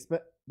on me.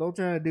 Don't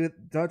try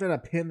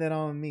to pin that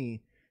on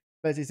me.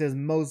 Especially since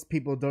most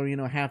people don't even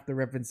know half the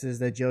references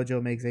that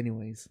JoJo makes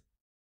anyways.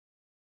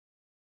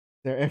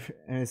 And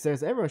it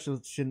says everyone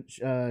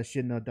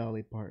should know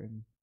Dolly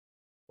Parton,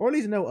 or at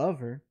least know of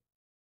her.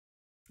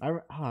 I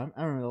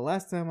remember the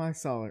last time I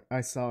saw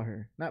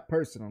her, not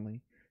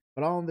personally,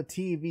 but on the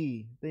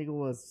TV. I think it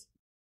was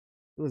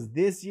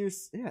this year.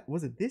 Yeah,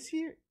 was it this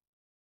year?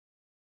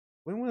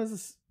 When was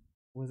this?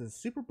 Was it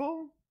Super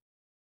Bowl?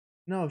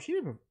 No, she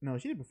did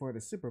before the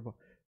Super Bowl.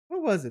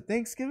 What was it?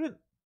 Thanksgiving?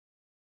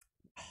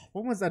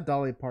 When was that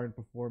Dolly Parton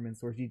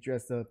performance where she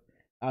dressed up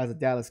as a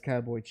Dallas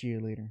Cowboy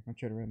cheerleader? I'm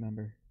trying to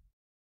remember.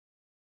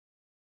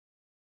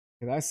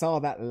 Because I saw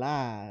that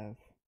live.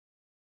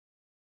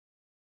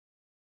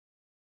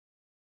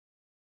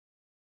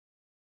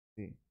 Let's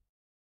see.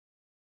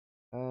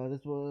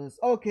 This was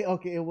okay.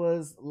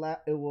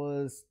 It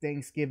was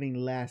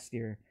Thanksgiving last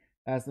year.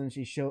 That's when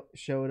she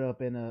showed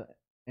up in a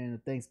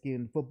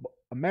Thanksgiving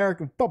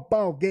American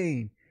football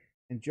game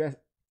and dressed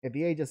at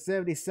the age of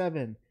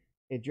 77.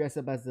 It dressed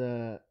up as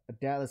a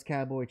Dallas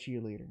Cowboy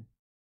cheerleader.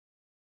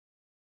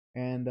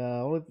 And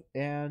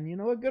you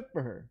know what? Good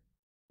for her.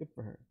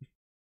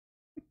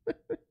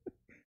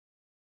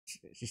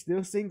 She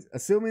still sings,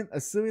 assuming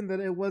that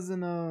it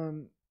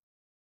wasn't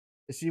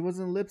she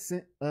wasn't lip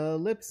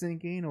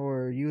syncing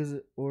or use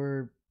it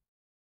or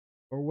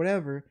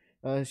whatever.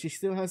 She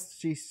still can,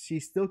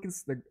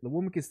 the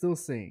woman can still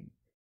sing.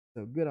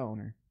 So good on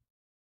her.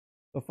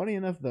 But funny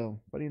enough,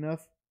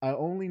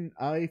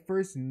 I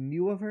first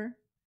knew of her,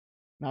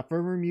 not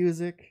from her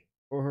music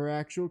or her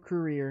actual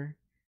career.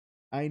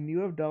 I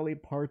knew of Dolly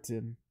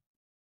Parton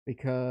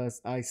because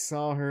I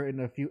saw her in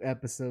a few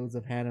episodes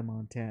of Hannah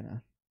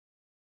Montana.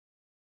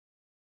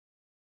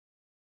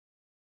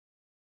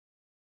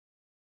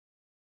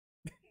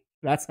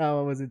 That's how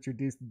I was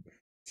introduced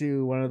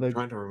to one of the. I'm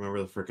trying to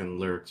remember the freaking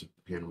lyrics of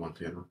Hannah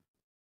Montana.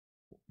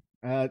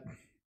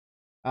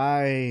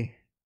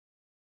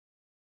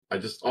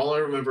 All I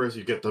remember is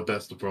you get the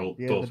best of both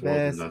worlds,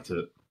 and that's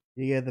it.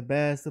 You get the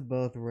best of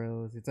both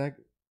worlds. It's like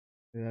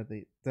you get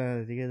the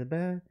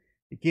best.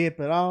 You keep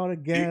it all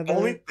together. The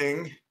only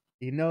thing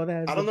you know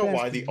that I don't know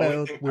why. The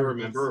only thing I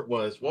remember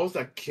was, what was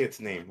that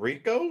kid's name?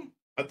 Rico,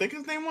 I think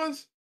his name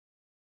was.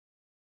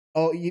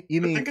 Oh, you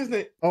mean? I think his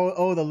name.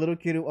 Oh, the little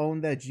kid who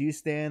owned that juice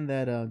stand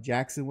that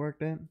Jackson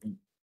worked at.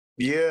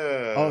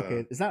 Yeah.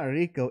 Okay, it's not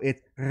Rico.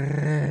 It's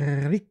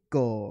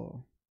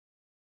Rico.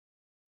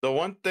 The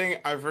one thing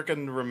I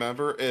freaking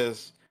remember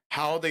is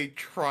how they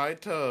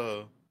tried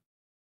to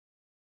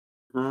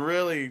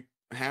really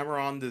hammer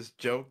on this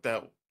joke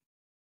that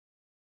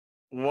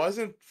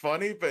wasn't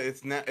funny, but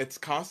it's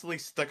constantly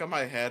stuck in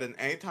my head, and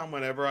anytime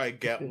whenever I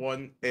get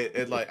one,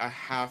 it like I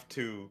have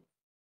to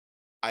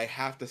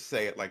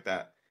say it like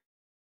that.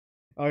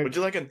 Would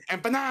you like an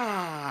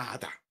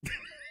empanada?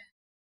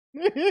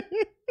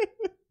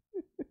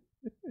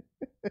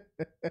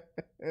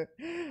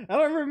 I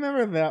don't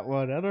remember that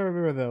one.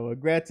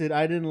 Granted,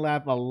 I didn't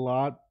laugh a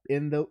lot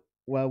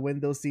when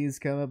those scenes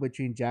come up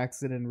between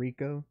Jackson and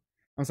Rico.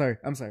 I'm sorry,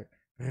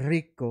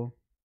 Rico.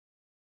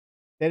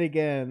 Then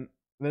again,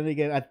 then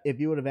again, if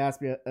you would have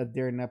asked me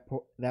during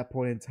that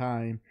point in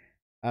time,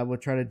 I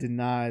would try to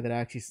deny that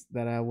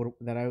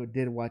I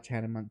did watch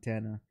Hannah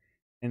Montana,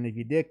 and if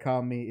you did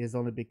call me, it's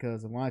only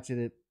because I'm watching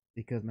it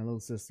because my little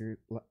sister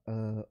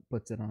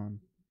puts it on.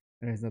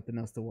 There's nothing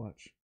else to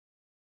watch.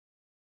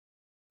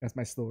 That's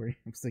my story.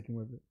 I'm sticking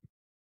with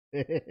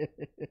it.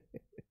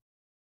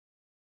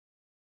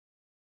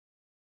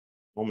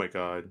 Oh my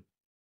god.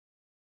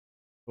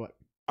 What?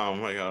 Oh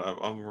my god,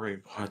 I'm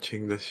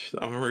rewatching this.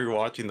 I'm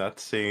rewatching that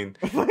scene.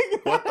 Oh my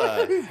What the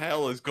God.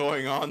 hell is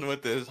going on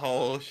with this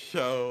whole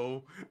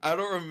show? I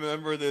don't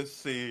remember this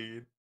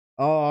scene.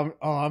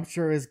 I'm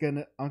sure it's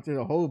gonna. I'm sure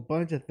a whole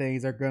bunch of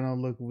things are gonna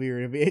look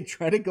weird if you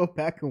try to go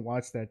back and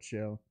watch that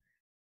show.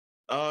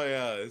 Oh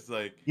yeah, it's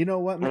like You know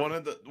what? one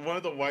of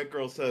the white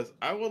girls says,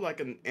 "I would like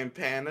an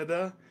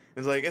empanada."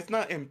 It's like it's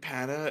not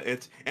empanada,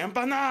 it's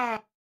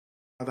empanada.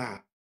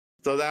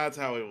 So that's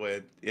how it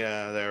went.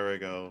 Yeah, there we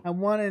go. I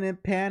want an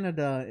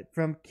empanada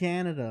from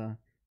Canada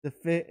to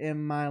fit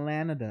in my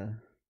Lanada.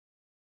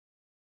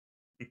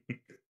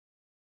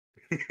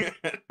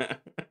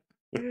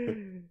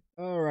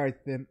 All right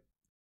then.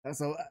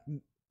 So,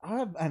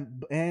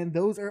 and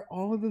those are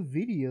all the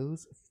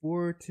videos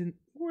for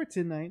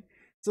tonight.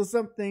 So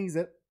some things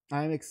that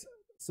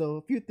so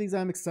a few things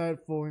I'm excited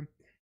for,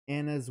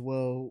 and as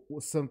well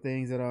some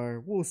things that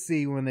are we'll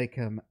see when they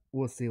come.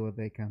 We'll see when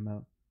they come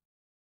out.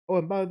 Oh,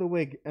 and by the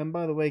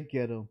way,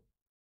 Ghetto,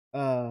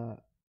 are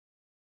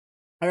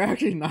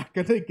actually not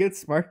gonna get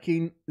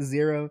Sparking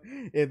Zero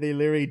if they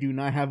literally do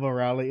not have a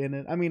rally in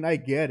it. I mean, I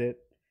get it.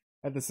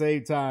 At the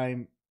same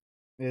time,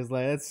 it's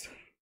like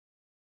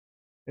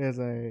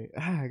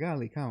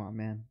golly, come on,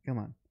 man, come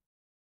on.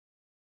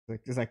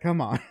 It's like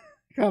come on,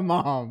 come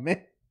on,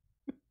 man.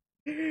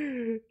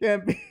 You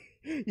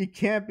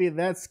can't be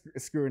that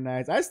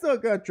scrutinized. I still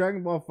got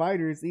Dragon Ball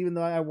Fighters, even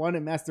though I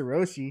wanted Master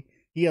Roshi.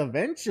 He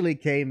eventually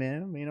came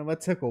in. You know,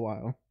 it took a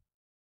while.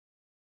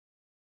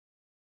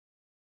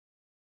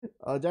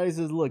 Johnny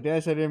says, look,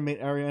 Dash I didn't make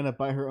Ariana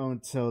bite her own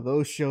toe.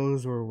 Those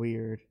shows were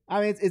weird.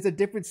 I mean, it's a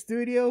different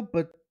studio,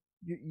 but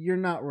you're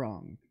not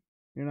wrong.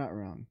 You're not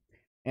wrong.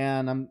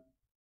 And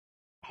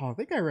I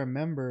think I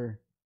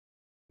remember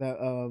that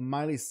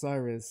Miley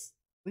Cyrus,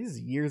 this is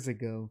years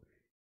ago,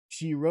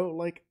 she wrote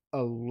like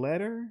a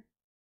letter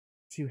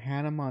to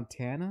Hannah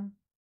Montana.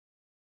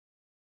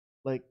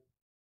 Like,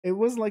 it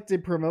wasn't like to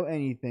promote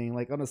anything.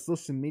 Like on a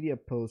social media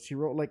post, she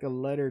wrote like a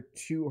letter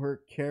to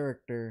her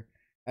character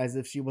as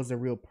if she was a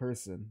real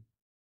person.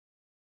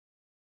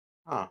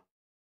 Huh.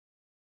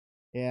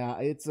 Yeah,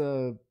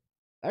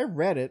 I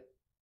read it.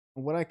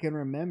 What I can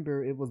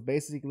remember, it was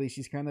basically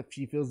she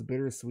feels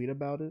bittersweet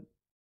about it.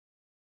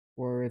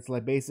 Or it's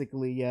like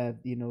basically, yeah,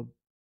 you know,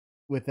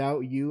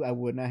 without you, I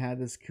would not have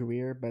this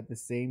career. But at the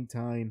same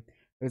time,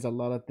 there's a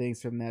lot of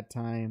things from that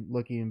time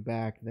looking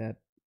back that,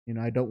 you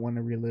know, I don't want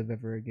to relive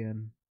ever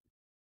again.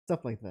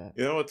 Stuff like that.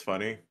 You know what's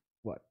funny?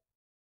 What?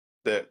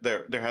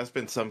 There has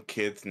been some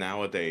kids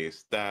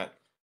nowadays that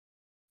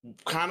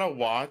kind of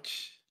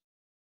watch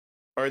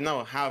or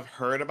no, have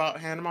heard about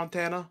Hannah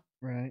Montana.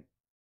 Right.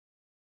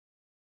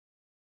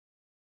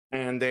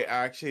 And they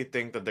actually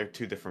think that they're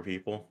two different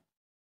people.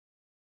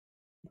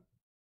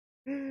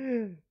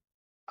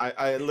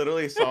 I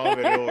literally saw a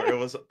video where it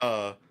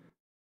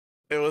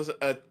was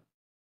a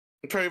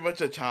pretty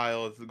much a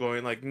child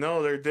going like,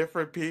 no, they're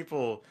different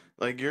people.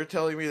 Like, you're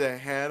telling me that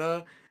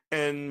Hannah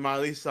and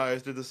Miley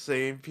Cyrus are the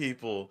same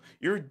people.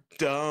 You're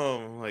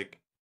dumb. Like,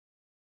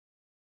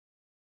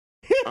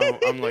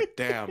 I'm like,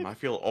 damn, I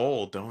feel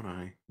old, don't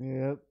I?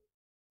 Yep.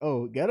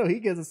 Oh, Ghetto, he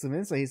gives us some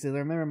insight. He says, I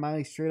remember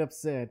Miley straight up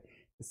said,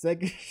 the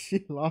second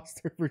she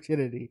lost her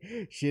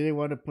virginity, she didn't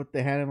want to put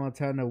the Hannah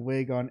Montana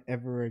wig on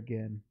ever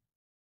again.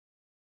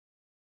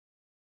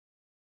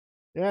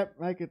 Yep,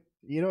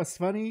 you know, it's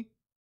funny.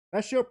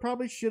 That show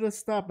probably should have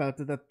stopped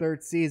after the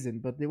third season,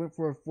 but they went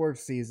for a fourth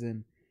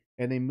season,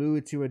 and they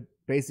moved to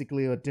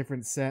basically a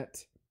different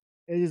set.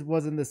 It just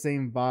wasn't the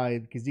same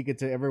vibe, because you could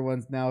tell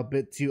everyone's now a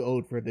bit too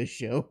old for this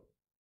show.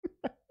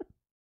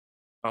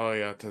 Oh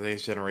yeah,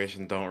 today's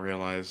generation don't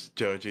realize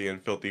Joji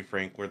and Filthy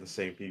Frank were the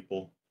same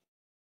people.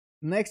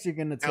 Next, you're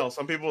gonna tell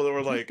some people that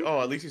were like,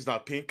 "Oh, at least he's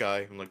not pink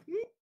eye." I'm like,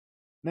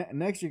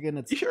 next you're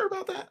gonna you sure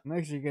about that?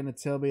 Next, you're gonna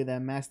tell me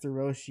that Master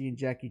Roshi and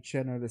Jackie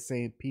Chan are the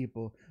same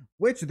people,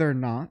 which they're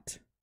not.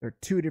 They're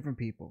two different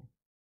people.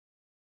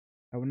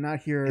 I would not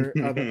hear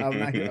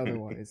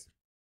otherwise.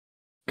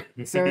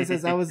 Sarah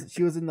says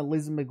she was in the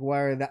Lizzie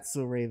McGuire That's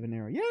So Raven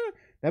era. Yeah,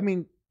 I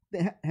mean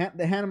the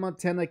Hannah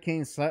Montana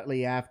came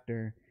slightly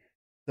after.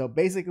 So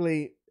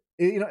basically,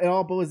 it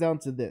all boils down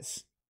to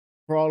this.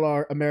 For all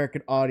our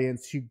American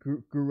audience who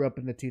grew up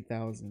in the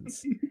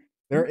 2000s,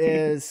 there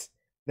is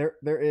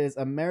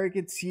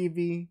American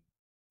TV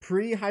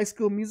pre-High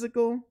School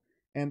Musical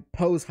and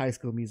post-High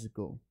School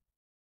Musical.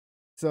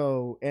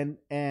 So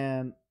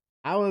and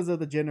I was of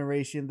the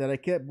generation that I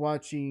kept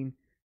watching.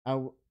 I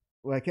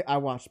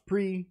watched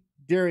pre,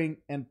 during,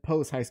 and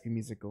post-High School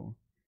Musical.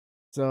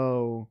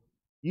 So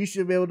you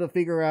should be able to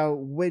figure out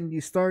when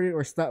you started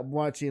or stopped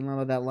watching a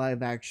lot of that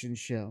live action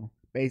show.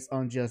 based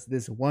on just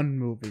this one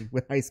movie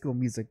with High School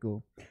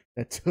Musical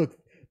that took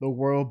the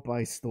world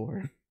by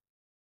storm.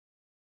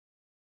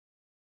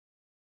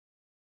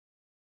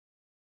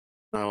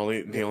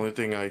 The only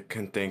thing I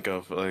can think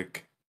of,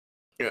 like,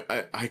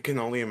 yeah, I can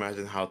only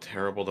imagine how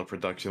terrible the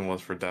production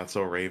was for That's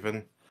So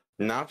Raven.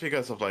 Not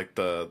because of like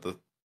the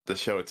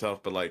show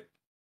itself, but like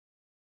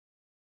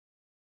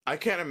I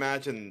can't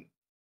imagine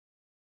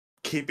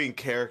keeping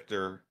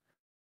character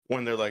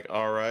when they're like,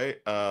 all right,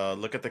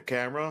 look at the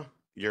camera,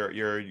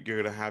 you're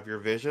gonna have your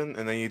vision,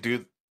 and then you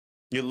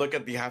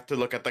have to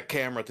look at the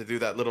camera to do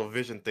that little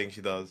vision thing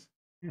she does.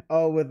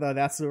 Oh, with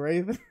That's So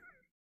Raven?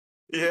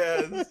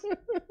 Yes.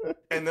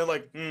 And they're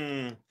like,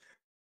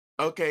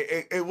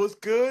 okay, it was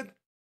good,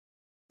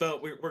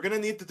 but we're gonna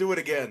need to do it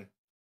again.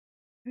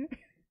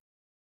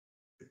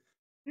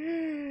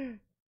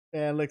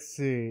 And let's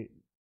see.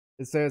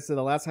 It says so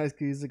the last High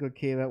School Musical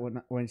came out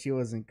when she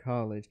was in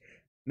college.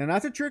 Now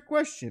that's a trick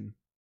question.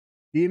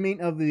 Do you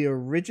mean of the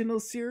original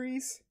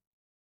series,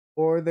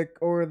 or the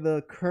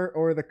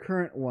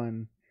current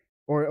one,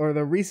 or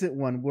the recent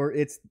one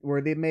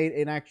where they made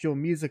an actual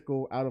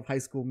musical out of High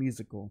School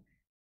Musical?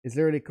 It's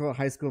literally called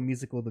High School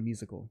Musical the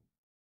Musical.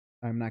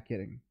 I'm not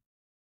kidding.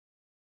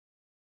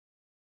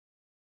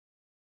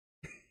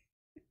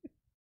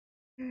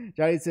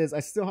 Johnny says, I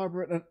still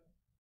harbor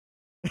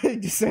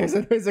he says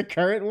there's a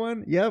current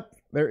one. Yep,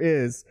 there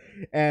is.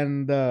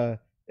 And the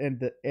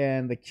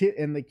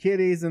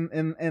kiddies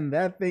and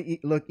that thing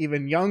look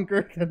even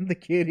younger than the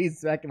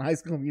kiddies back in High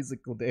School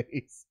Musical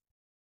days.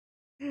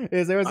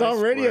 There was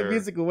already a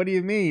musical. What do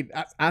you mean?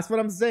 That's what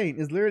I'm saying.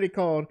 It's literally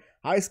called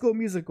High School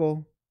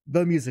Musical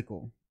the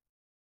Musical.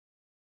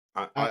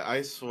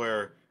 I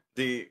swear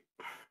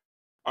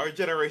our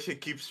generation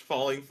keeps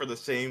falling for the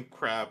same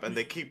crap, and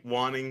they keep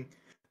wanting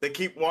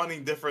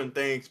different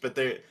things, but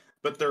their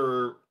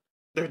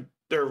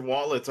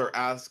wallets are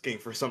asking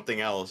for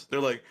something else.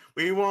 They're like,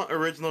 we want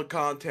original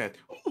content.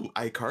 Ooh,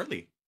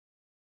 iCarly.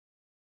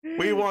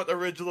 We want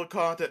original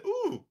content.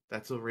 Ooh,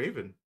 That's a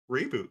Raven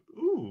reboot.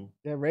 Ooh,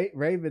 yeah,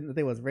 Raven. I think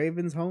it was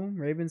Raven's Home,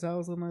 Raven's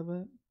House, something like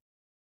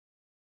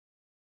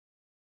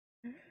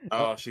that.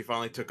 Oh, she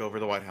finally took over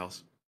the White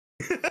House.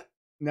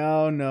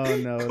 No.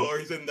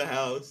 Corey's in the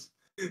house.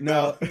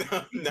 No,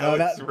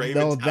 it's Raven's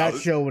house. That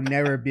show will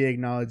never be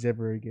acknowledged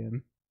ever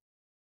again.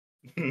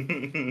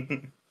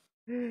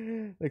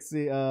 Let's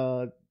see.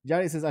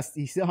 Johnny says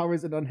he still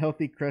harbors an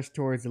unhealthy crush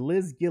towards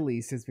Liz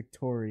Gillies, his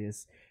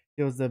Victorious.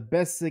 She was the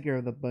best singer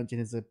of the bunch in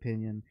his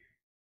opinion.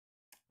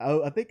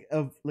 I think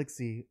of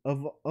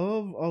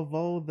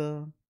all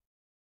the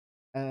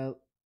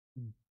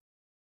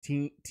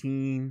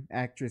teen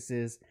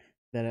actresses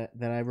that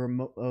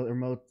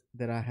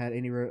I had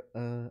any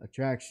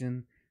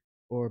attraction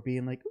or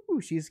being like, ooh,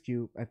 she's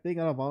cute. I think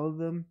out of all of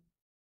them,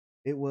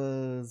 it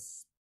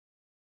was,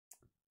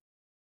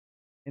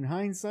 in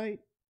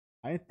hindsight,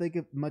 I didn't think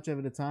of much of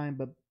it at the time,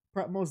 but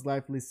most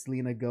likely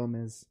Selena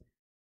Gomez.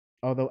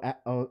 Although,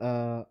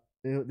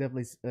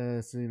 definitely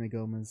Selena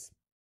Gomez.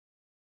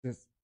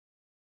 Just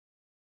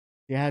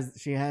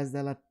she has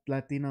that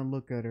Latino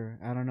look at her.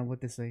 I don't know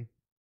what to say.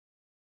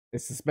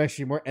 It's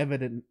especially more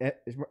evident.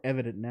 It's more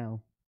evident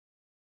now.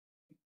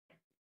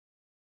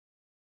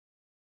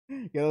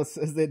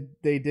 Says that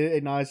they didn't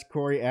acknowledge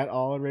Corey at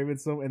all in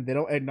Raven's Home, and they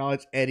don't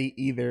acknowledge Eddie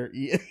either.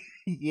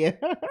 Yeah.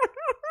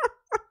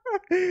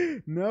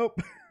 Nope.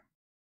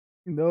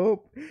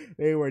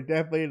 They were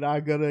definitely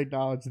not gonna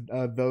acknowledge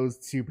those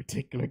two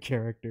particular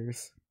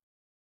characters.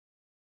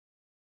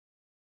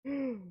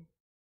 Who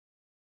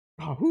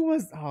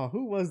was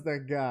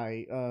that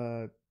guy?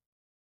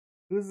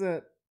 Who's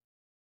that?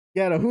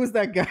 Yeah, no, who's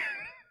that guy?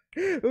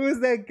 Who was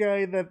that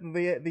guy that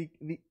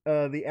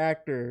the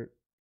actor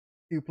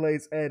who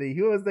plays Eddie?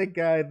 Who was that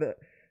guy that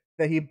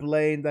he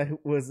blamed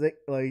that was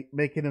like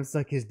making him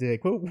suck his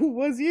dick? Who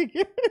was he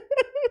again?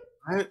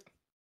 What?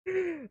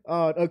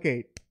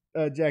 Okay.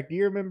 Jack, do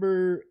you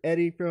remember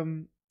Eddie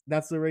from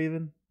That's the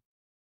Raven?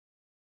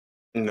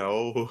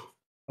 No.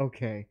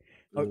 Okay.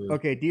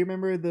 Okay. Do you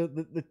remember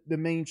the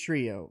main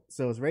trio?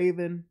 So it's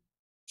Raven,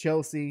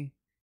 Chelsea,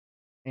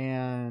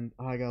 and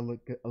I gotta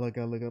look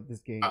up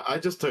this game. I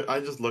just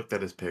looked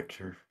at his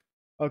picture.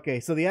 Okay,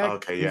 so the now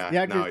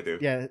I do.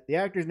 Yeah, the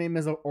actor's name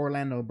is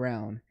Orlando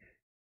Brown,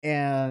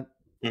 and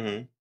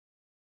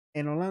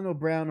Orlando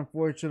Brown,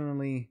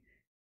 unfortunately,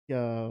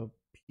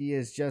 he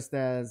is just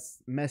as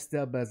messed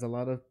up as a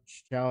lot of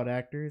child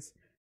actors.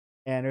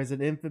 And there's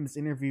an infamous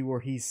interview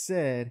where he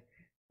said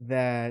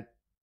that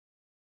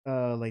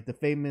like the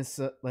famous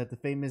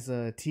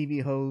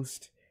TV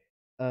host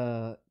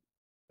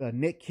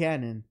Nick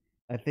Cannon,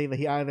 I think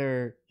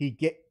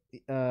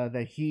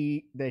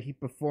that he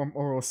performed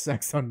oral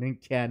sex on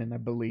Nick Cannon, I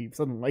believe,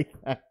 something like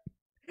that.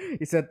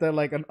 He said that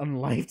like on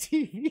live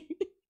TV.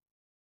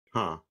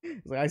 Huh.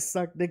 Like, I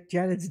sucked Nick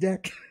Cannon's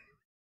dick.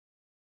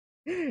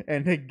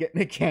 And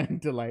Nick Cannon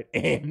denied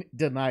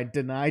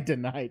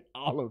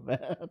all of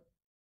that.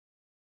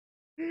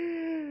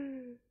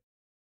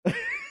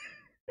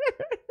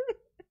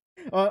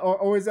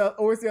 or is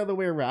the other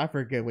way around? I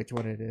forget which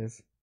one it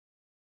is.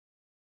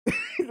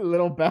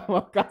 Little Bow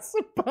Wow got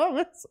some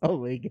comments. Oh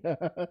my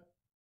god.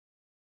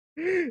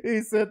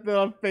 He said that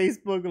on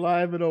Facebook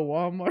Live at a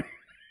Walmart.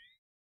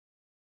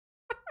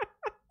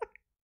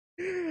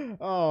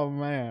 Oh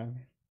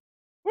man.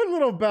 What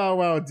Little Bow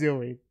Wow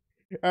doing?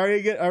 Are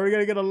we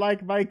gonna get a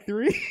like Mike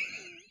 3?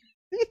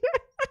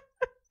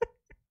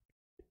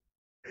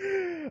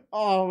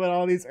 Oh man,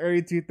 all these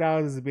early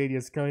 2000s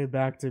media's coming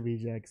back to me,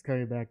 Jack. It's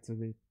coming back to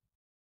me.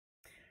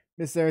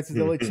 Miss Sarah's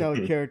the only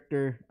child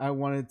character I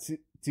wanted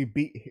to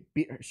beat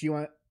she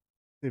wanted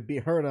to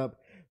beat her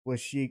up was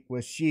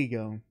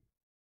Shigo.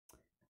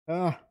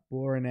 Ah,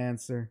 boring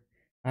answer.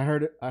 I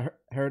heard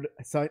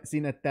it,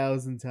 seen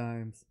 1,000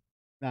 times.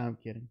 Nah, I'm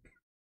kidding.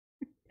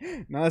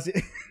 No,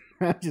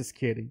 I'm just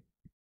kidding.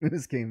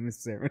 This game, Miss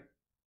Sarah.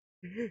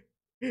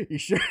 You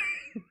sure?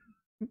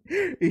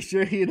 You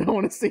sure you don't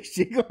want to say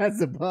Shigo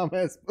has a bomb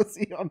ass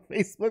pussy on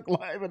Facebook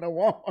Live in a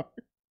Walmart?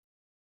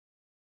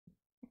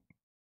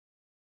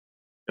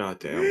 God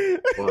damn.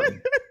 Why?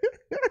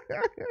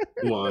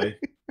 Why?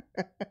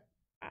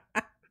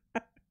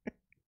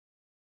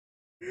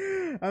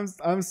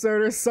 I'm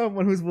sure there's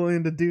someone who's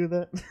willing to do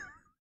that.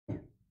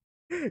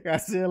 I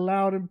say it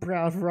loud and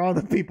proud for all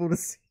the people to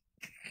see.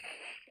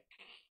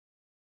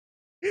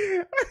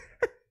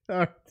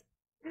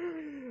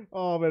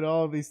 Oh man,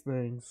 all these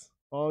things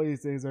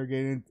are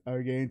getting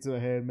to a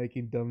head,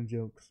 making dumb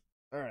jokes.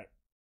 All right,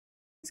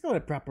 let's go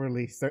ahead and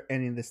properly start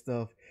ending this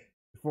stuff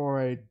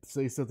before I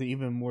say something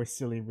even more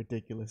silly and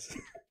ridiculous.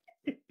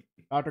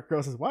 Dr.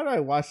 Crow says, "Why do I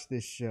watch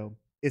this show?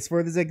 It's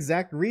for this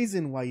exact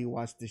reason why you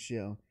watch the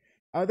show.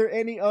 Are there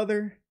any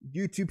other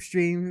YouTube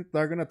streams that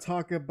are gonna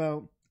talk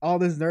about all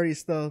this nerdy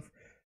stuff,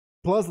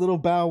 plus Little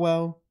Bow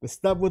Wow, the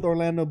stuff with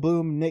Orlando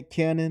Bloom, Nick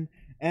Cannon,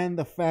 and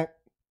the fact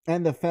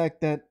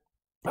that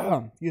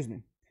excuse me,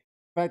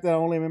 the fact that I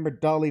only remember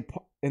Dolly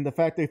and the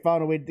fact they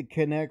found a way to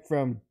connect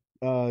from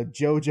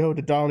JoJo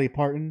to Dolly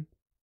Parton?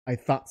 I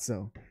thought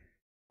so.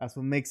 That's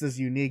what makes us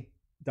unique,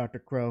 Dr.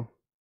 Crow.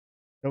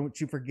 Don't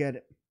you forget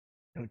it.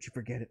 Don't you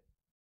forget it."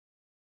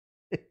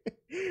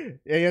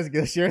 Yeah, you guys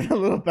go share the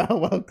Little Bow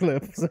Wow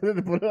clip so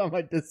to put it on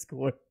my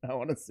Discord. I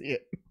want to see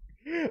it.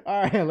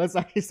 All right, let's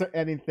actually start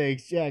ending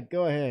things. Jack,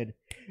 go ahead.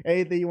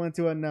 Anything you want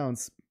to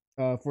announce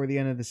for the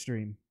end of the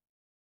stream?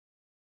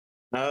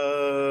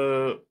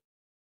 I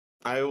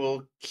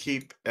will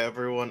keep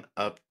everyone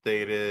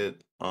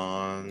updated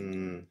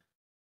on.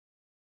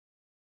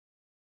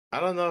 I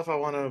don't know if I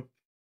want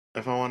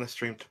to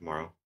stream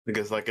tomorrow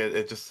because like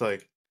it just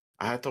like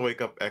I had to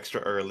wake up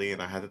extra early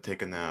and I had to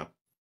take a nap,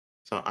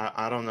 so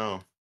I don't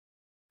know.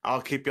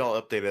 I'll keep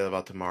y'all updated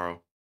about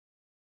tomorrow.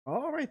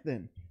 All right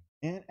then.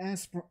 And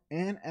as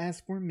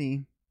for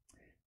me,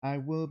 I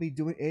will be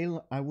doing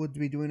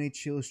a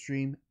chill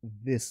stream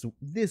this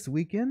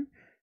weekend,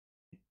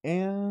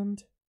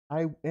 and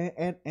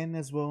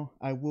as well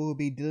I will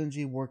be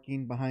diligently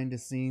working behind the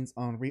scenes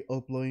on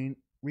re-uploading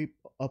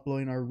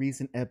our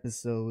recent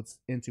episodes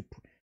into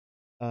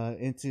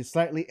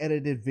slightly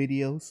edited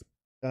videos,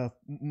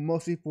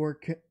 mostly for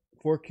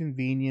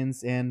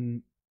convenience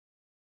and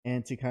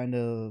to kind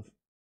of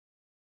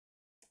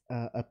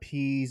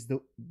appease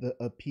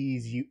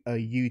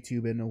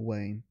YouTube in a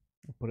way.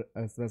 I'll put it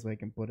that's the best way I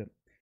can put it.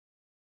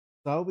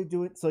 So I'll be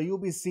doing. So you'll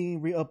be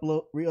seeing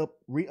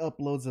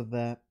re-uploads of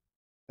that,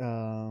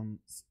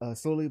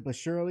 slowly but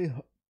surely.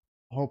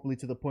 Hopefully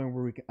to the point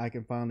where I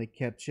can finally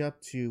catch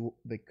up to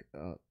the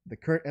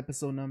current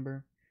episode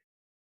number,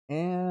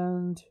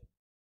 and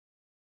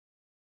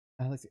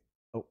let's see.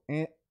 Oh,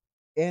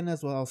 and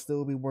as well, I'll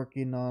still be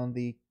working on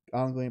the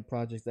ongoing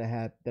projects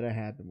that I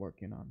have been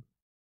working on.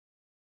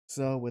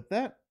 So with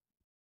that,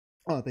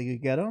 thank you,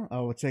 Ghetto. I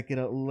will check it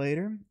out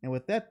later. And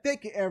with that,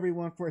 thank you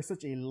everyone for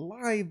such a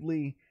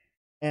lively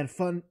and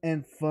fun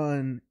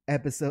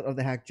episode of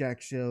the JAC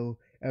Show,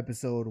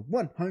 episode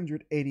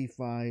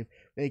 185.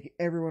 Thank you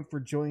everyone for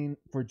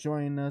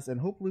joining us,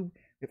 and hopefully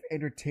we've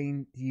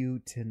entertained you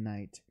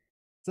tonight.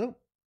 So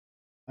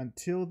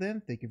until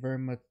then, thank you very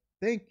much.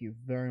 Thank you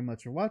very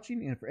much for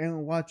watching, and for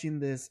anyone watching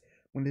this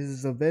when this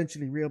is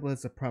eventually re-uploaded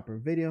as a proper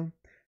video,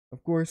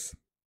 of course,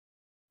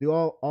 do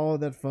all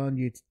that fun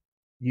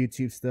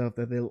YouTube stuff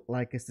that they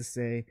like us to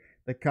say,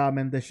 the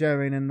comment, the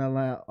sharing, and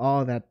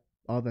all that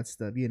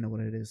stuff. You know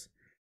what it is.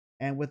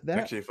 And with that,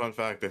 Actually, fun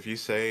fact: if you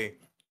say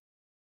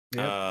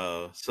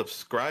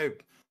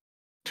subscribe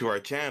to our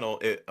channel,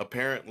 it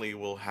apparently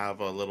will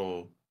have a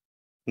little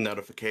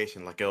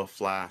notification, like it'll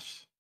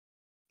flash.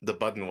 The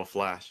button will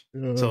flash.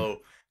 Ugh.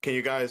 So can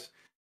you guys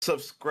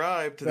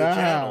subscribe to the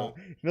channel?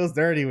 It feels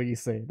dirty when you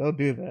say it. Don't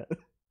do that.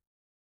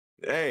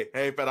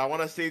 Hey, but I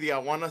want to see the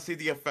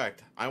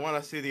effect. I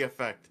want to see the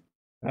effect.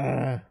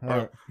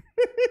 Right.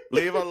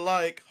 Leave a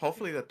like.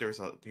 Hopefully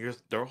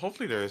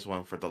hopefully there is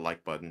one for the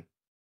like button.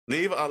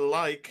 Leave a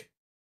like.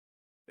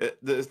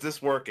 Is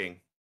this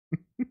working?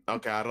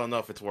 Okay, I don't know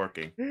if it's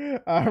working.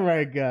 All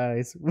right,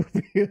 guys. We'll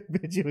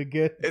bid you a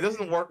good. It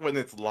doesn't work when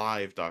it's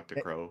live, Dr.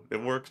 Crow.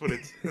 It works when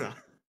it's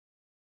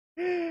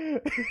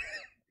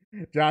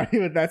Johnny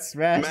with that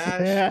smash.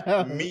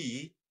 Smash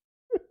me.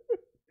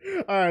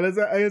 All right,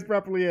 let's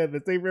properly end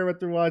this. Thank you very much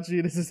for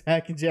watching. This is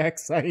Hack and Jack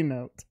signing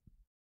out.